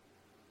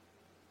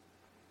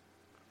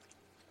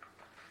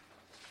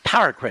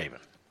 Power-craven.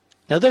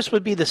 Now, this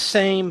would be the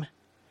same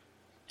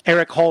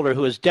Eric Holder,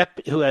 who as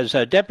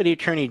Deputy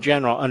Attorney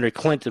General under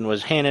Clinton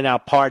was handing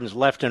out pardons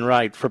left and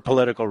right for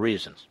political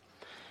reasons.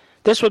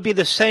 This would be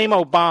the same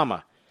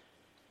Obama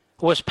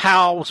who was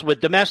pals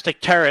with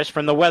domestic terrorists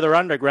from the Weather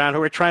Underground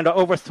who were trying to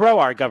overthrow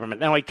our government.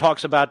 Now he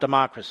talks about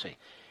democracy.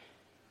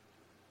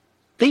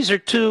 These are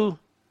two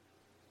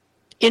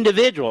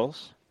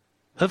individuals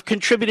who have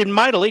contributed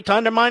mightily to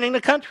undermining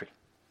the country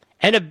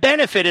and have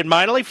benefited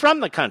mightily from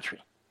the country.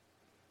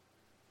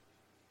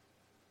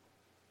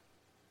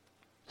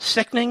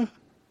 Sickening,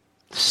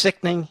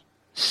 sickening,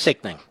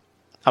 sickening.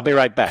 I'll be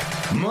right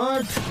back.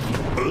 Mark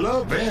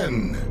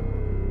Levin.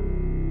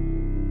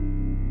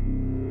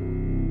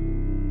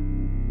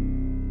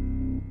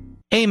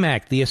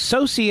 AMAC, the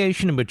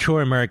Association of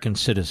Mature American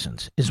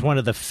Citizens, is one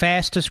of the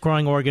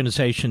fastest-growing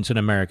organizations in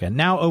America,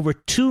 now over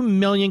 2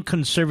 million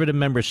conservative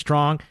members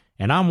strong,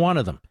 and I'm one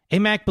of them.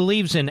 AMAC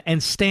believes in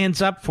and stands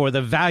up for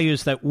the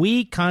values that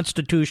we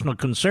constitutional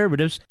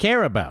conservatives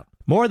care about.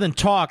 More than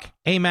talk,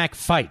 AMAC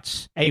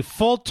fights. A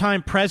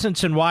full-time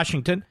presence in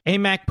Washington,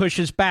 AMAC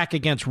pushes back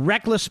against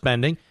reckless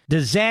spending,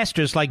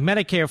 disasters like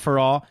Medicare for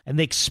All, and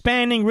the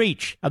expanding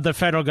reach of the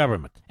federal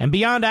government. And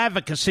beyond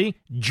advocacy,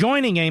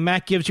 joining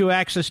AMAC gives you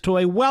access to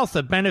a wealth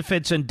of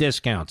benefits and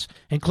discounts,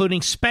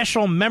 including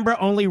special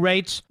member-only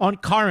rates on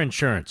car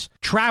insurance,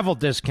 travel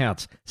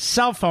discounts,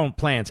 cell phone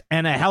plans,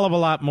 and a hell of a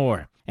lot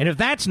more. And if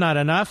that's not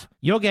enough,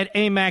 you'll get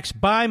AMAC's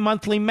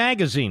bi-monthly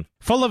magazine,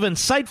 full of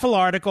insightful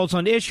articles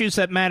on issues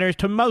that matter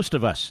to most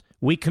of us,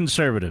 we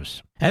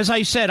conservatives. As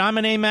I said, I'm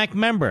an AMAC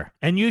member,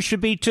 and you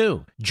should be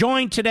too.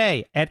 Join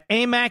today at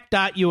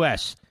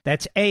amac.us.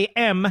 That's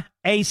AMAC.us.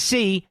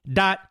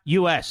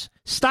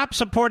 Stop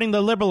supporting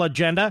the liberal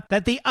agenda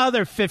that the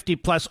other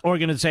 50-plus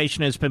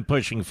organization has been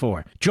pushing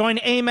for. Join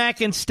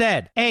AMAC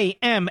instead.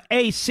 AMAC.us.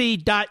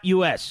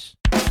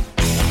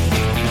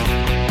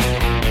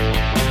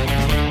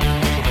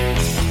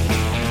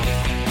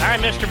 All right,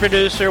 Mr.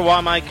 Producer,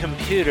 while my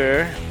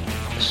computer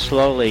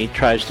slowly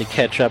tries to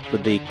catch up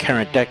with the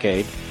current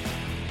decade,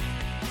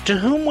 to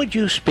whom would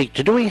you speak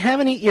to? Do we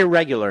have any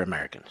irregular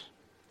Americans?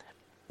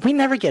 We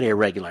never get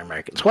irregular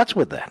Americans. What's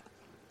with that?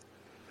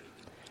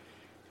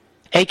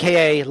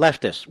 AKA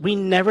leftists. We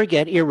never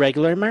get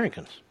irregular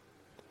Americans.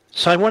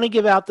 So I want to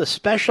give out the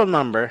special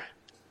number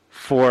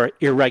for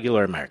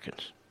irregular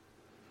Americans.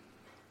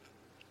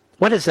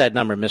 What is that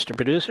number, Mr.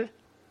 Producer?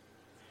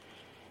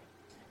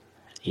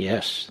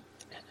 Yes.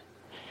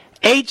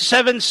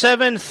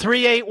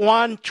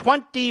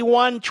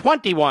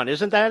 877-381-2121.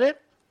 Isn't that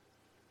it?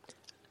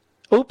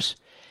 Oops.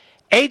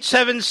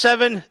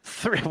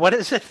 877-3... What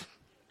is it?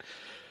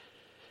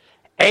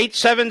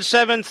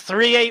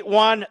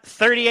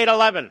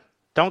 877-381-3811.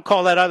 Don't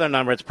call that other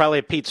number. It's probably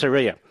a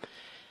pizzeria.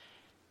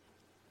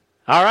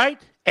 All right?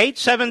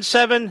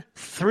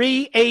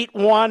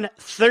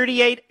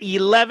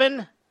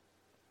 877-381-3811.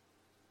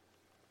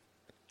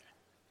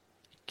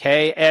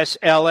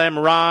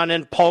 KSLM Ron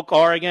in Polk,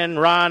 Oregon.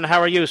 Ron,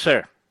 how are you,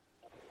 sir?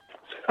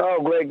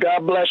 Oh, great.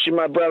 God bless you,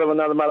 my brother.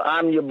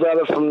 I'm your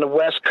brother from the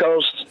West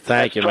Coast.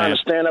 Thank you, man. Trying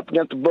to stand up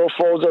against the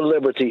bullfoes of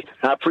liberty.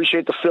 I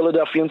appreciate the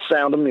Philadelphian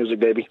sound of music,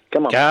 baby.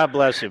 Come on. God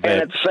bless you, baby.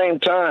 And at the same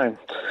time,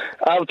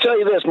 I'll tell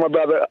you this, my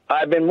brother.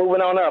 I've been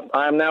moving on up.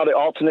 I am now the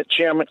alternate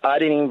chairman. I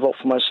didn't even vote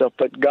for myself,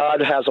 but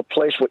God has a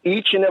place for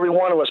each and every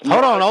one of us.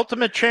 Hold on,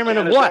 ultimate chairman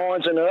of what?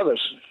 Owens and others.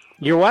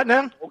 You're what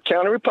now? Polk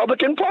County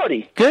Republican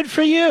Party. Good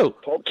for you.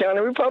 Polk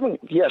County Republican.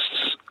 Yes.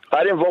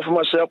 I didn't vote for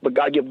myself, but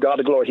God give God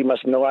the glory. He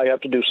must know I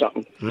have to do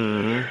something.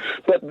 Mm-hmm.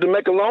 But to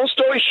make a long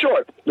story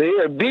short,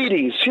 here,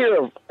 Beatties,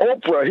 here,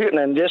 Oprah, here,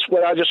 and this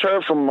what I just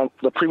heard from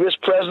the previous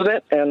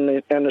president and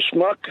the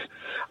schmuck.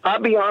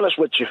 I'll be honest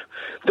with you.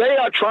 They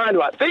are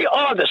they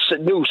are the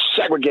new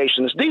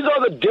segregationists. These are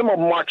the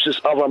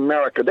demo-Marxists of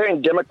America. They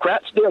ain't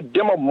Democrats. They're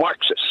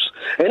demo-Marxists.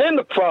 And in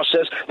the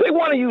process, they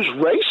want to use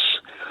race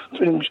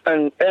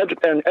and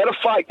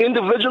edify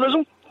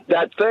individualism,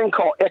 that thing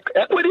called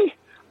equity.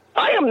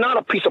 I am not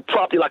a piece of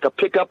property like a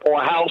pickup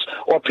or a house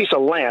or a piece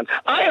of land.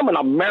 I am an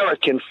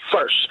American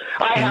first.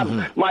 I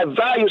have my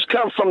values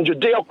come from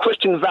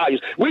Judeo-Christian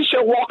values. We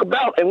shall walk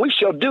about and we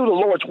shall do the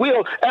Lord's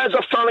will as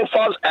the founding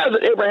fathers, as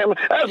Abraham,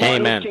 as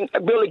Martin Luther King,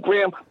 Billy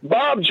Graham,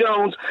 Bob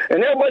Jones,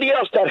 and everybody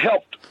else that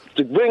helped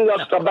to bring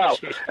us about.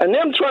 And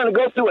them trying to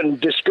go through and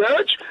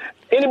discourage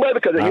anybody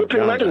because the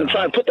European Americans are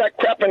trying to put that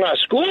crap in our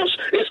schools.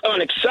 It's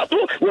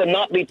unacceptable, will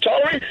not be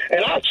tolerated,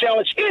 and I'll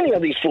challenge any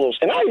of these fools.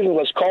 And I even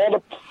was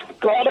called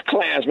all the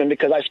Klansmen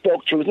because I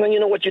spoke truth. And then you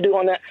know what you do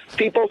on that,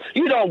 people?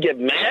 You don't get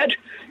mad.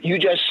 You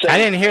just say... I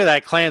didn't hear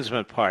that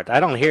Klansman part. I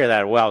don't hear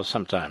that well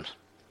sometimes.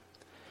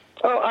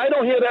 Oh, I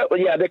don't hear that. Well,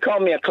 yeah, they call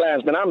me a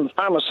Klansman.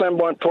 I'm a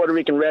sunborn Puerto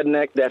Rican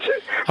redneck. That's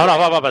it. Hold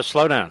on,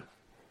 slow down.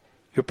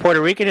 You're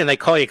Puerto Rican and they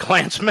call you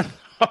Klansman?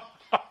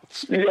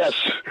 Yes.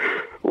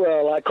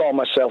 Well, I call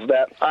myself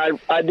that.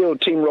 I do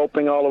team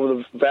roping all over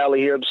the valley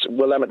here,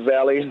 Willamette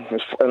Valley,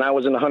 and I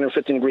was in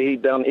 115-degree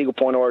heat down in Eagle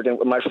Point, Oregon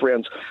with my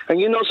friends. And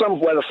you know something,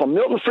 whether from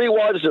Milton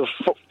Freeway to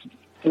the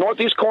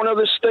northeast corner of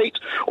the state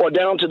or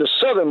down to the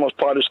southernmost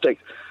part of the state,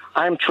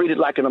 I'm treated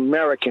like an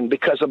American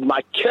because of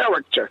my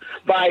character,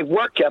 my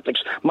work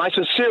ethics, my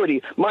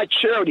sincerity, my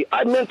charity.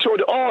 I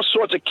mentored all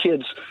sorts of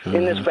kids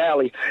in this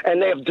valley,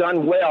 and they have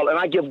done well, and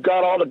I give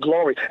God all the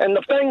glory. And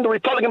the thing the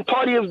Republican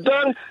Party has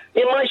done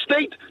in my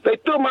state, they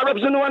threw my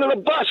representative under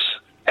the bus,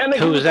 and they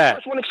Who's that? The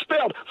first one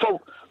expelled for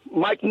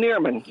Mike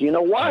Neerman. You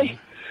know why?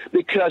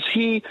 Because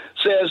he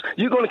says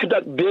you're going to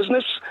conduct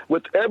business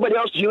with everybody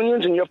else,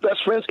 unions and your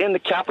best friends in the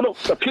Capitol,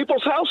 the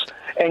People's House,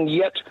 and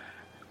yet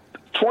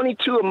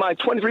 22 of my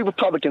 23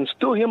 Republicans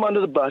threw him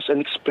under the bus and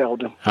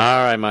expelled him.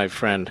 All right, my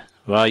friend.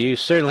 Well, you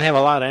certainly have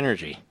a lot of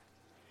energy.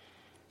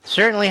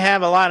 Certainly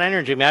have a lot of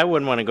energy. I mean, I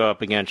wouldn't want to go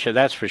up against you,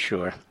 that's for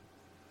sure.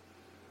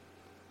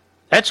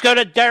 Let's go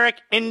to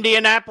Derek,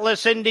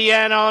 Indianapolis,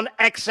 Indiana on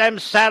XM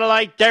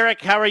Satellite. Derek,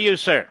 how are you,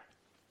 sir?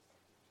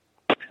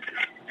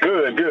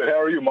 Good. How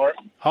are you, Mark?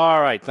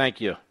 All right,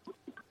 thank you.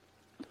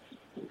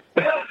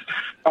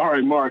 All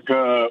right, Mark.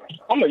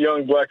 I'm a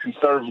young black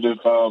conservative,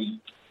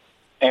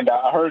 and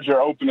I heard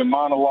your opening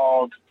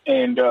monologue,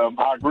 and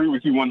I agree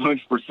with you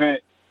 100%.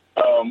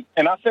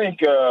 And I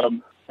think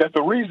that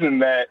the reason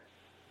that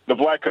the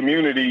black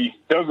community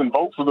doesn't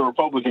vote for the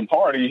Republican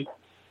Party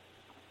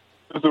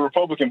is the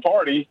Republican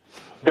Party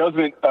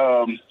doesn't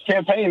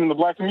campaign in the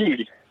black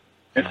community.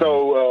 And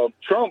so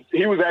Trump,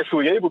 he was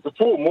actually able to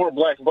pull more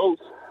black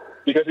votes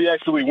because he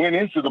actually went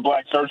into the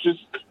black churches.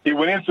 He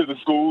went into the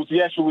schools.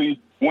 He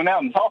actually went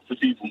out and talked to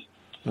people.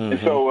 And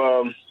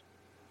so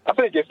I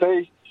think if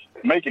they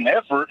make an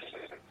effort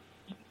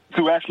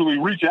to actually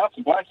reach out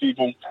to black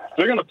people,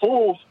 they're going to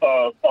pull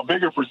a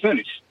bigger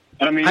percentage.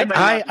 And I mean,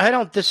 I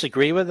don't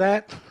disagree with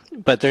that,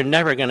 but they're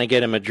never going to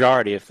get a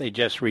majority if they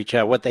just reach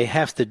out. What they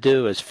have to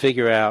do is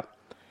figure out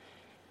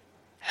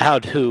how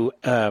to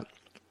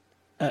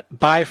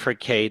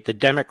bifurcate the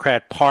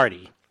Democrat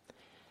Party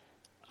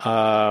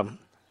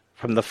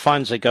from the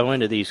funds that go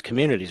into these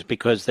communities,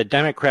 because the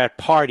Democrat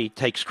Party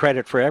takes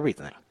credit for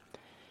everything.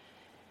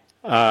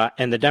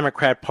 And the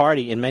Democrat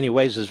Party, in many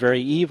ways, is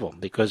very evil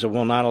because it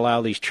will not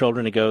allow these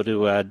children to go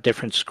to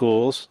different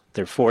schools.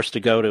 They're forced to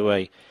go to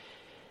a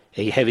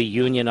heavy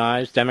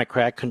unionized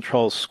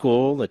Democrat-controlled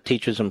school that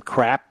teaches them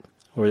crap,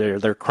 or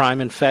they're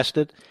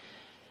crime-infested.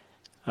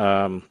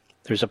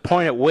 There's a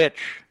point at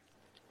which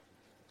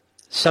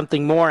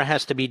something more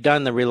has to be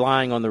done than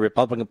relying on the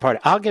Republican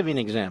Party. I'll give you an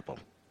example.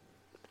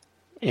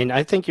 And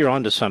I think you're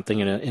onto something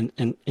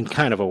in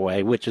kind of a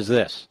way, which is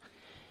this.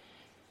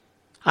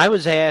 I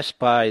was asked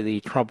by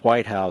the Trump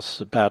White House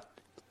about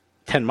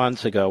 10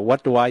 months ago,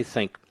 what do I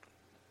think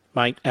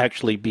might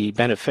actually be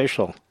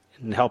beneficial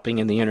in helping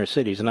in the inner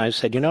cities? And I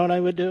said, you know what I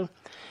would do?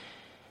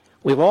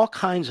 We have all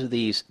kinds of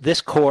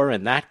this core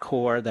and that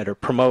core that are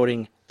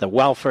promoting the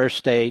welfare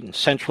state and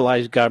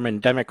centralized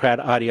government, Democrat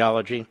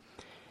ideology.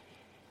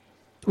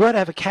 We ought to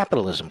have a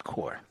capitalism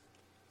core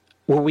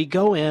where we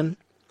go in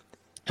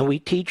and we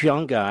teach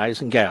young guys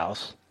and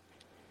gals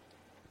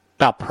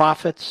about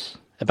profits,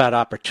 about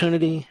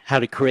opportunity, how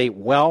to create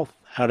wealth,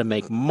 how to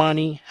make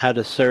money, how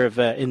to serve,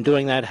 in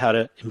doing that, how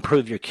to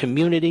improve your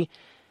community.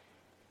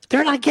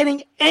 They're not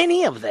getting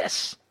any of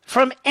this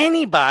from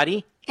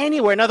anybody,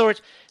 anywhere. In other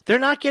words, they're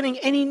not getting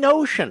any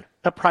notion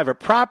of private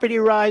property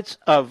rights,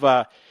 of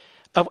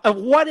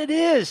what it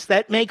is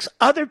that makes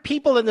other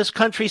people in this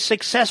country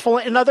successful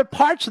in other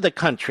parts of the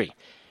country.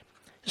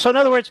 So in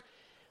other words,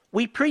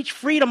 we preach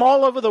freedom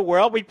all over the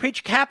world. We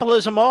preach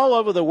capitalism all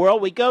over the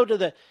world. We go to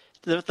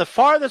the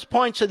farthest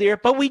points of the earth,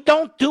 but we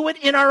don't do it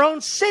in our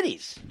own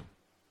cities.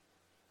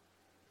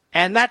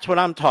 And that's what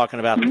I'm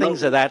talking about,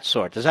 things of that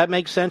sort. Does that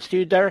make sense to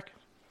you, Derek?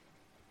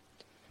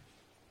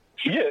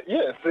 Yeah,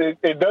 yes,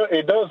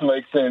 it does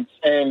make sense.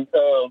 And,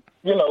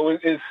 you know,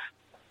 it's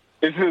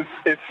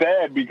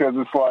sad because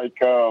it's like,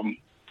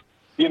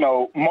 you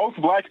know, most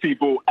black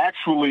people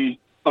actually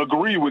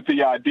agree with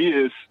the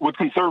ideas, with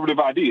conservative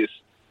ideas.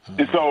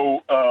 And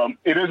so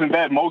it isn't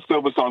that most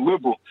of us are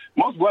liberal.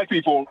 Most black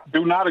people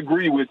do not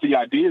agree with the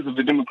ideas of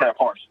the Democrat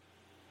Party.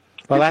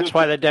 Well, that's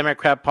why the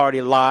Democrat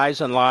Party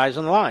lies and lies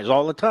and lies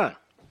all the time.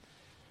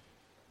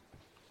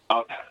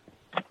 All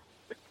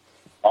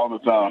the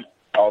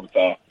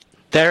time.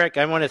 Derek,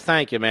 I want to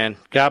thank you, man.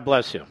 God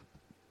bless you.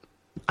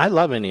 I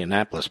love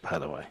Indianapolis, by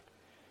the way.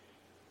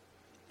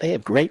 They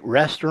have great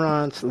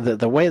restaurants.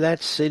 The way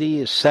that city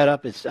is set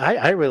up,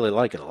 I really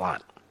like it a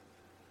lot.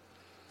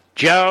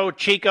 Joe,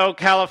 Chico,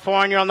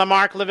 California on the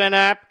Mark Levin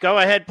app. Go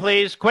ahead,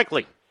 please,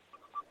 quickly.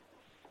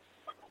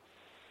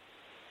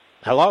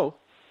 Hello?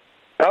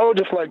 I would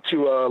just like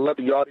to let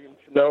the audience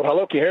No,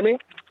 hello, can you hear me?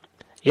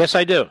 Yes,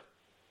 I do.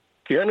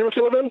 Can you hear me,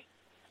 Mr. Levin?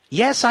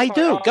 Yes, I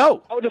do.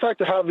 Go. I would just like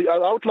to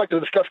I would like to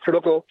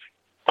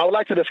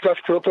discuss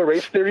critical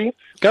race theory.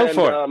 Go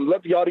for it.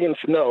 Let the audience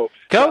know.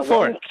 Go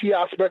for it. One key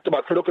aspect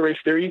about critical race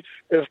theory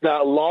is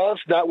that laws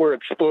that were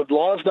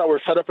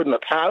set up in the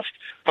past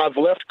have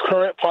left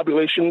current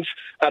populations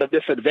at a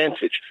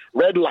disadvantage.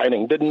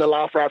 Redlining didn't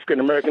allow for African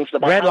Americans to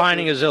buy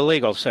Redlining is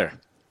illegal, sir.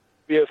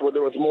 Yes, where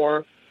there was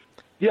more.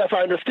 Yes,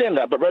 I understand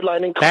that, but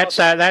redlining.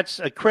 That's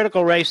a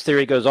critical race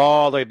theory goes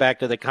all the way back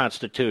to the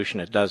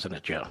Constitution, doesn't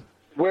it, Joe?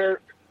 Where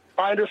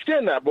I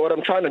understand that, but what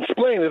I'm trying to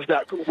explain is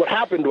that what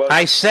happened was...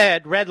 I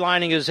said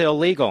redlining is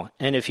illegal,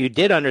 and if you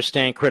did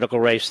understand critical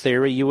race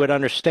theory, you would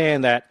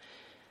understand that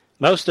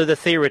most of the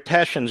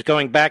theoreticians,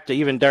 going back to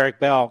even Derek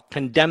Bell,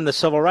 condemn the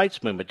civil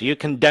rights movement. Do you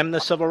condemn the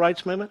civil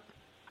rights movement?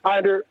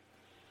 What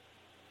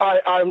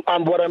I'm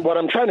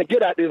trying to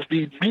get at is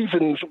the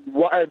reasons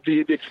why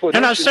the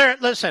explanation... No, sir,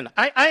 listen,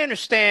 I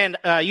understand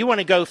you want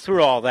to go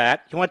through all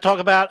that. You want to talk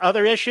about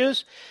other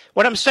issues?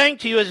 What I'm saying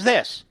to you is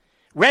this.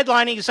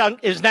 Redlining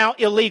is now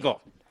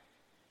illegal.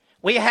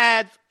 We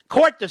had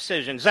court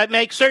decisions that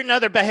make certain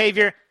other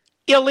behavior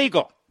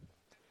illegal.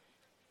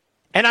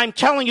 And I'm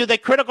telling you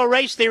that critical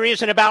race theory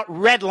isn't about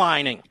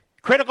redlining.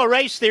 Critical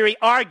race theory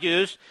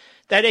argues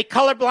that a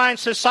colorblind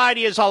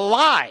society is a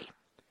lie,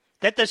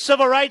 that the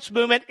civil rights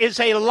movement is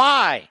a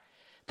lie,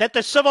 that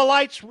the civil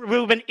rights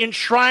movement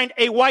enshrined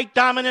a white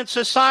dominant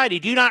society.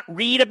 Do you not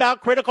read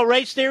about critical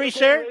race theory,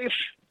 sir?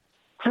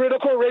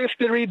 Critical race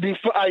theory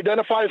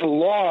identifies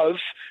laws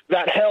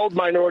that held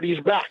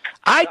minorities back.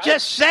 I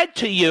just said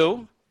to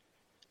you,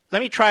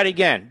 let me try it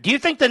again. Do you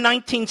think the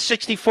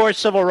 1964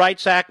 Civil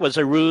Rights Act was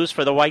a ruse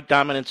for the white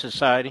dominant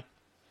society?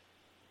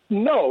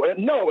 No.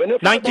 And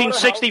if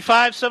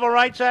 1965 Civil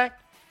Rights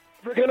Act?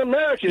 African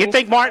Americans. You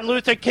think Martin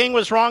Luther King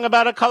was wrong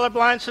about a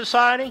colorblind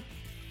society?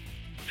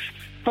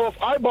 So if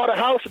I bought a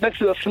house next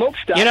to a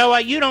smokestack... You know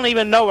what? You don't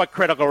even know what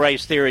critical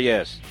race theory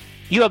is.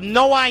 You have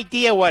no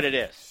idea what it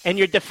is, and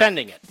you're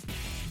defending it.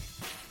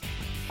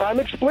 I'm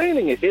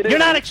explaining it. You're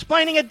not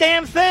explaining a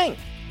damn thing.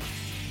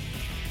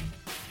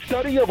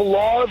 Study of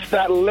laws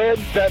that led...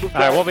 All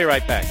right, we'll be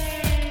right back.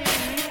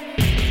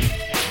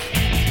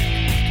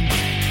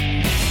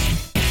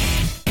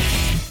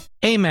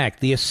 AMAC,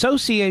 the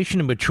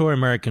Association of Mature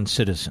American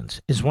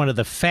Citizens, is one of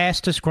the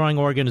fastest growing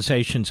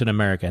organizations in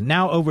America.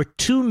 Now over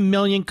 2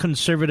 million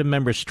conservative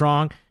members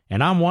strong,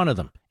 and I'm one of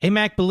them.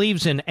 AMAC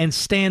believes in and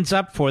stands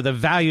up for the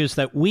values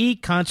that we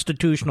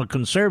constitutional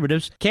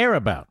conservatives care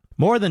about.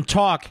 More than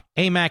talk,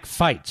 AMAC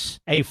fights.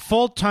 A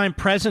full-time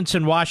presence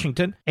in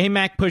Washington,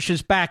 AMAC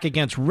pushes back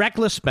against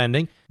reckless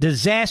spending,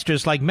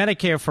 disasters like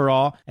Medicare for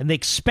All, and the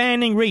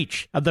expanding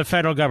reach of the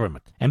federal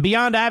government. And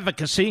beyond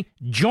advocacy,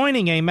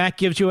 joining AMAC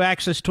gives you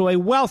access to a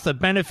wealth of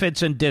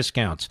benefits and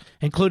discounts,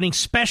 including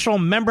special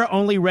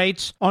member-only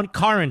rates on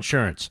car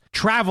insurance,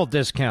 travel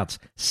discounts,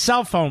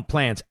 cell phone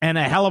plans, and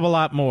a hell of a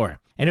lot more.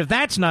 And if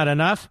that's not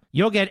enough,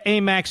 you'll get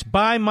AMAC's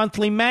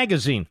bi-monthly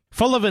magazine,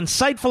 full of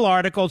insightful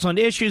articles on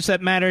issues that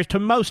matter to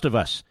most of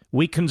us,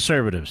 we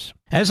conservatives.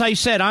 As I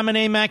said, I'm an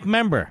AMAC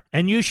member,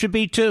 and you should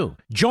be too.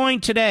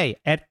 Join today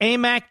at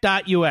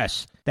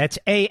amac.us. That's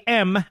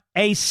AMAC.us.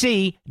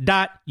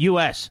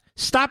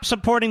 Stop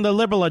supporting the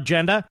liberal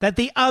agenda that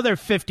the other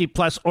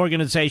 50-plus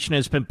organization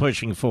has been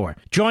pushing for.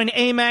 Join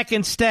AMAC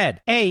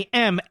instead.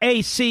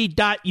 AMAC.us.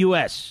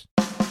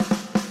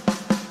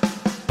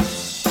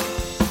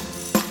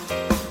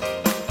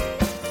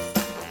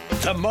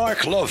 The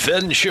Mark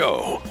Levin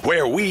Show,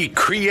 where we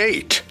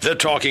create the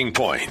talking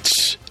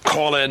points.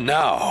 Call in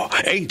now,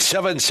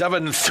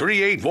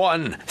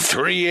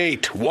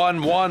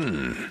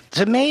 877-381-3811. It's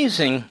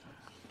amazing.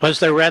 Was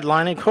there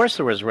redlining? Of course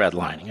there was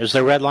redlining. Is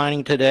there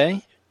redlining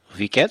today?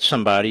 If you get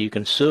somebody, you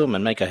can sue them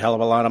and make a hell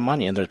of a lot of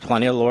money, and there's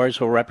plenty of lawyers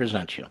who will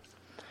represent you.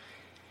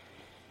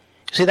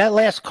 See, that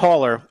last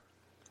caller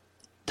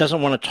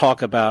doesn't want to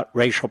talk about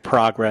racial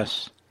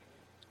progress.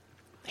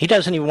 He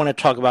doesn't even want to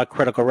talk about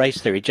critical race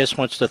theory. He just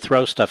wants to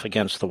throw stuff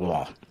against the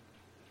wall.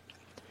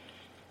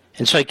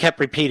 And so he kept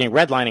repeating,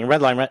 redlining,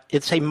 redlining.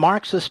 It's a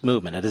Marxist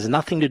movement. It has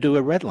nothing to do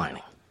with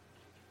redlining.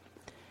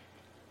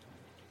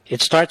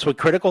 It starts with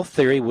critical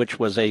theory, which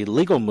was a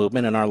legal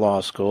movement in our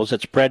law schools.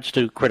 It spreads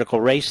to critical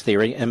race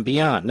theory and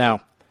beyond.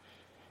 Now,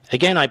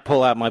 again, I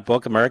pull out my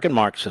book, American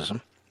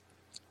Marxism.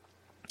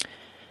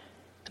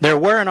 There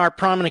were and are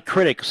prominent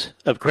critics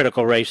of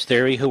critical race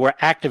theory who were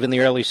active in the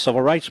early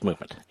civil rights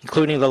movement,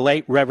 including the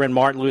late Reverend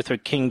Martin Luther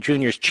King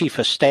Jr.'s chief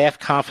of staff,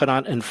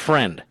 confidant, and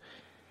friend,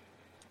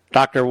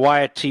 Dr.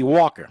 Wyatt T.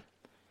 Walker.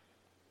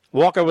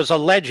 Walker was a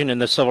legend in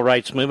the civil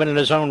rights movement in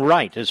his own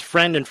right. His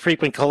friend and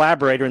frequent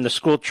collaborator in the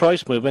school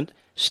choice movement,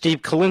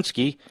 Steve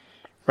Kalinsky,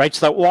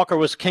 writes that Walker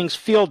was King's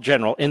field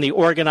general in the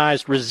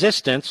organized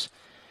resistance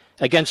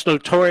against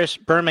notorious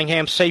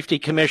Birmingham Safety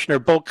Commissioner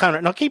Bull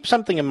Connor. Now keep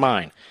something in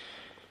mind.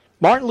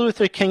 Martin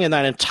Luther King and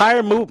that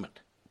entire movement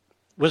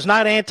was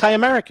not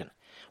anti-American,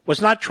 was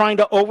not trying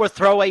to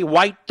overthrow a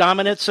white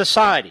dominant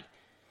society.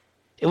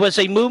 It was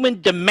a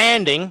movement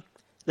demanding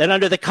that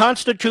under the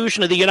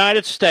Constitution of the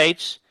United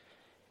States,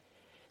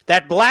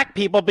 that black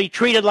people be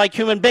treated like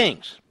human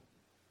beings.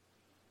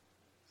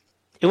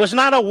 It was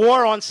not a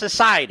war on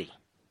society.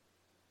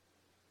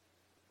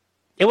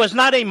 It was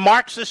not a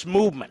Marxist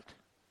movement.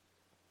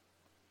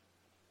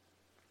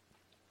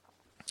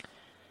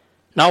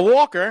 Now,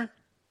 Walker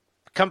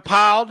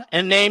compiled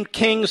and named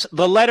King's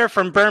The Letter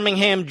from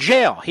Birmingham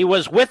Jail. He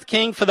was with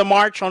King for the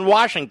March on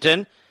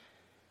Washington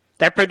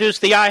that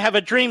produced the I Have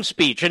a Dream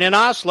speech, and in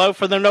Oslo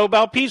for the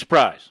Nobel Peace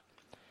Prize.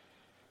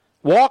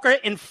 Walker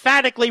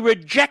emphatically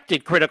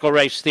rejected critical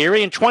race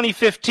theory. In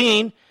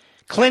 2015,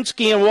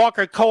 Klinsky and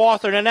Walker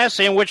co-authored an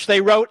essay in which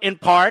they wrote, in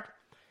part,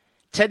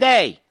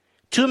 "Today,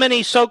 too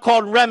many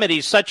so-called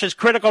remedies such as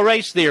critical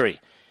race theory,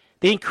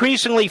 the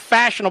increasingly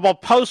fashionable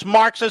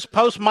post-Marxist,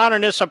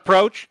 post-modernist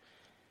approach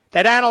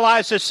that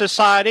analyzes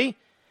society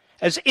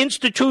as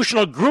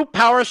institutional group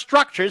power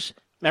structures."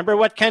 Remember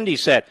what Kendi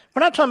said.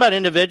 We're not talking about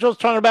individuals,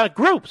 we're talking about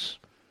groups.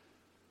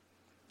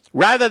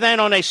 Rather than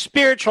on a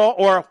spiritual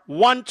or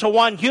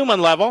one-to-one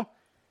human level,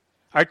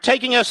 are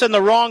taking us in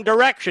the wrong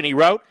direction, he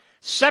wrote,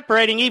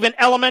 separating even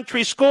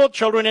elementary school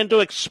children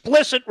into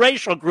explicit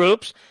racial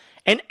groups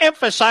and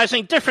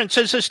emphasizing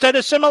differences instead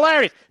of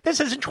similarities. This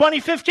is in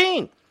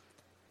 2015.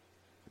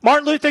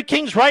 Martin Luther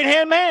King's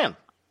right-hand man.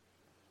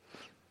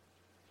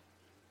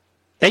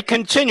 They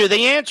continue,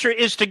 the answer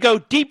is to go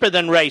deeper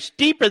than race,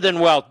 deeper than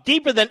wealth,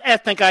 deeper than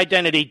ethnic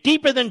identity,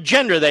 deeper than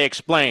gender, they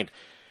explained.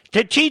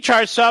 To teach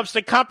ourselves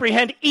to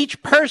comprehend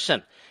each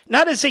person,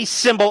 not as a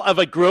symbol of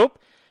a group,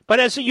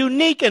 but as a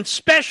unique and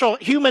special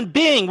human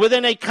being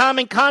within a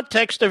common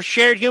context of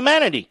shared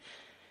humanity.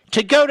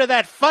 To go to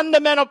that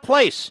fundamental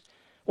place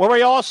where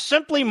we're all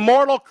simply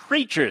mortal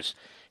creatures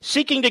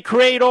seeking to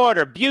create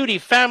order, beauty,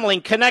 family,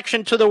 and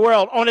connection to the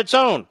world on its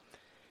own,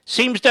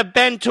 seems to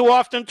bend too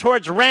often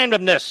towards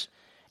randomness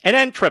and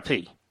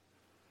entropy.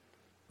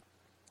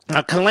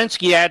 Now,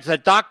 Klinsky adds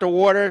that Dr.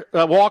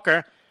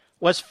 Walker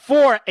was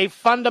for a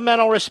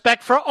fundamental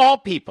respect for all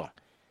people,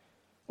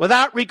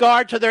 without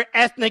regard to their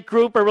ethnic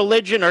group or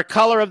religion or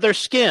color of their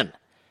skin.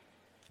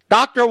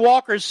 Dr.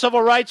 Walker's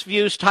civil rights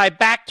views tie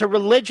back to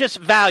religious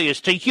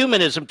values, to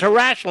humanism, to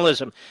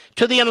rationalism,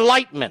 to the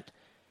Enlightenment.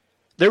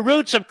 The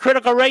roots of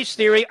critical race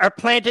theory are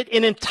planted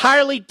in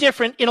entirely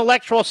different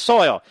intellectual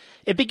soil.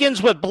 It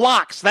begins with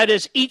blocks, that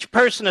is, each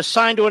person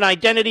assigned to an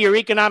identity or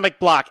economic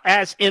block,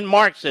 as in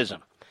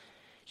Marxism.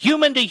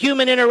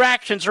 Human-to-human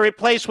interactions are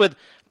replaced with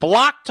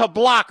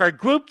block-to-block or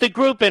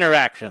group-to-group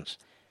interactions.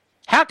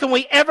 How can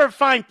we ever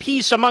find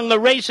peace among the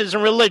races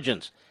and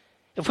religions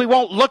if we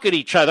won't look at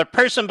each other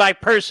person by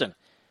person,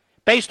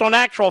 based on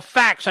actual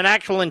facts and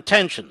actual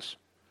intentions?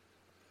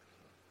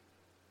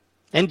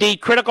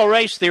 Indeed, critical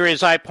race theory,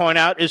 as I point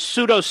out, is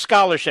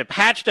pseudo-scholarship,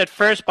 hatched at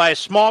first by a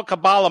small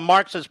cabal of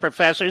Marxist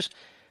professors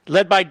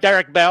led by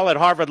Derek Bell at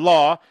Harvard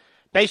Law,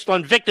 based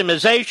on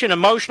victimization,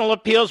 emotional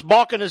appeals,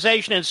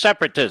 balkanization, and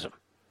separatism.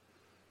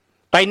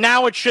 By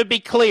now it should be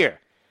clear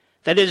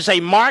that it is a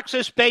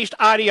Marxist-based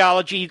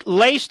ideology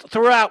laced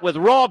throughout with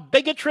raw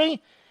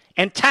bigotry,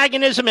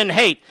 antagonism, and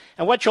hate.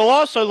 And what you'll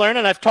also learn,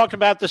 and I've talked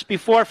about this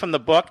before from the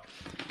book,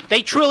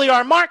 they truly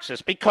are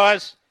Marxists,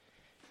 because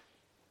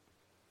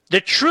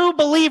the true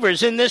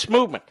believers in this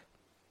movement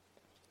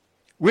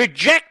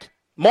reject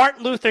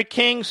Martin Luther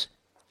King's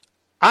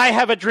I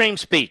Have a Dream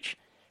speech,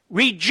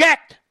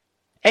 reject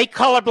a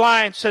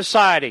colorblind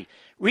society,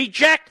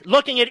 reject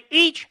looking at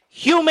each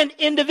human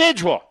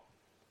individual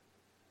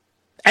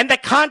and the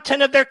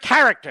content of their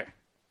character.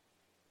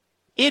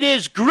 It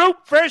is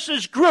group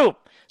versus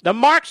group. The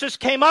Marxists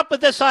came up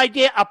with this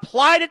idea,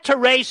 applied it to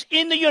race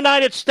in the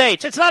United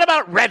States. It's not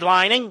about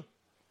redlining.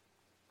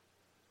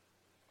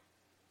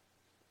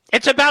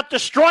 It's about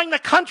destroying the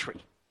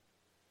country.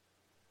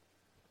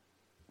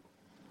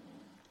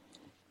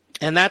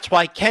 And that's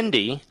why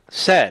Kendi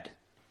said,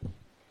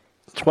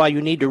 that's why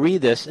you need to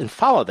read this and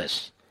follow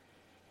this.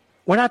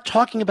 We're not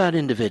talking about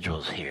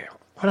individuals here.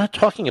 We're not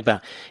talking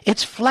about,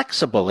 it's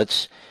flexible.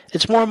 It's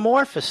more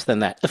amorphous than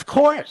that. Of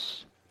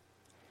course.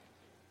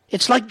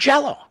 It's like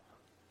Jell-O.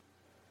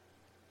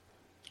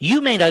 You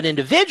may not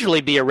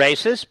individually be a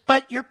racist,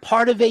 but you're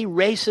part of a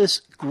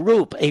racist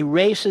group, a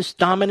racist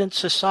dominant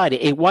society,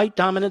 a white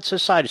dominant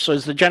society. So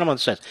as the gentleman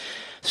says,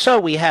 so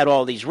we had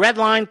all these red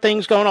line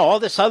things going on, all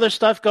this other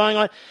stuff going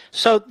on.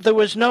 So there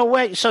was no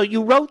way. So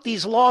you wrote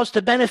these laws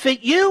to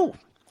benefit you.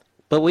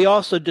 But we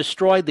also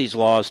destroyed these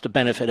laws to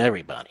benefit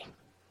everybody.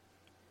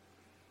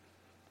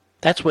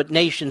 That's what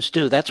nations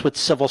do. That's what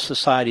civil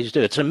societies do.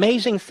 It's an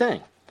amazing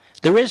thing.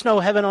 There is no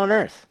heaven on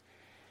earth.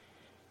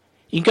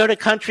 You can go to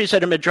countries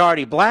that are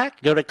majority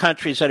black, go to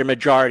countries that are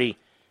majority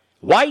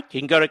white,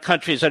 you can go to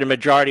countries that are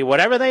majority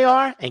whatever they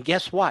are, and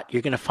guess what?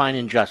 You're going to find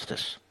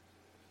injustice.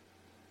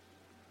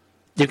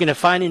 You're going to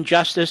find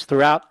injustice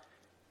throughout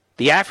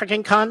the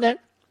African continent.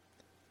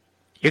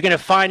 You're going to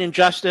find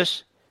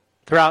injustice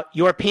throughout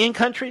European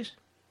countries.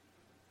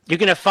 You're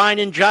going to find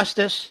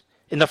injustice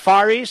in the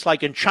Far East,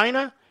 like in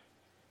China.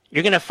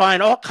 You're going to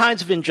find all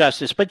kinds of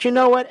injustice. But you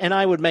know what? And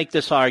I would make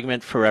this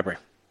argument forever.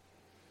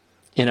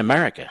 In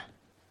America,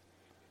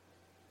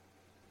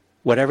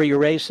 whatever your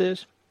race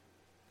is,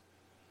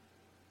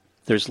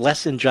 there's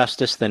less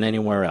injustice than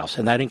anywhere else,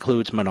 and that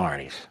includes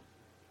minorities.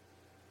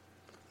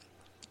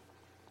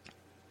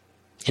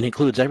 It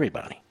includes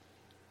everybody.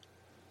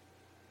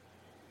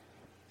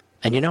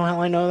 And you know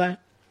how I know that?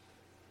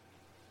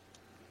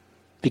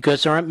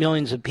 Because there aren't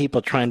millions of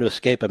people trying to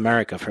escape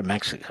America from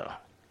Mexico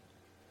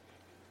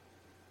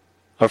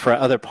or for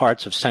other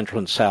parts of Central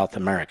and South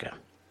America,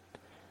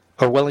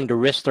 or willing to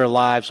risk their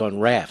lives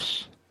on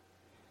rafts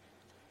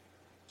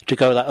to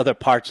go to other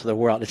parts of the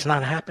world. It's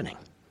not happening.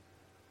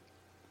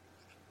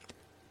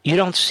 You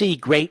don't see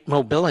great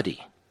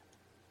mobility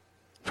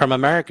from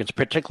Americans,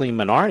 particularly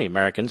minority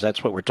Americans,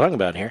 that's what we're talking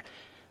about here,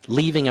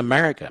 leaving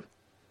America.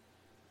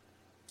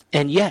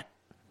 And yet,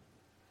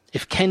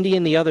 if Kendi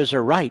and the others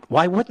are right,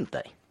 why wouldn't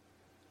they?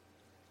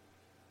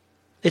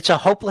 It's a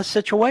hopeless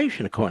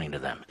situation, according to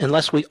them,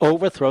 unless we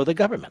overthrow the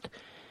government.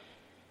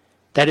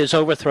 That is,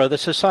 overthrow the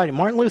society.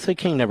 Martin Luther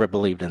King never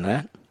believed in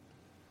that.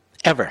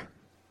 Ever.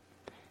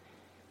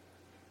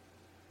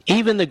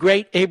 Even the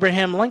great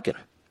Abraham Lincoln.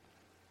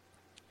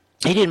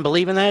 He didn't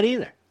believe in that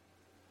either.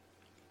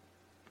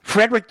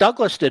 Frederick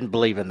Douglass didn't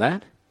believe in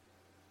that.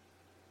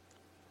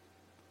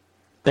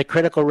 But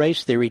critical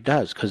race theory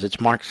does, because it's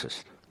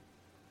Marxist.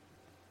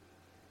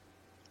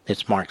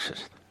 It's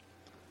Marxist.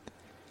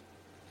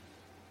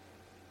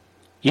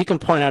 You can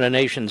point out a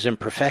nation's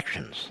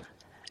imperfections,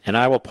 and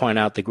I will point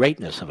out the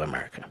greatness of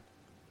America.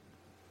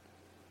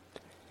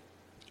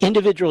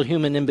 Individual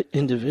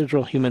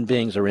human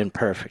beings are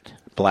imperfect.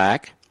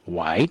 Black,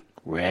 white,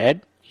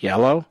 red,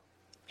 yellow,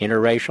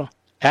 interracial,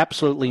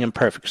 absolutely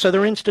imperfect. So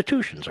their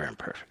institutions are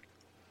imperfect.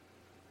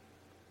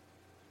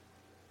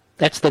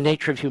 That's the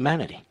nature of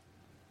humanity.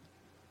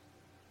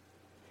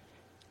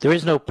 There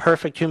is no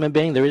perfect human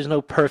being. There is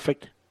no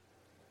perfect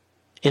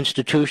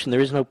institution. There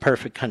is no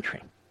perfect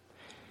country.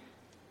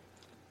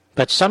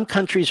 But some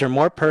countries are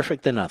more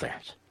perfect than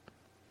others.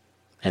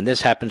 And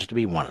this happens to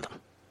be one of them.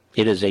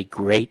 It is a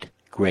great,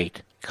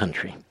 great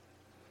country,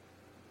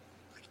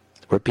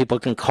 where people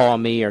can call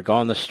me or go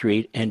on the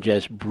street and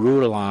just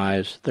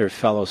brutalize their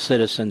fellow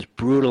citizens,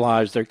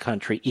 brutalize their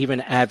country,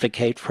 even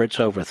advocate for its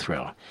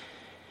overthrow.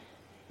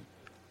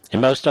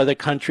 In most other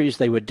countries,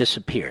 they would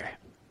disappear.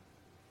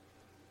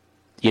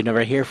 You'd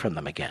never hear from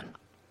them again.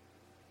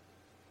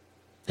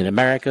 In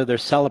America, they're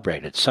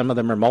celebrated. Some of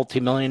them are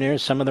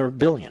multimillionaires, some of them are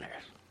billionaires.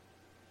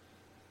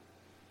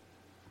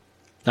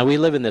 Now, we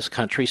live in this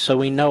country, so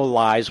we know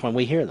lies when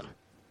we hear them.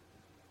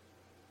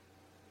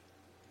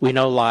 We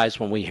know lies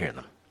when we hear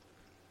them.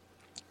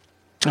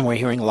 And we're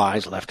hearing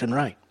lies left and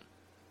right.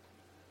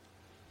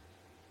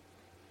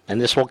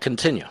 And this will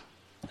continue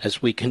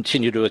as we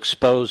continue to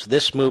expose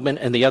this movement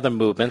and the other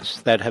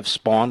movements that have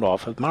spawned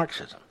off of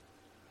Marxism.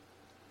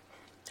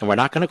 And we're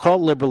not going to call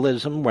it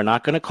liberalism. We're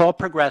not going to call it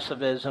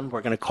progressivism.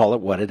 We're going to call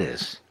it what it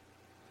is.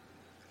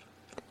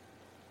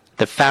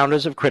 The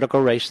founders of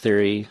critical race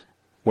theory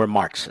were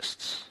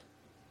Marxists,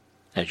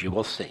 as you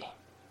will see.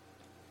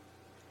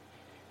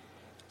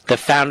 The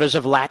founders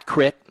of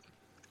LatCrit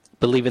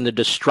believe in the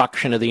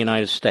destruction of the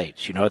United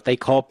States. You know what they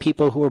call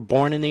people who were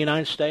born in the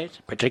United States,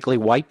 particularly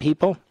white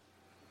people?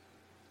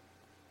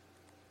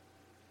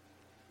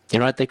 You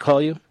know what they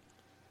call you?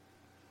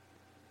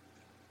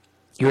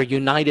 You're a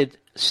United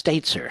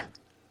Stateser.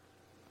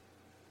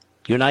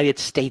 United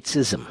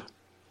Statesism.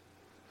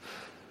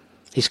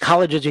 These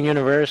colleges and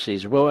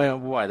universities,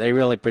 boy, they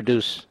really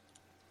produce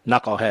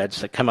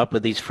knuckleheads that come up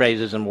with these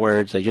phrases and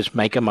words. They just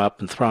make them up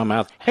and throw them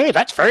out. Hey,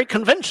 that's very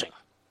convincing.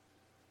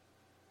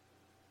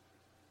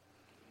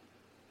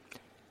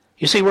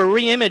 You see, we're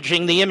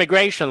re-imaging the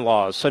immigration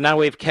laws, so now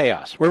we have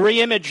chaos. We're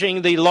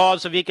re-imaging the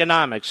laws of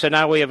economics, so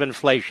now we have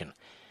inflation.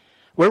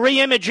 We're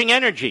re-imaging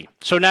energy,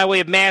 so now we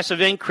have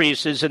massive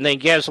increases in the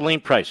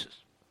gasoline prices.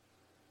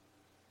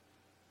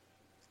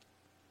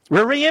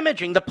 We're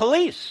re-imaging the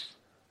police,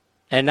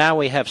 and now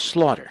we have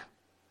slaughter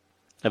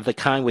of the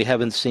kind we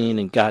haven't seen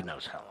in God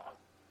knows how long.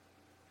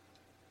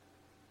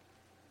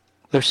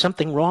 There's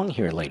something wrong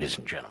here, ladies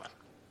and gentlemen.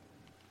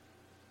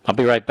 I'll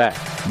be right back.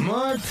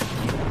 Mark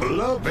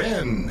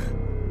Levin.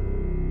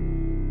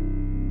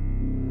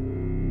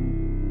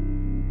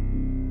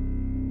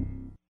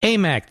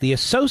 AMAC, the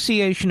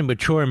Association of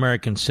Mature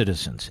American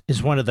Citizens,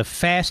 is one of the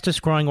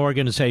fastest growing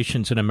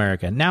organizations in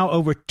America, now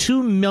over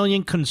 2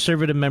 million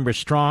conservative members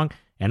strong,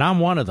 and I'm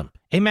one of them.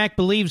 AMAC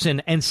believes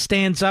in and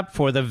stands up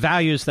for the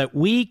values that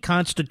we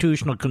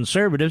constitutional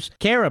conservatives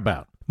care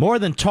about. More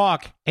than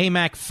talk,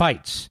 AMAC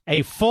fights.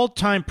 A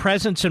full-time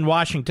presence in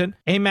Washington,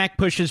 AMAC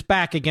pushes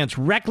back against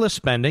reckless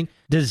spending,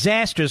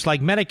 disasters like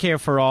Medicare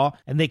for All,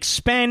 and the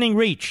expanding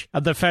reach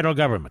of the federal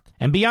government.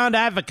 And beyond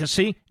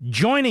advocacy,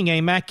 joining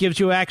AMAC gives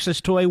you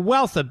access to a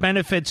wealth of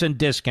benefits and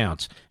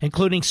discounts,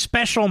 including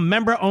special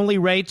member-only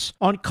rates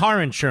on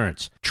car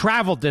insurance,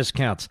 travel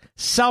discounts,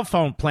 cell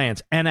phone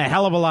plans, and a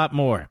hell of a lot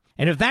more.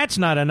 And if that's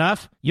not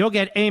enough, you'll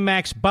get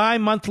AMAC's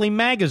bi-monthly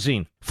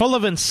magazine, full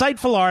of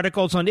insightful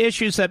articles on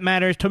issues that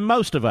matter to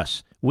most of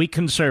us, we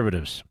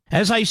conservatives.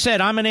 As I said,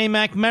 I'm an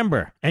AMAC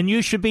member, and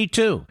you should be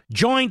too.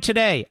 Join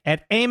today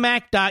at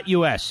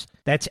amac.us.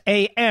 That's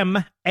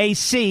AMAC.us.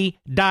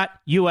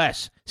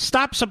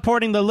 Stop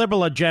supporting the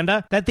liberal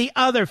agenda that the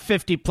other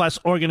 50-plus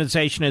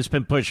organization has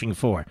been pushing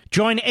for.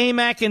 Join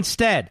AMAC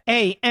instead.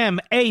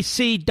 AMAC.us.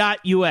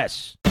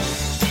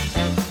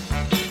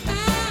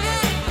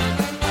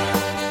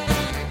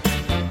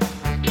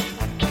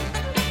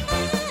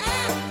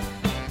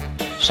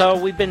 So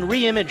we've been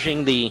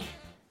re-imaging the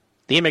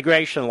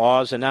immigration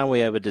laws, and now we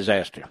have a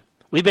disaster.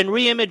 We've been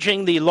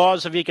re-imaging the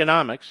laws of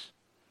economics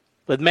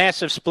with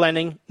massive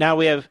spending. Now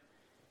we have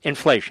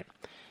inflation.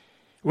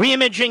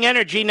 Re-imaging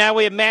energy. Now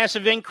we have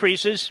massive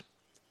increases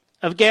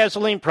of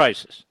gasoline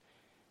prices.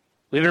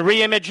 We've been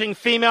re-imaging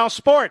female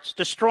sports,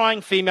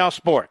 destroying female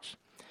sports.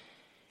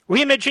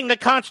 Re-imaging the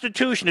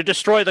Constitution to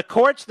destroy the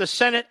courts, the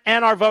Senate,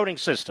 and our voting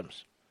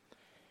systems.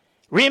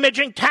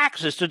 Re-imaging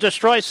taxes to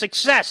destroy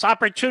success,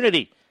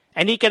 opportunity,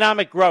 and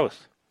economic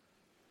growth.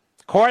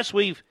 Of course,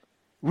 we've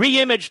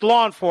re-imaged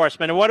law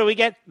enforcement, and what do we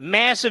get?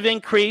 Massive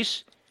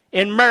increase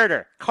in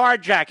murder,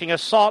 carjacking,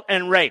 assault,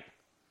 and rape.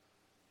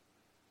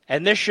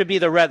 And this should be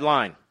the red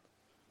line.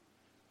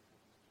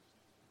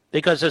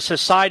 Because a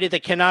society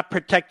that cannot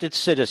protect its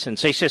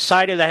citizens, a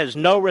society that has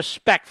no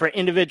respect for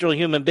individual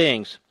human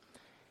beings,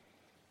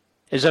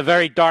 is a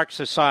very dark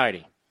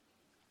society.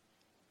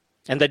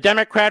 And the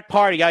Democrat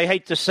Party, I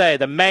hate to say,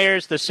 the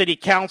mayors, the city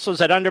councils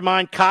that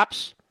undermine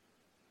cops,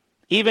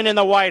 even in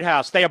the White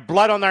House, they have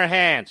blood on their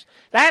hands.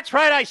 That's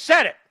right, I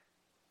said it.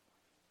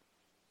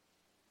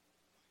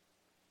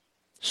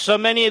 So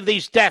many of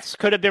these deaths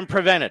could have been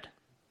prevented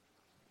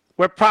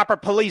with proper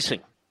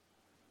policing.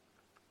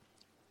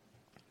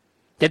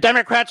 The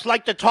Democrats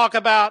like to talk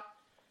about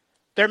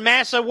their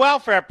massive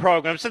welfare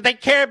programs, that they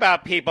care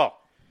about people.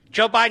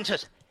 Joe Biden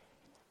says,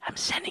 I'm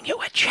sending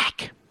you a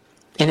check.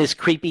 In his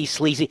creepy,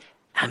 sleazy,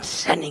 I'm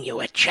sending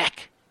you a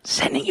check.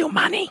 Sending you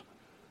money.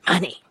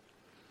 Money.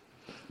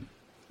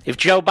 If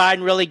Joe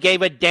Biden really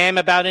gave a damn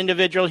about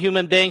individual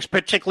human beings,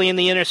 particularly in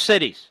the inner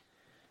cities,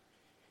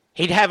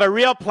 he'd have a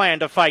real plan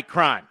to fight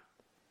crime.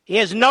 He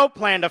has no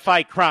plan to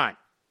fight crime.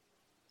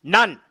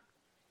 None.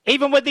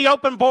 Even with the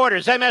open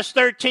borders,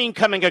 MS-13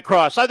 coming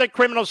across, other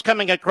criminals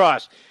coming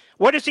across.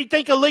 Where does he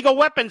think illegal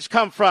weapons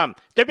come from?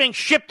 They're being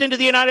shipped into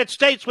the United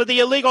States with the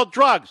illegal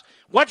drugs.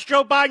 What's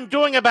Joe Biden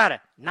doing about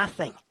it?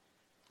 Nothing.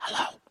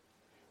 Hello?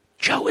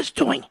 Joe is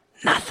doing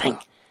nothing.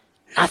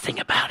 Nothing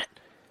about it.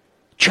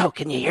 Joe,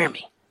 can you hear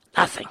me?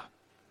 Nothing.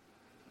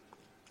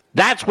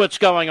 That's what's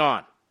going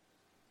on.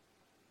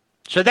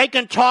 So they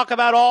can talk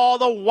about all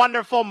the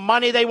wonderful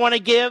money they want to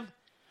give,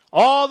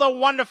 all the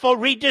wonderful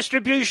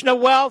redistribution of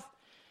wealth,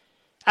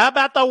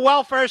 about the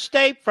welfare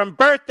state from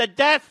birth to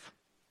death.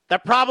 The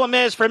problem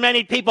is, for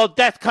many people,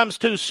 death comes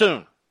too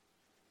soon.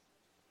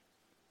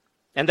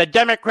 And the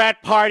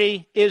Democrat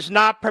Party is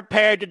not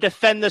prepared to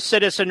defend the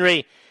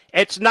citizenry.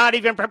 It's not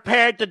even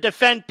prepared to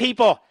defend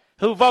people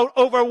who vote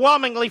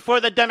overwhelmingly for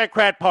the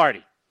Democrat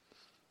Party.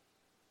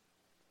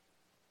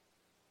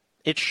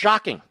 It's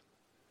shocking.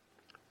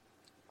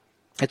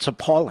 It's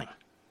appalling.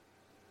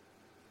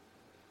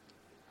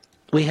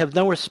 We have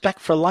no respect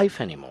for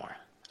life anymore.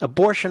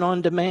 Abortion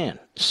on demand.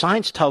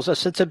 Science tells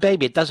us it's a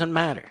baby. It doesn't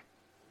matter.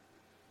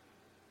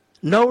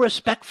 No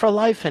respect for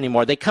life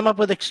anymore. They come up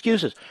with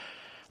excuses.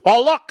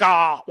 Well, look,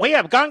 we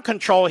have gun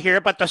control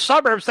here, but the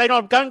suburbs, they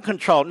don't have gun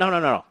control.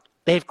 No.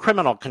 They have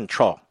criminal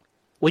control.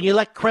 When you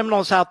let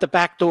criminals out the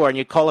back door and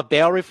you call it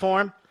bail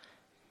reform,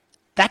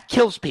 that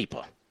kills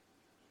people.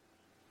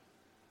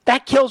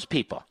 That kills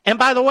people. And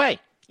by the way,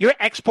 you're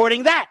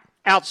exporting that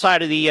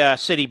outside of the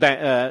city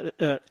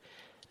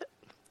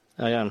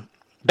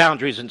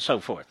boundaries and so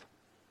forth.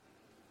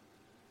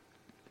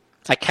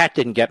 A cat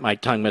didn't get my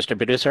tongue, Mr.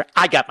 Producer.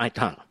 I got my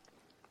tongue.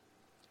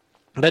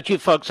 But you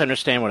folks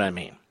understand what I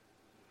mean.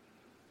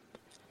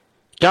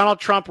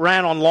 Donald Trump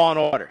ran on law and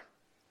order.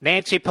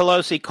 Nancy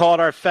Pelosi called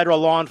our federal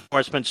law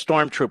enforcement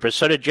stormtroopers.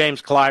 So did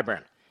James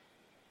Clyburn.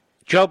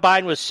 Joe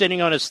Biden was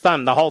sitting on his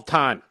thumb the whole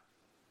time.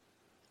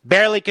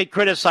 Barely could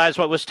criticize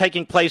what was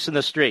taking place in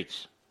the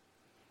streets.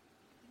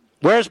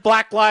 Where's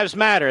Black Lives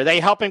Matter? Are they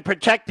helping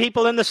protect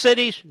people in the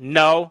cities?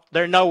 No,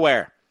 they're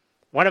nowhere.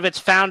 One of its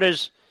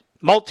founders,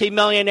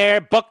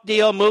 multimillionaire, book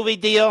deal, movie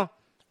deal.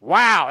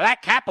 Wow,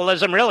 that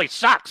capitalism really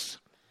sucks.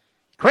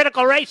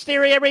 Critical race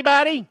theory,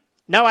 everybody?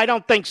 No, I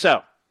don't think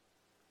so.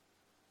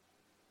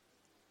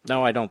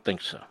 No, I don't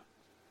think so.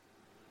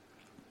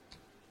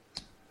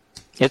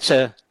 It's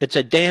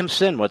a damn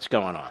sin what's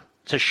going on.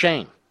 It's a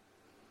shame.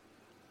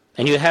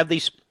 And you have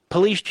these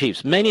police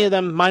chiefs, many of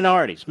them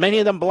minorities, many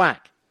of them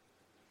black,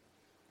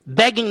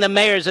 begging the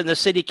mayors and the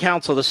city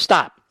council to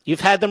stop. You've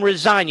had them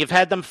resign. You've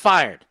had them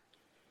fired.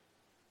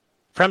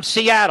 From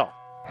Seattle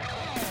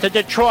to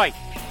Detroit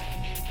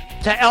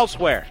to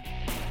elsewhere.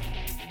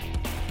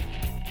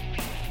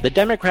 The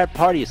Democrat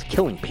Party is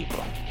killing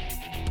people.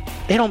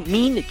 They don't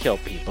mean to kill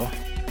people,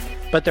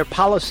 but their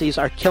policies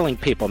are killing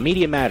people.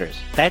 Media matters.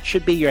 That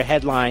should be your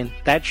headline.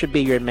 That should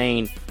be your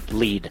main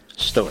lead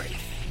story.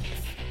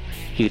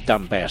 You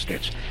dumb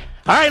bastards.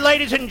 All right,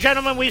 ladies and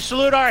gentlemen, we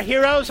salute our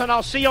heroes, and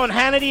I'll see you on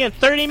Hannity in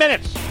 30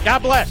 minutes.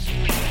 God bless.